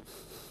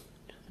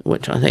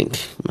 which I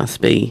think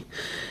must be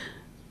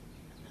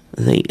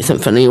the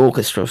symphony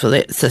orchestra for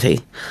that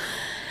city.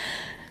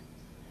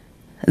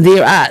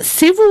 There are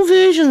several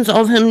versions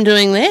of him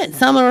doing that.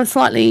 Some are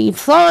slightly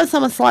slower,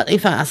 some are slightly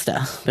faster.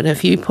 But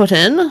if you put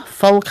in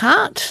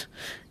Folkart,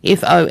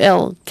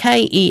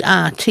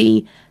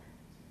 Folkert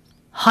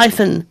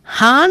hyphen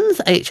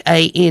Hans,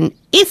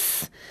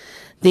 Hans,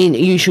 then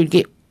you should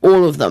get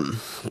all of them.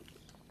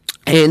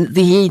 And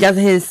he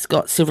has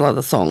got several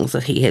other songs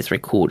that he has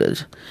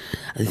recorded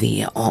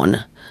there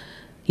on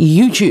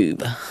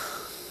YouTube.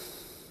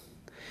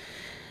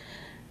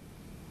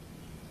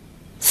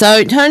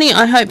 So, Tony,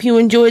 I hope you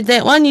enjoyed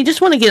that one. You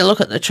just want to get a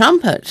look at the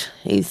trumpet.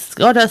 He's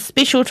got a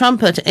special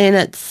trumpet, and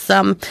it's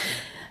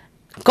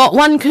got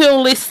one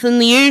curl less than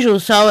the usual,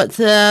 so it's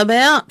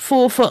about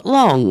 4 foot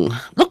long.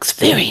 Looks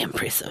very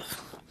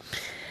impressive.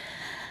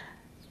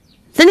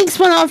 The next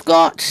one I've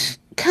got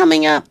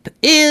coming up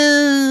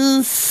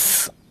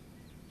is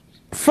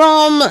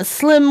from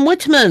Slim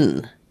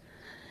Whitman.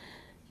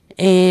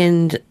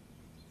 And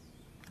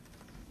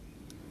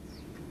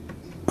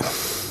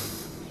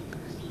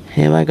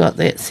have I got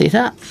that set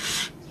up?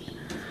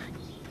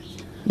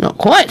 Not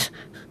quite.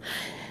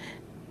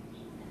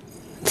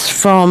 It's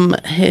from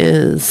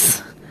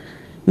his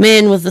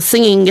Man with the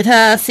Singing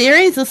Guitar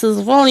series. This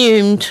is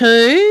volume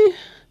 2.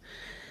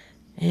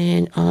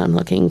 And I'm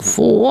looking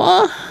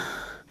for...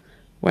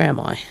 where am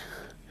I?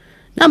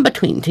 Number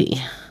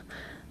 20.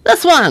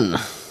 This one.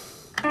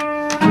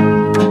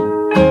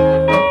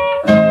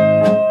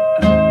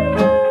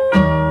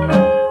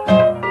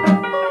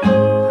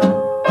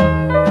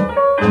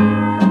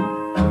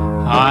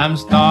 I'm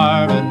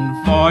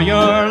starving for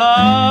your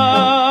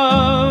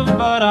love,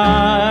 but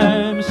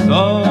I'm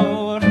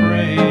so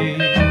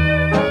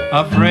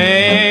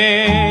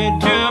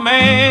afraid to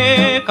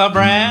make a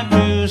brand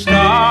new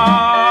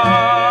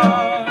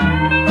start.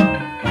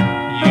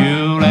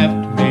 You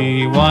left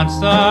me once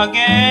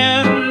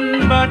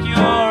again, but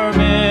your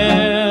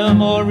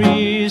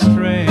memory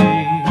strayed.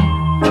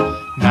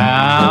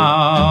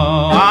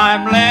 Now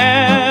I'm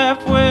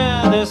left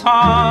with this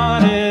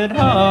haunted,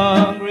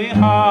 hungry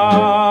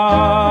heart.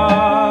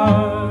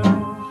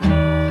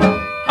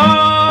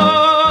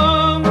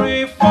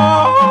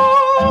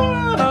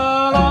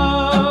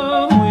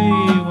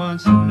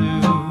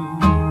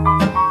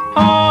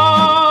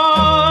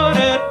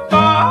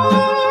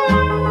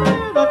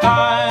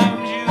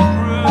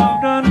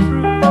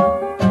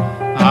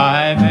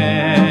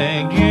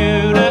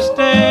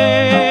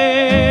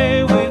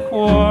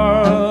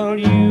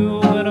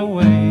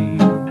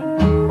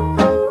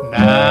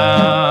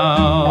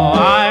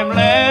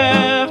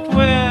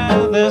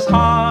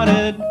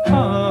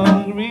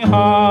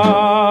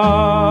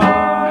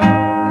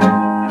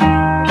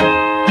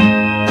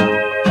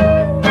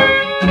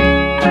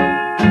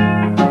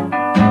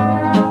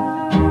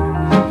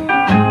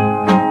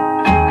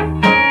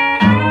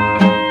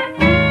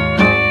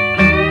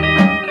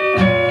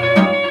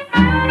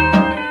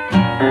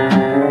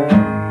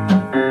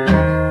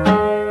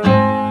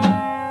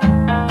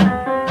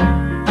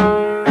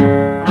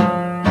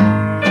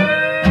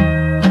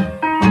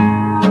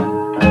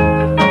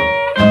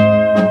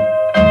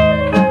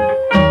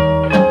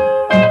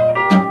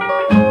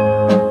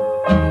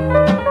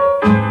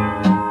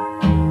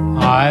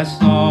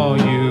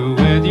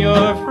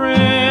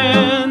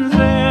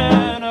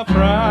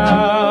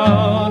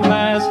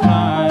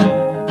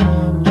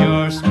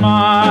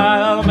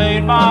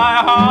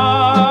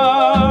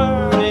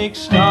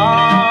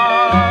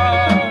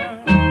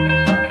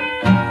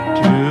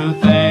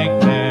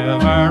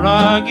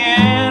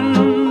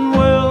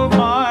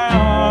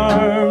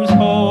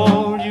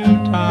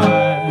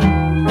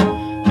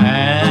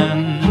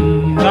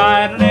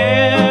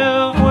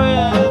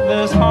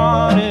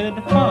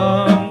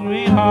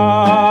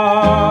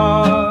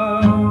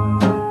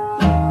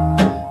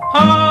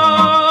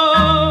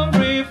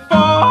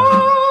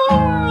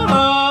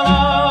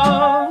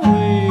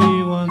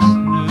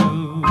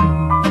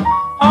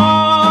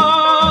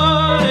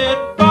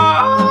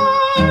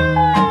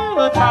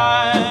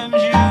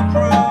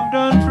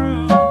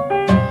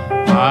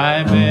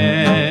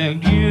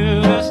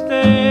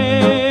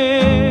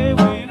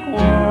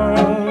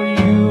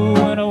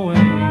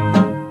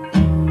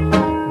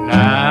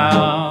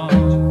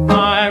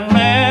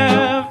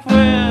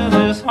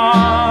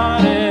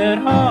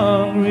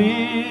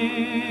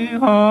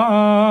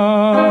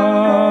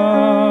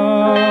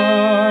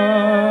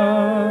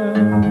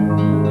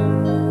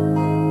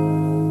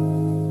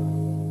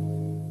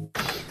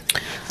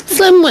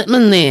 Slim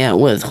Whitman there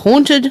with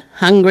Haunted,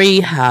 Hungry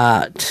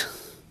Heart.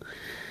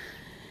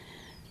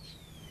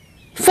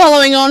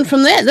 Following on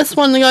from that, this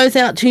one goes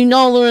out to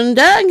Nola and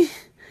Doug.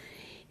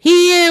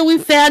 Here we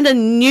found a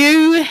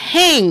new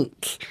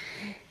Hank.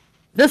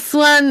 This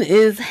one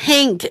is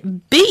Hank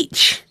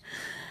Beach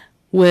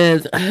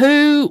with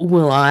Who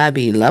Will I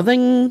Be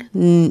Loving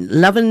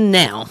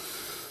Now?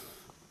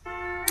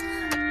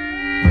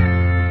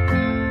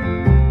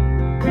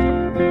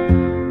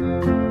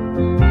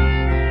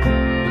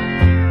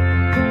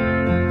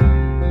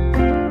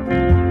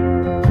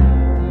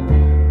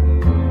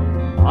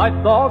 I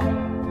thought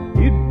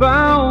you'd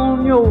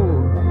found your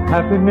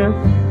happiness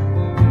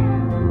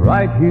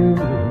right here,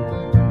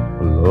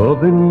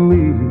 loving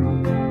me.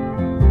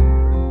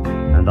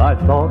 And I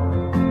thought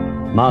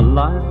my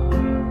life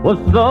was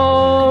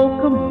so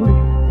complete.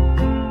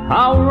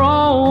 How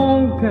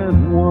wrong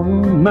can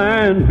one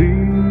man be?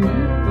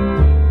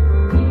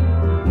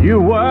 You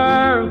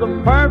were the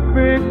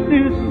perfect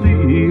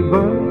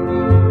deceiver.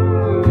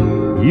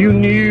 You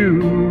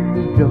knew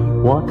just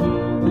what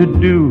to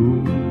do.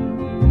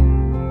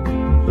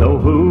 So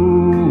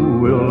who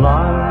will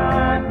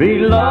I be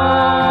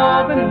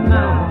loving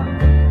now,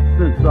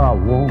 since I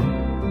won't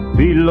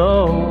be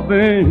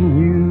loving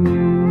you?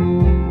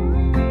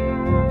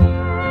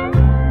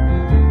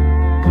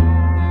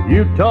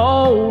 You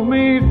told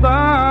me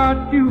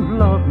that you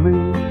loved me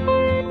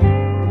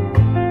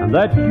and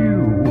that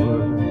you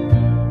were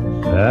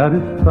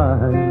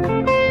satisfied.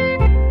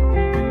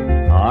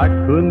 I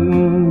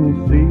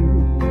couldn't see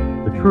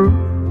the truth,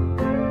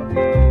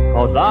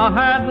 'cause I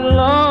had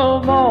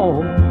love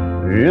all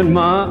in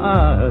my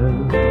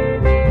eyes.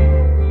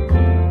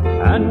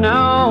 And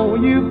now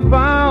you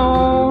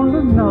found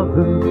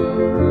another,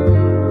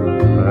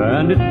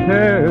 and it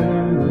tears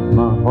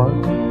my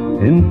heart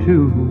in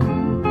two.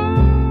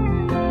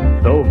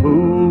 So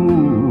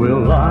who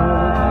will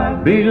I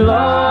be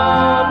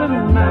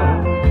loving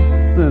now,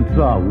 since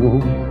I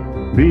won't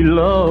be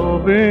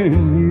loving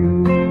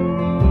you?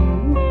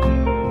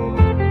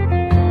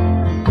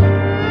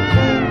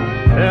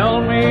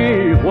 Tell me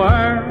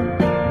where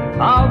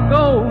I'll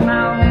go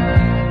now,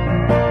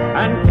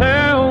 and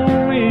tell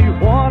me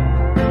what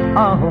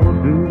I'll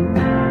do.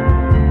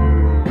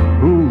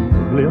 Whose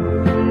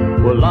lips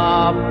will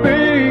I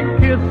be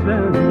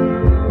kissing,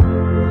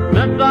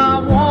 since I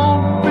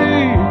won't be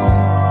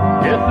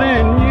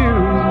kissing you?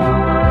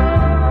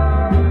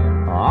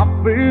 I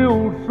feel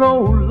so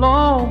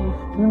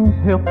lost and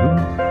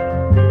helpless.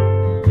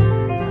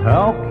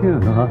 How can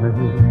I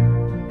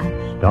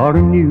start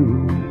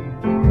anew?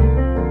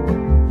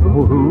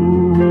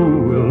 Who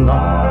will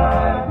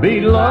I be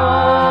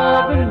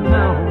loving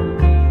now,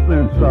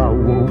 since I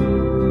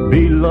won't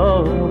be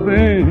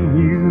loving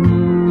you?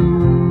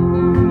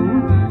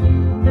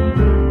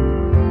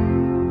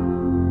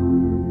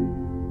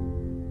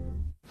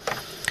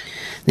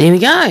 There we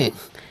go.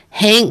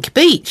 Hank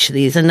Beach.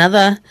 There's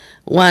another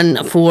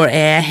one for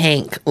our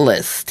Hank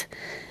list.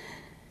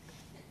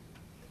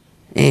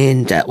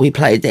 And we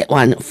played that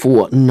one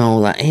for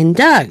Nola and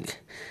Doug.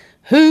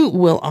 Who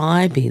will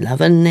I be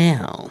loving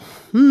now?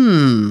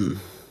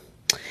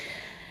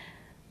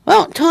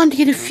 Well, time to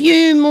get a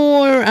few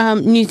more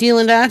New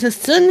Zealand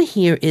artists in.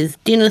 Here is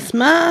Dennis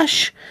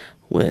Marsh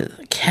with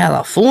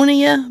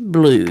California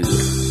Blues.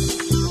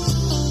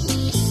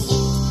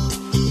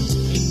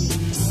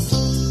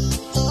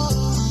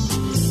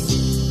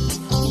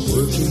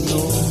 Working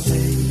all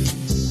day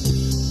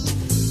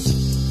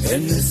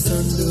and the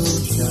sun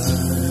don't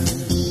shine,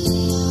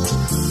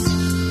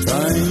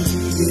 trying to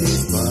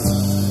get by,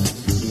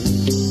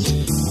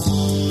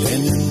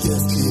 and I'm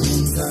just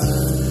getting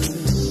tired.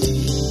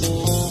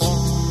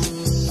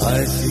 I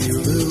feel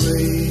the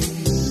rain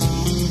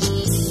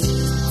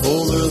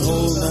for the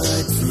whole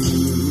night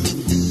through,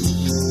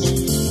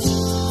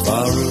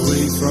 far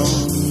away from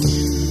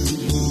you,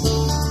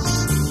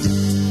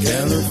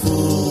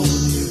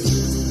 California,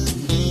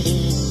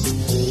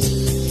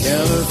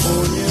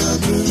 California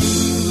blue,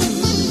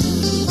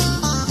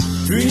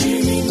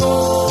 dreaming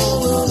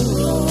all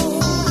alone,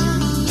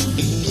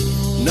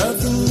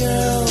 nothing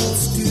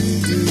else to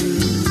do,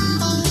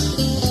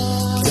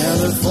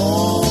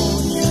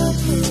 California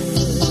blue.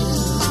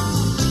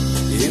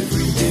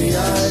 Every day I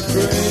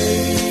pray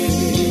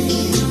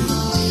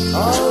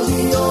I'll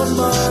be on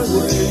my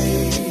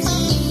way,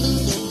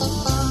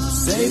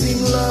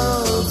 saving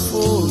love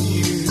for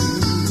you,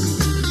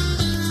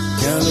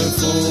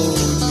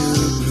 California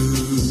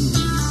blue.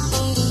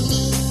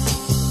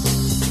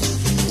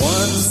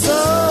 One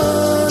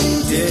sunny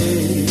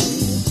day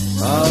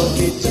I'll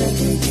get back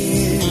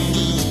again,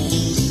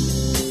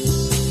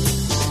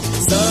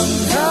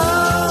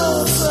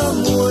 somehow,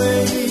 some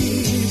way,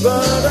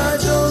 but I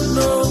don't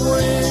know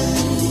when.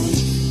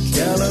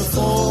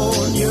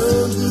 California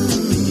blue,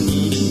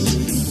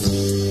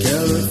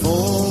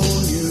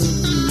 California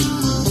blue,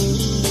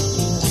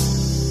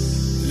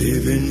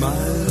 living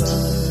my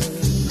life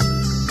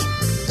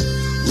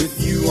with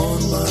you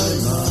on my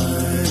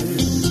mind,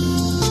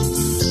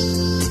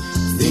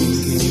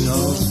 thinking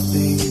of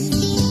things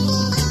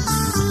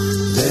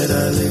that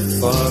I left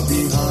far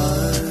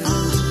behind.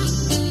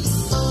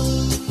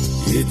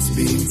 It's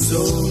been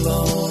so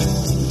long,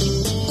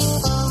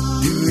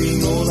 doing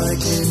all I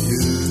can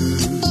do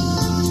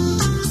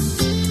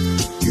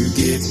to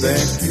get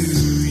back to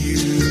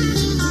you,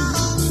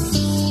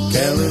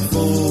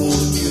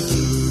 California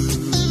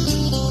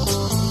blue.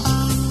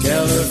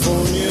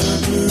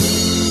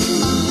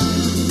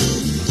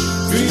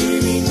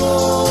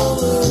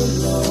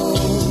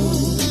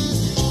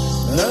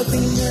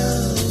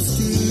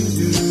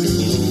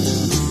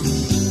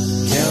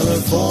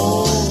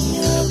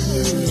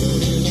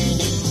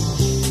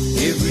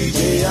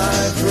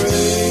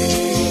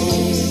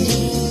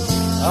 train,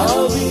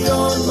 I'll be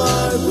on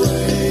my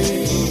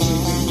way,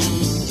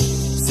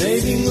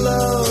 saving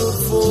love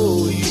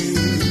for you,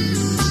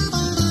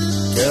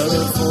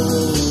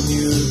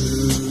 California.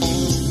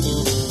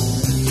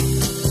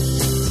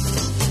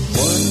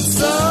 One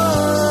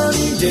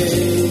sunny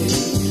day,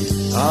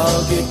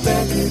 I'll get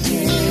back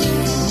again.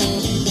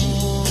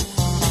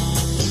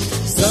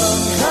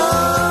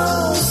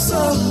 Somehow,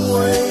 some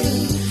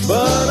way,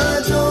 but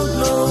I don't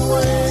know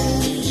when.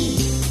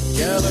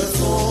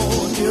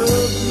 California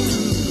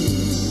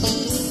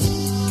blues,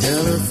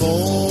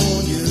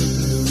 California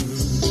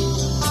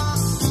blues,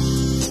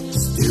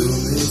 still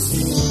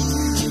missing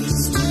you.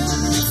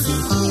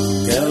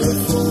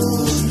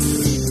 California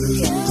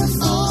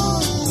blues,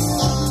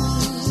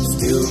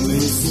 still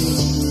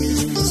missing you.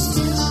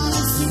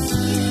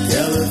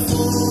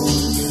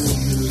 California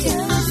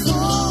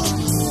blues,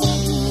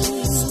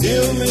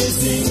 still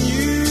missing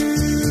you.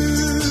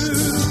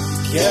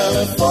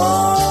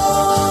 California.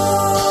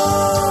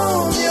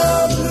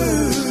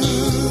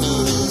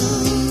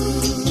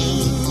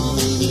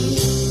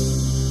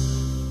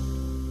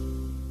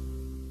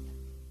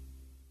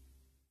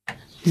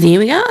 There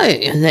we go.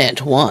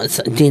 That was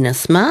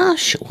Dennis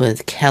Marsh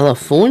with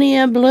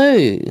California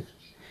Blue.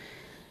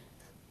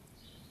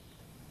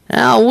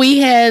 We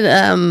had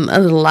a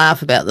little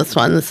laugh about this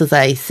one. This is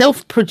a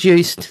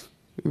self-produced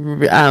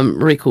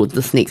record,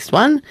 this next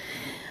one.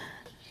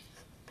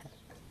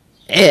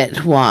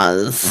 It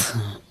was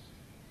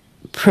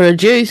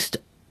produced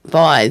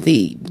by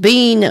the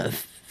Bean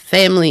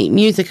Family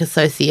Music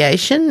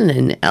Association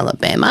in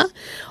Alabama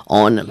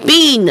on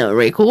Bean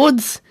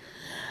Records.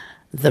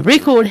 The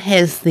record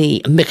has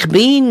the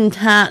McBean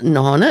tartan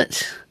on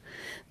it.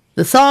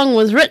 The song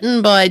was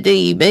written by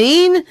D.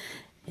 Bean.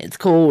 It's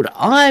called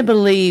I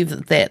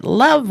Believe That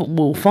Love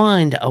Will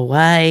Find a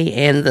Way,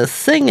 and the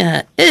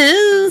singer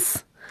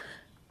is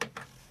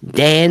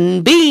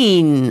Dan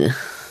Bean.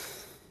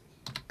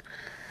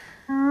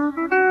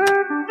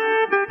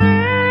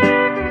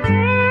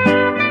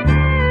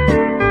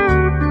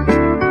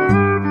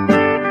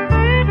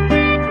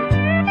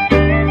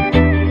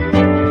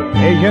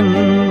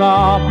 Visions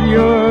of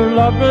your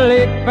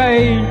lovely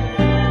face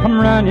come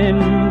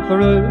running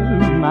through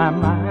my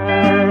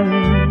mind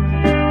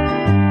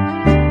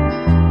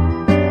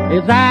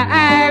as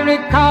I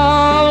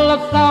recall the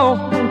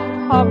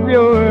softness of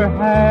your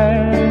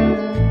hand.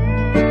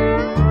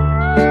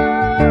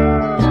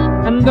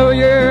 And though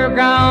you're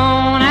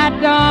gone, I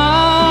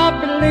don't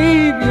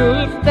believe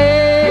you'll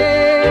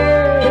stay.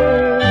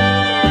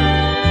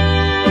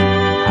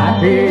 I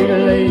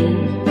believe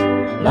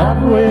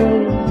love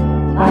will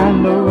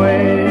find a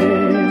way.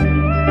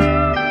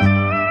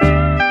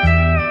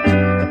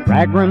 The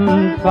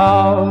fragrance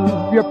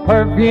of your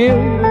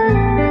perfume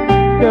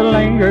still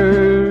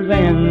lingers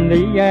in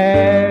the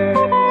air.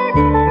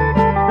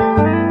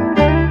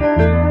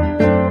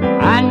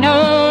 I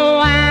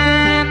know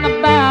I'm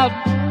about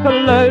to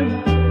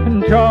lose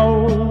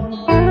control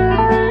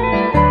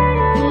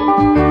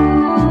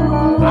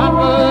of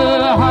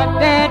a heart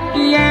that's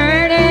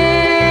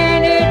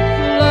yearning, its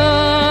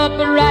love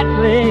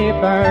rightly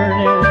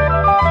burning.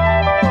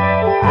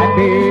 I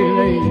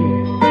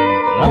believe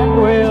love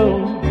will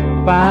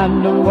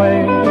find a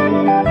way.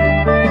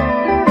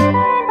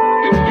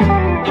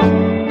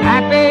 I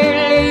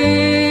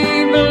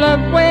believe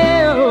love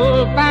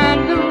will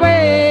find a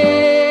way.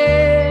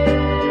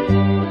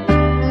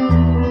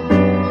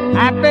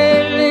 I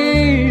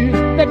believe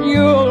that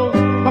you'll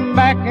come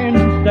back and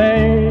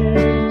stay.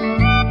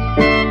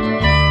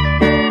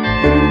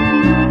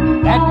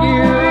 That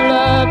you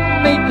love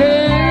me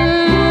too,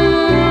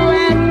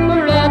 and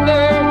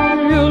forever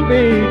you'll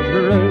be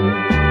true.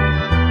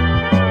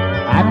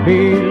 I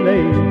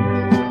believe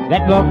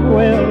that love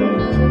will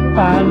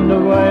find a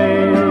way.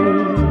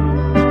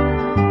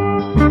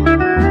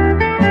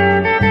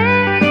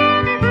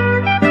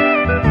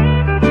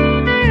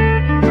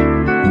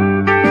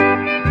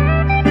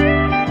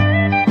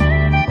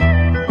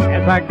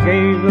 As I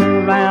gaze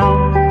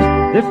around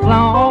this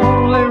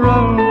lonely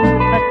room,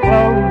 that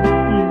clothes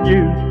you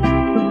used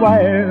to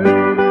wear,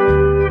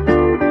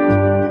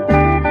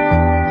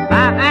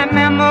 my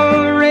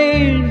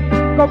memories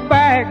go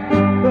back to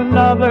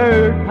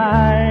another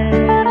time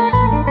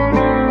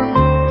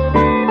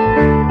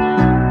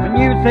when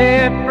you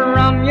said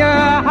from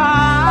your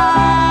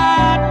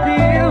heart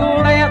you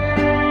left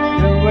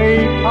your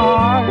weak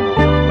heart.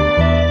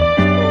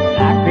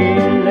 I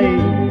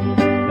believe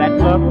that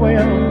love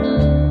will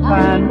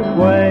find a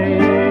way.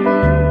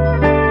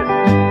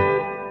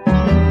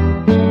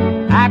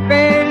 I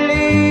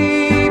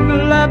believe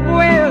love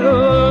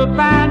will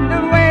find a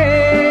way.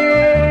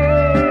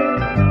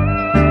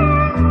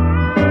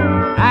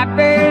 I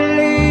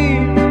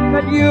believe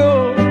that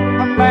you'll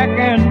come back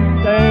and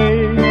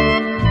stay.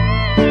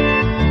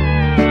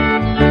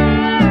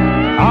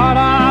 Out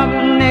of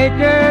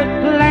nature's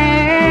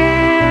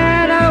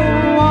plan, a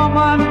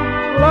woman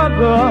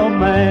loves a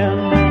man.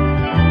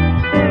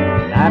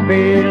 I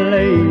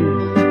believe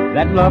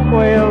that love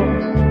will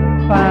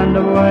find a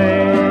way.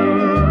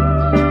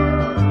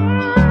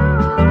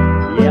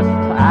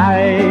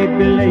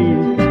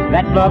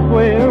 that love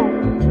will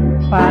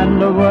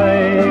find a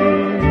way.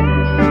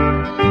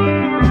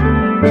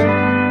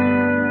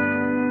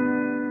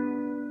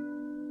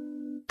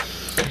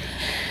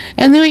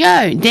 And there we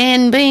go,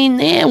 Dan Bean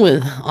there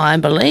with I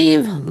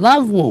Believe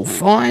Love Will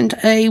Find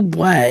a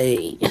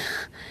Way.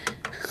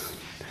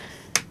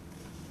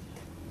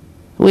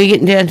 We're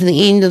getting down to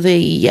the end of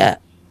the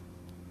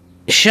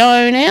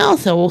show now,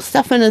 so we'll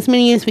stuff in as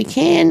many as we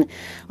can.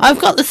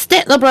 I've got the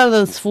Statler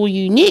Brothers for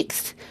you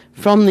next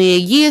from their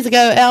Years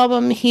Ago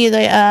album. Here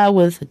they are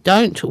with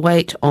Don't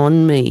Wait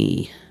on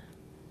Me.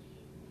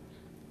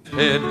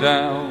 Head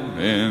down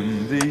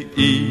in the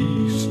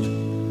east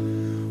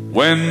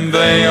when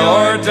they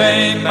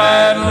ordained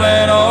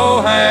Madeleine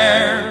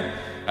O'Hare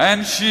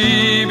and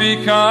she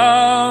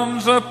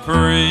becomes a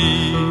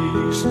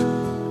priest.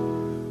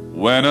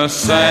 When a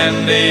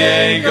San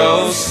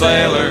Diego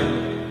sailor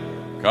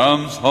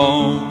comes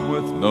home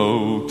with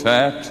no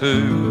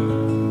tattoo.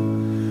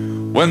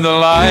 When the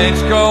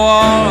lights go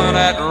on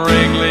at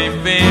Wrigley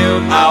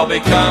Field, I'll be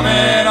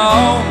coming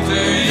home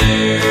to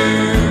you.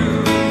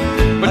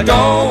 But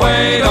don't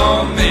wait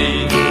on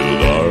me, little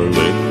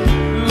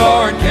darling.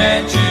 Lord,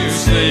 can't you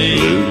see,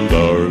 little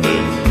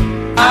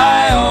darling,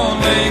 I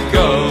only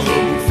go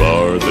so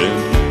far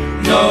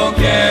then, no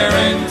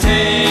guarantee.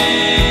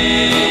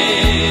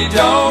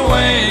 Don't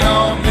wait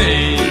on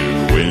me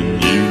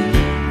when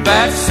you,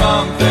 that's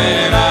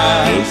something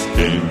I just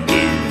can't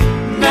do,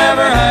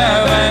 never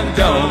have and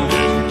don't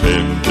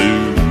intend to.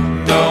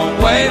 Don't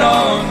wait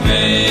on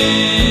me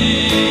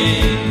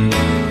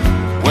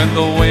when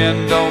the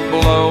wind don't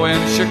blow in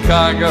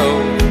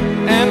Chicago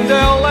and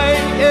LA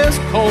is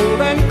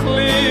cold and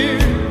clear.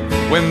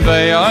 When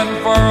they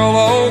unfurl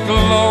Old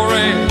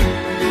Glory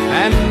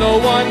and no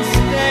one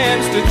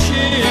stands to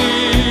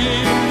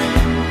cheer.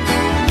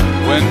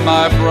 When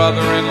my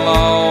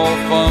brother-in-law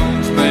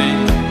phones me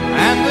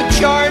and the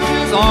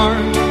charges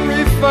aren't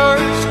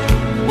reversed.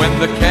 When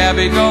the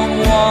cabbie don't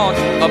want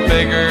a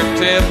bigger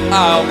tip,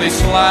 I'll be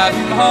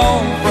sliding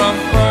home from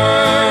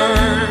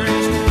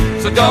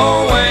first. So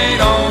don't wait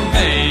on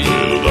me,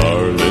 little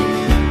darling.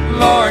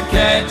 Lord,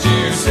 can't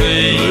you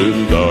see,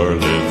 little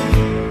darling,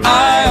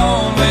 I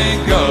only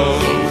go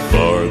so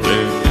far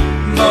then,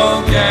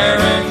 no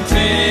guarantee.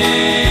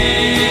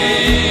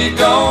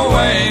 Don't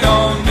wait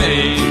on me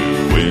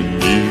when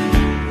you,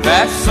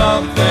 that's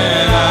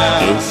something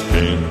I just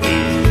can't do,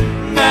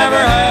 never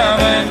have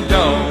and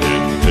don't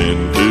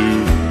intend to.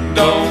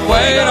 Don't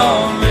wait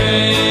on me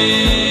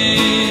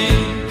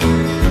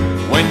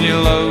when you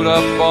load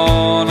up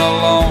on a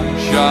long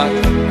shot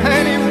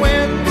and he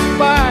wins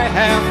by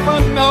half a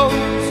nose.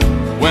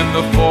 When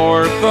the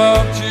 4th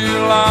of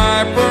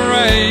July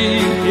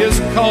parade is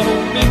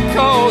cold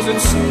because it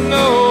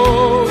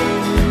snows.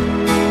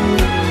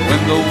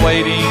 When the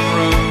waiting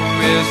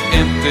room is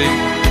empty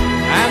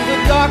and the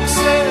doc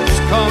says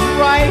come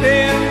right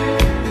in.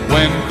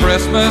 When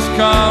Christmas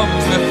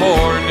comes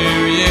before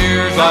New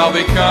Year's, I'll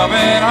be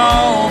coming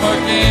home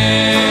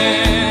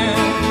again.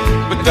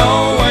 But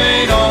don't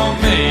wait on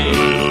me,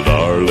 little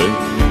darling.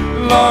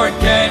 Lord,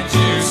 can't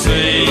you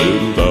see,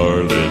 little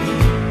darling,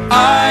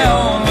 I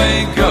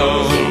only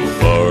go so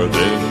far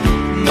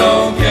then,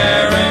 no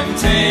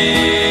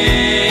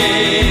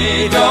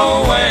guarantee.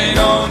 Don't wait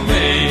on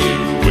me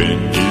when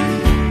you,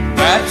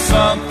 that's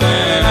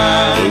something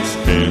I just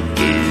can't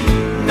do,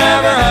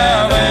 never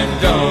have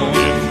and don't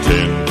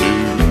intend to.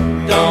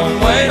 Don't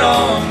wait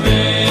on me.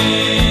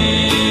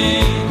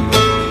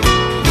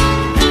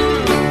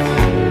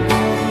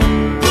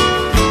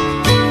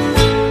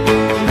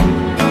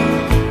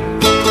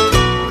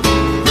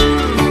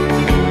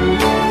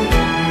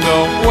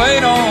 Don't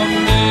wait on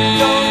me.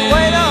 Don't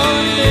wait on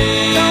me.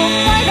 Don't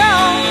wait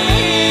on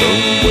me.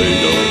 Don't wait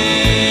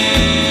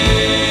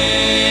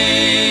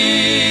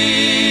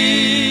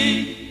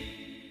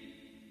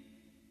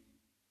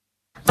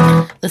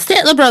on The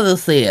Statler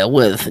Brothers there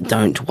with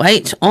Don't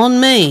Wait on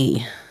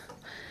Me.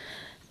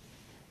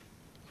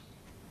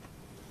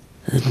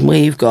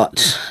 We've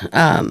got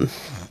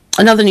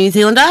another New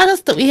Zealand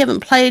artist that we haven't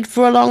played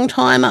for a long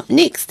time up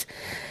next.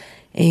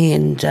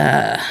 And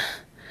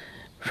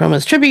from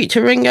his Tribute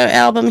to Ringo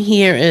album,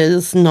 here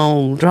is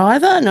Noel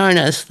Driver, known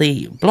as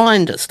the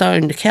Blind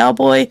Stoned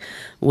Cowboy,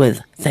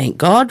 with Thank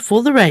God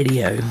for the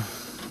Radio.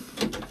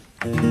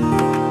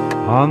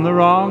 On the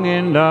wrong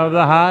end of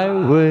the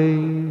highway,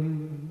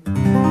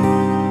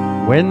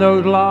 when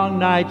those long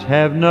nights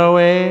have no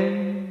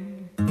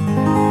end,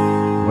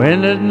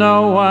 when there's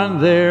no one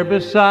there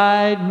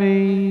beside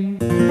me,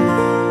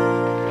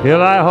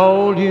 till I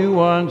hold you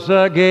once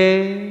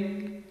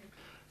again.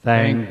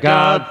 Thank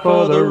God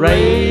for the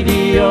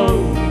radio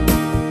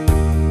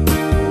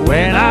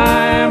when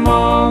I'm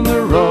on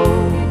the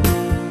road,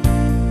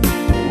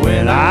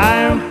 when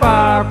I'm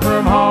far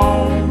from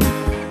home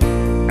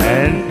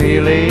and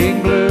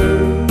feeling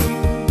blue.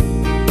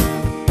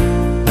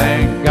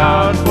 Thank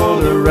God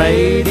for the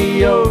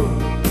radio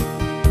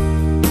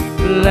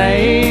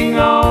playing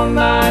all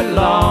night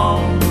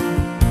long,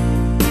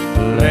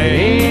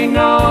 playing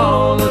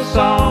all the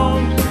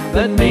songs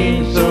that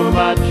mean so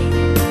much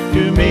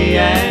to me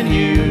and you.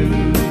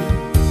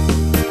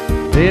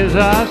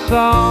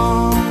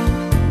 song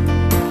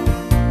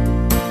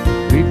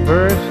we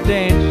first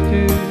danced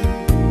to,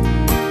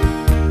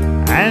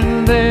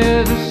 and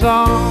there's a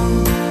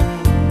song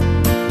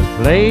to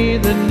play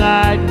the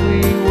night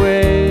we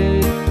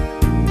wed,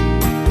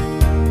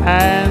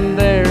 and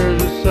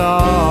there's a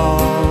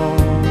song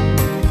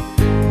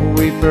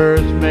we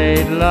first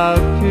made love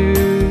to,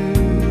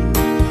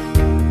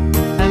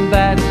 and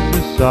that's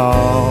a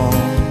song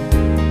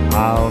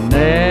I'll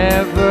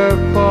never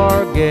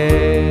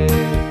forget.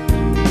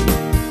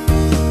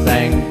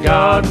 Thank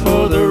God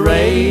for the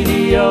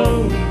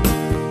radio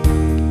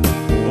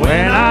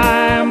when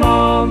I'm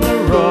on the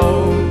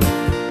road,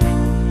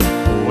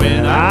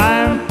 when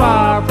I'm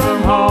far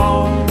from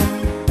home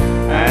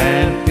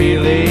and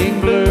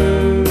feeling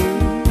blue.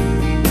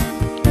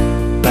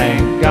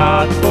 Thank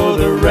God for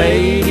the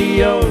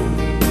radio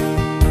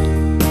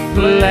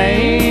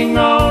playing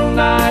all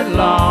night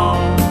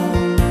long,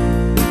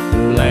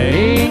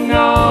 playing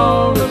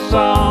all the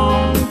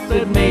songs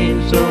that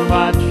mean so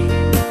much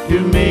to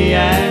me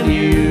and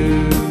you.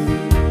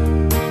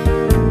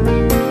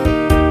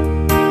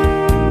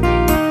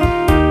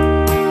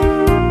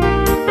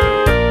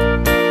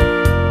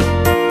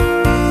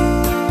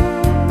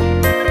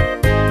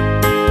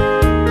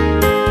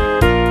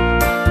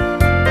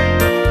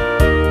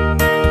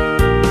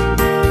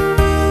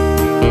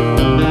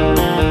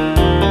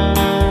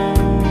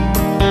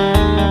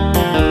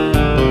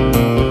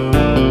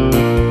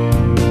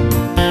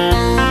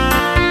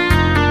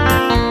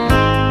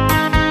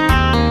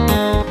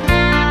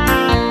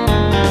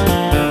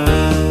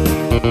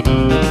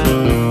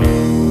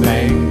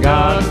 Thank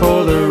God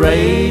for the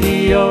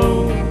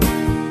radio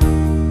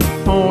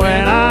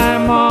when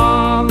I'm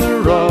on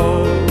the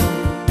road,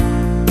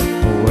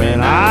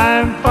 when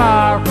I'm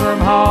far from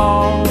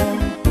home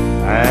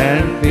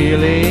and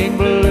feeling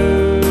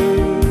blue.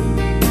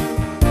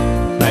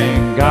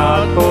 Thank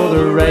God for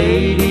the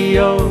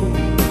radio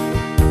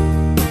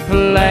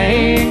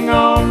playing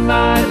all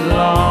night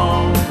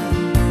long,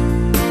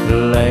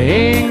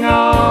 playing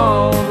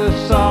all the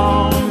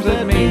songs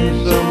that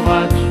mean so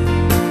much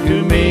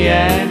to me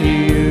and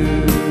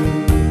you,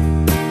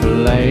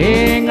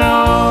 playing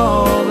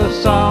all the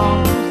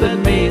songs that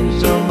mean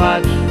so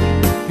much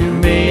to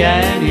me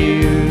and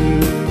you.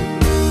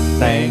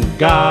 Thank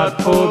God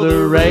for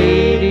the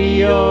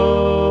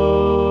radio.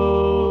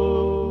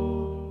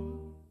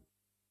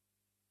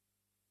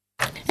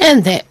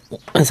 And that,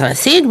 as I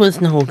said,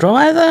 was Noel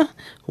Driver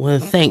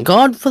with Thank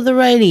God for the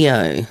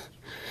Radio.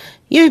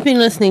 You've been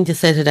listening to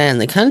Saturday in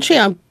the Country.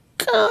 I've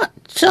got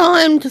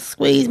time to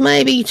squeeze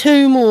maybe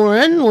two more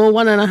in, or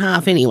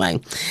 1.5 anyway.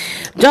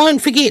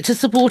 Don't forget to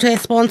support our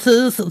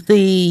sponsors,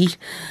 the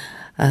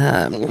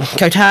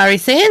Kotari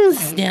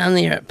Sands down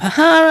there at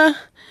Pahara.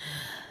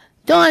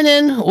 Dine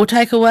in or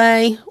take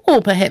away,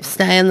 or perhaps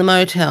stay in the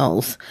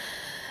motels.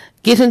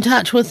 Get in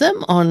touch with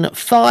them on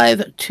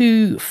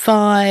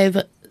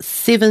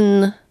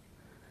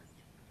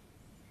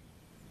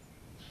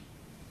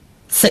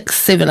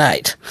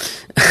 5257678.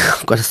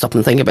 I've got to stop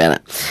and think about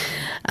it.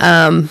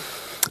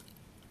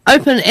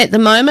 Open at the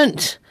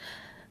moment,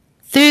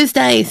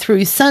 Thursday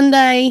through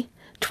Sunday,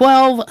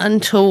 12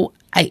 until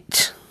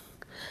 8.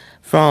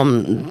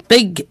 From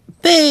big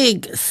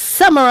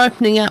summer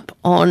opening up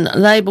on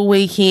Labour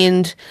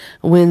weekend,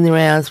 when their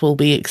hours will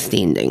be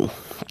extending.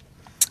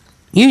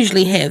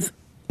 Usually have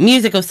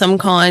music of some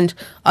kind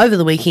over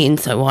the weekend,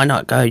 so why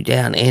not go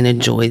down and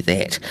enjoy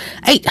that.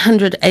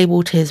 800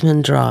 Abel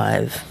Tasman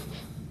Drive.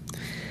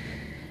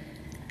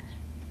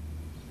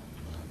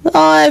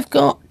 I've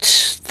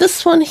got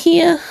this one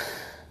here,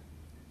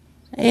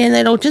 and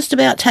that'll just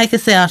about take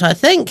us out, I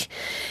think.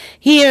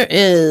 Here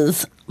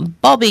is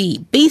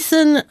Bobby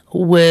Beeson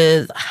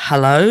with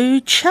Hello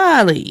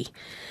Charlie,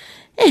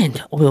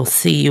 and we'll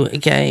see you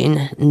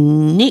again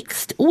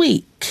next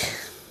week.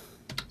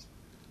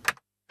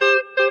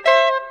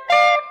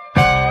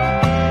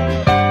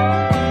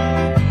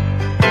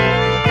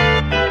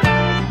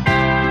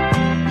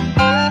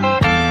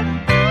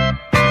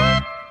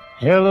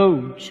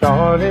 Hello,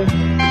 Charlie.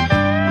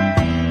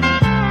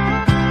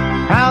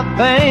 How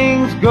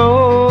things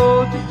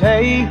go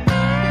today?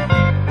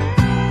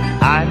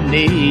 I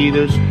need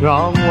a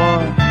strong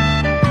one,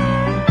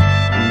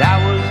 and I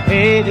was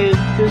headed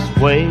this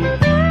way.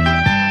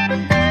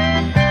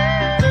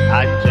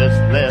 I just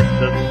left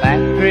the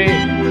factory.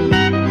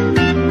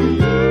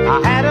 I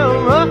had a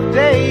rough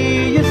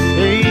day, you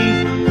see.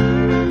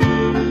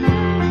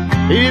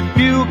 If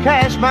you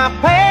cash my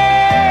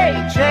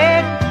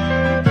paycheck,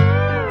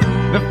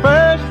 the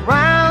first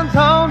round's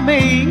on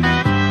me.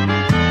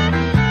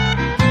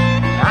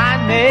 I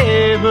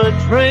never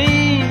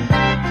dreamed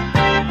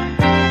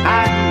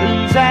I'd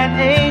lose that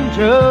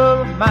angel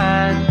of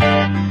mine.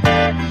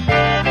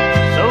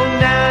 So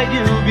now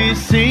you'll be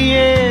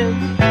seeing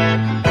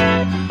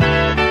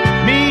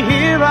me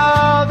here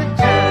all the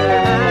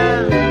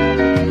time.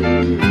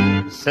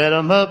 Set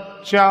 'em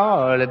up,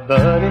 Charlie,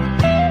 buddy.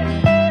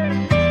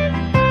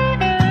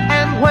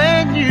 And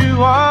when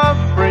you are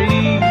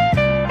free,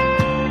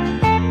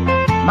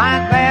 my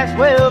glass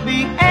will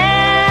be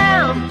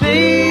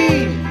empty.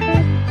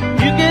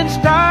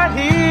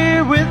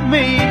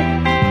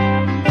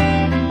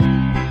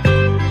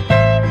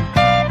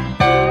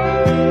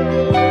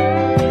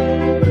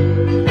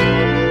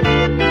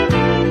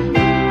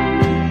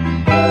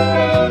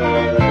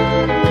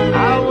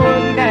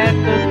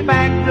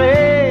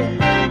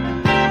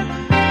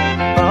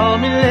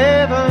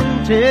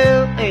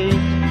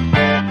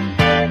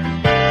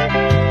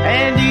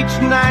 each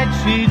night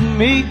she'd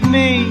meet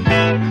me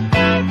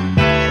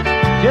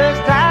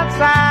just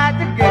outside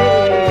the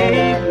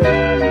gate.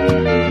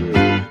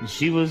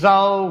 She was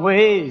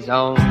always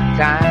on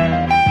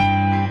time,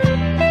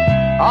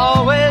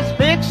 always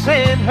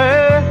fixing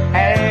her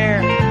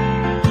hair.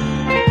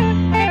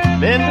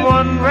 Then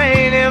one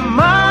rainy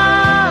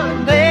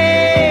Monday,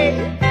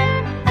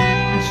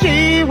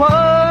 she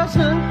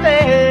wasn't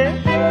there.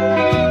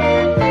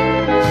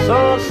 So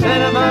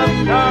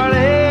cinnamon,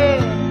 darling,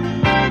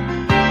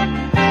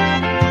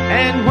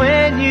 and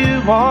when you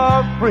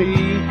are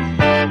free,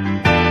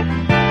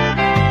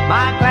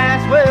 my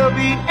glass will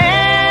be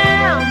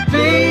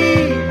empty.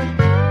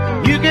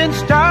 You can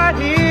start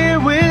here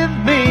with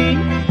me.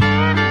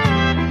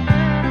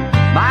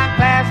 My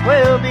glass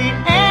will be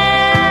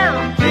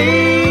empty.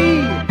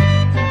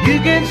 You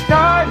can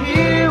start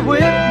here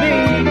with me.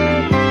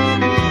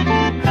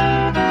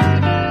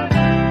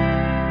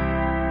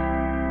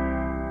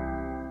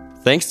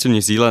 Thanks to New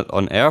Zealand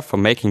On Air for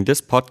making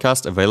this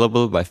podcast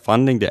available by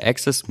funding the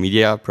Access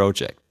Media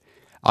project.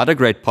 Other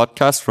great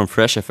podcasts from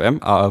Fresh FM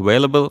are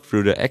available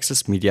through the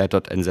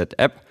accessmedia.nz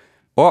app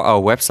or our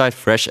website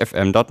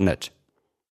freshfm.net.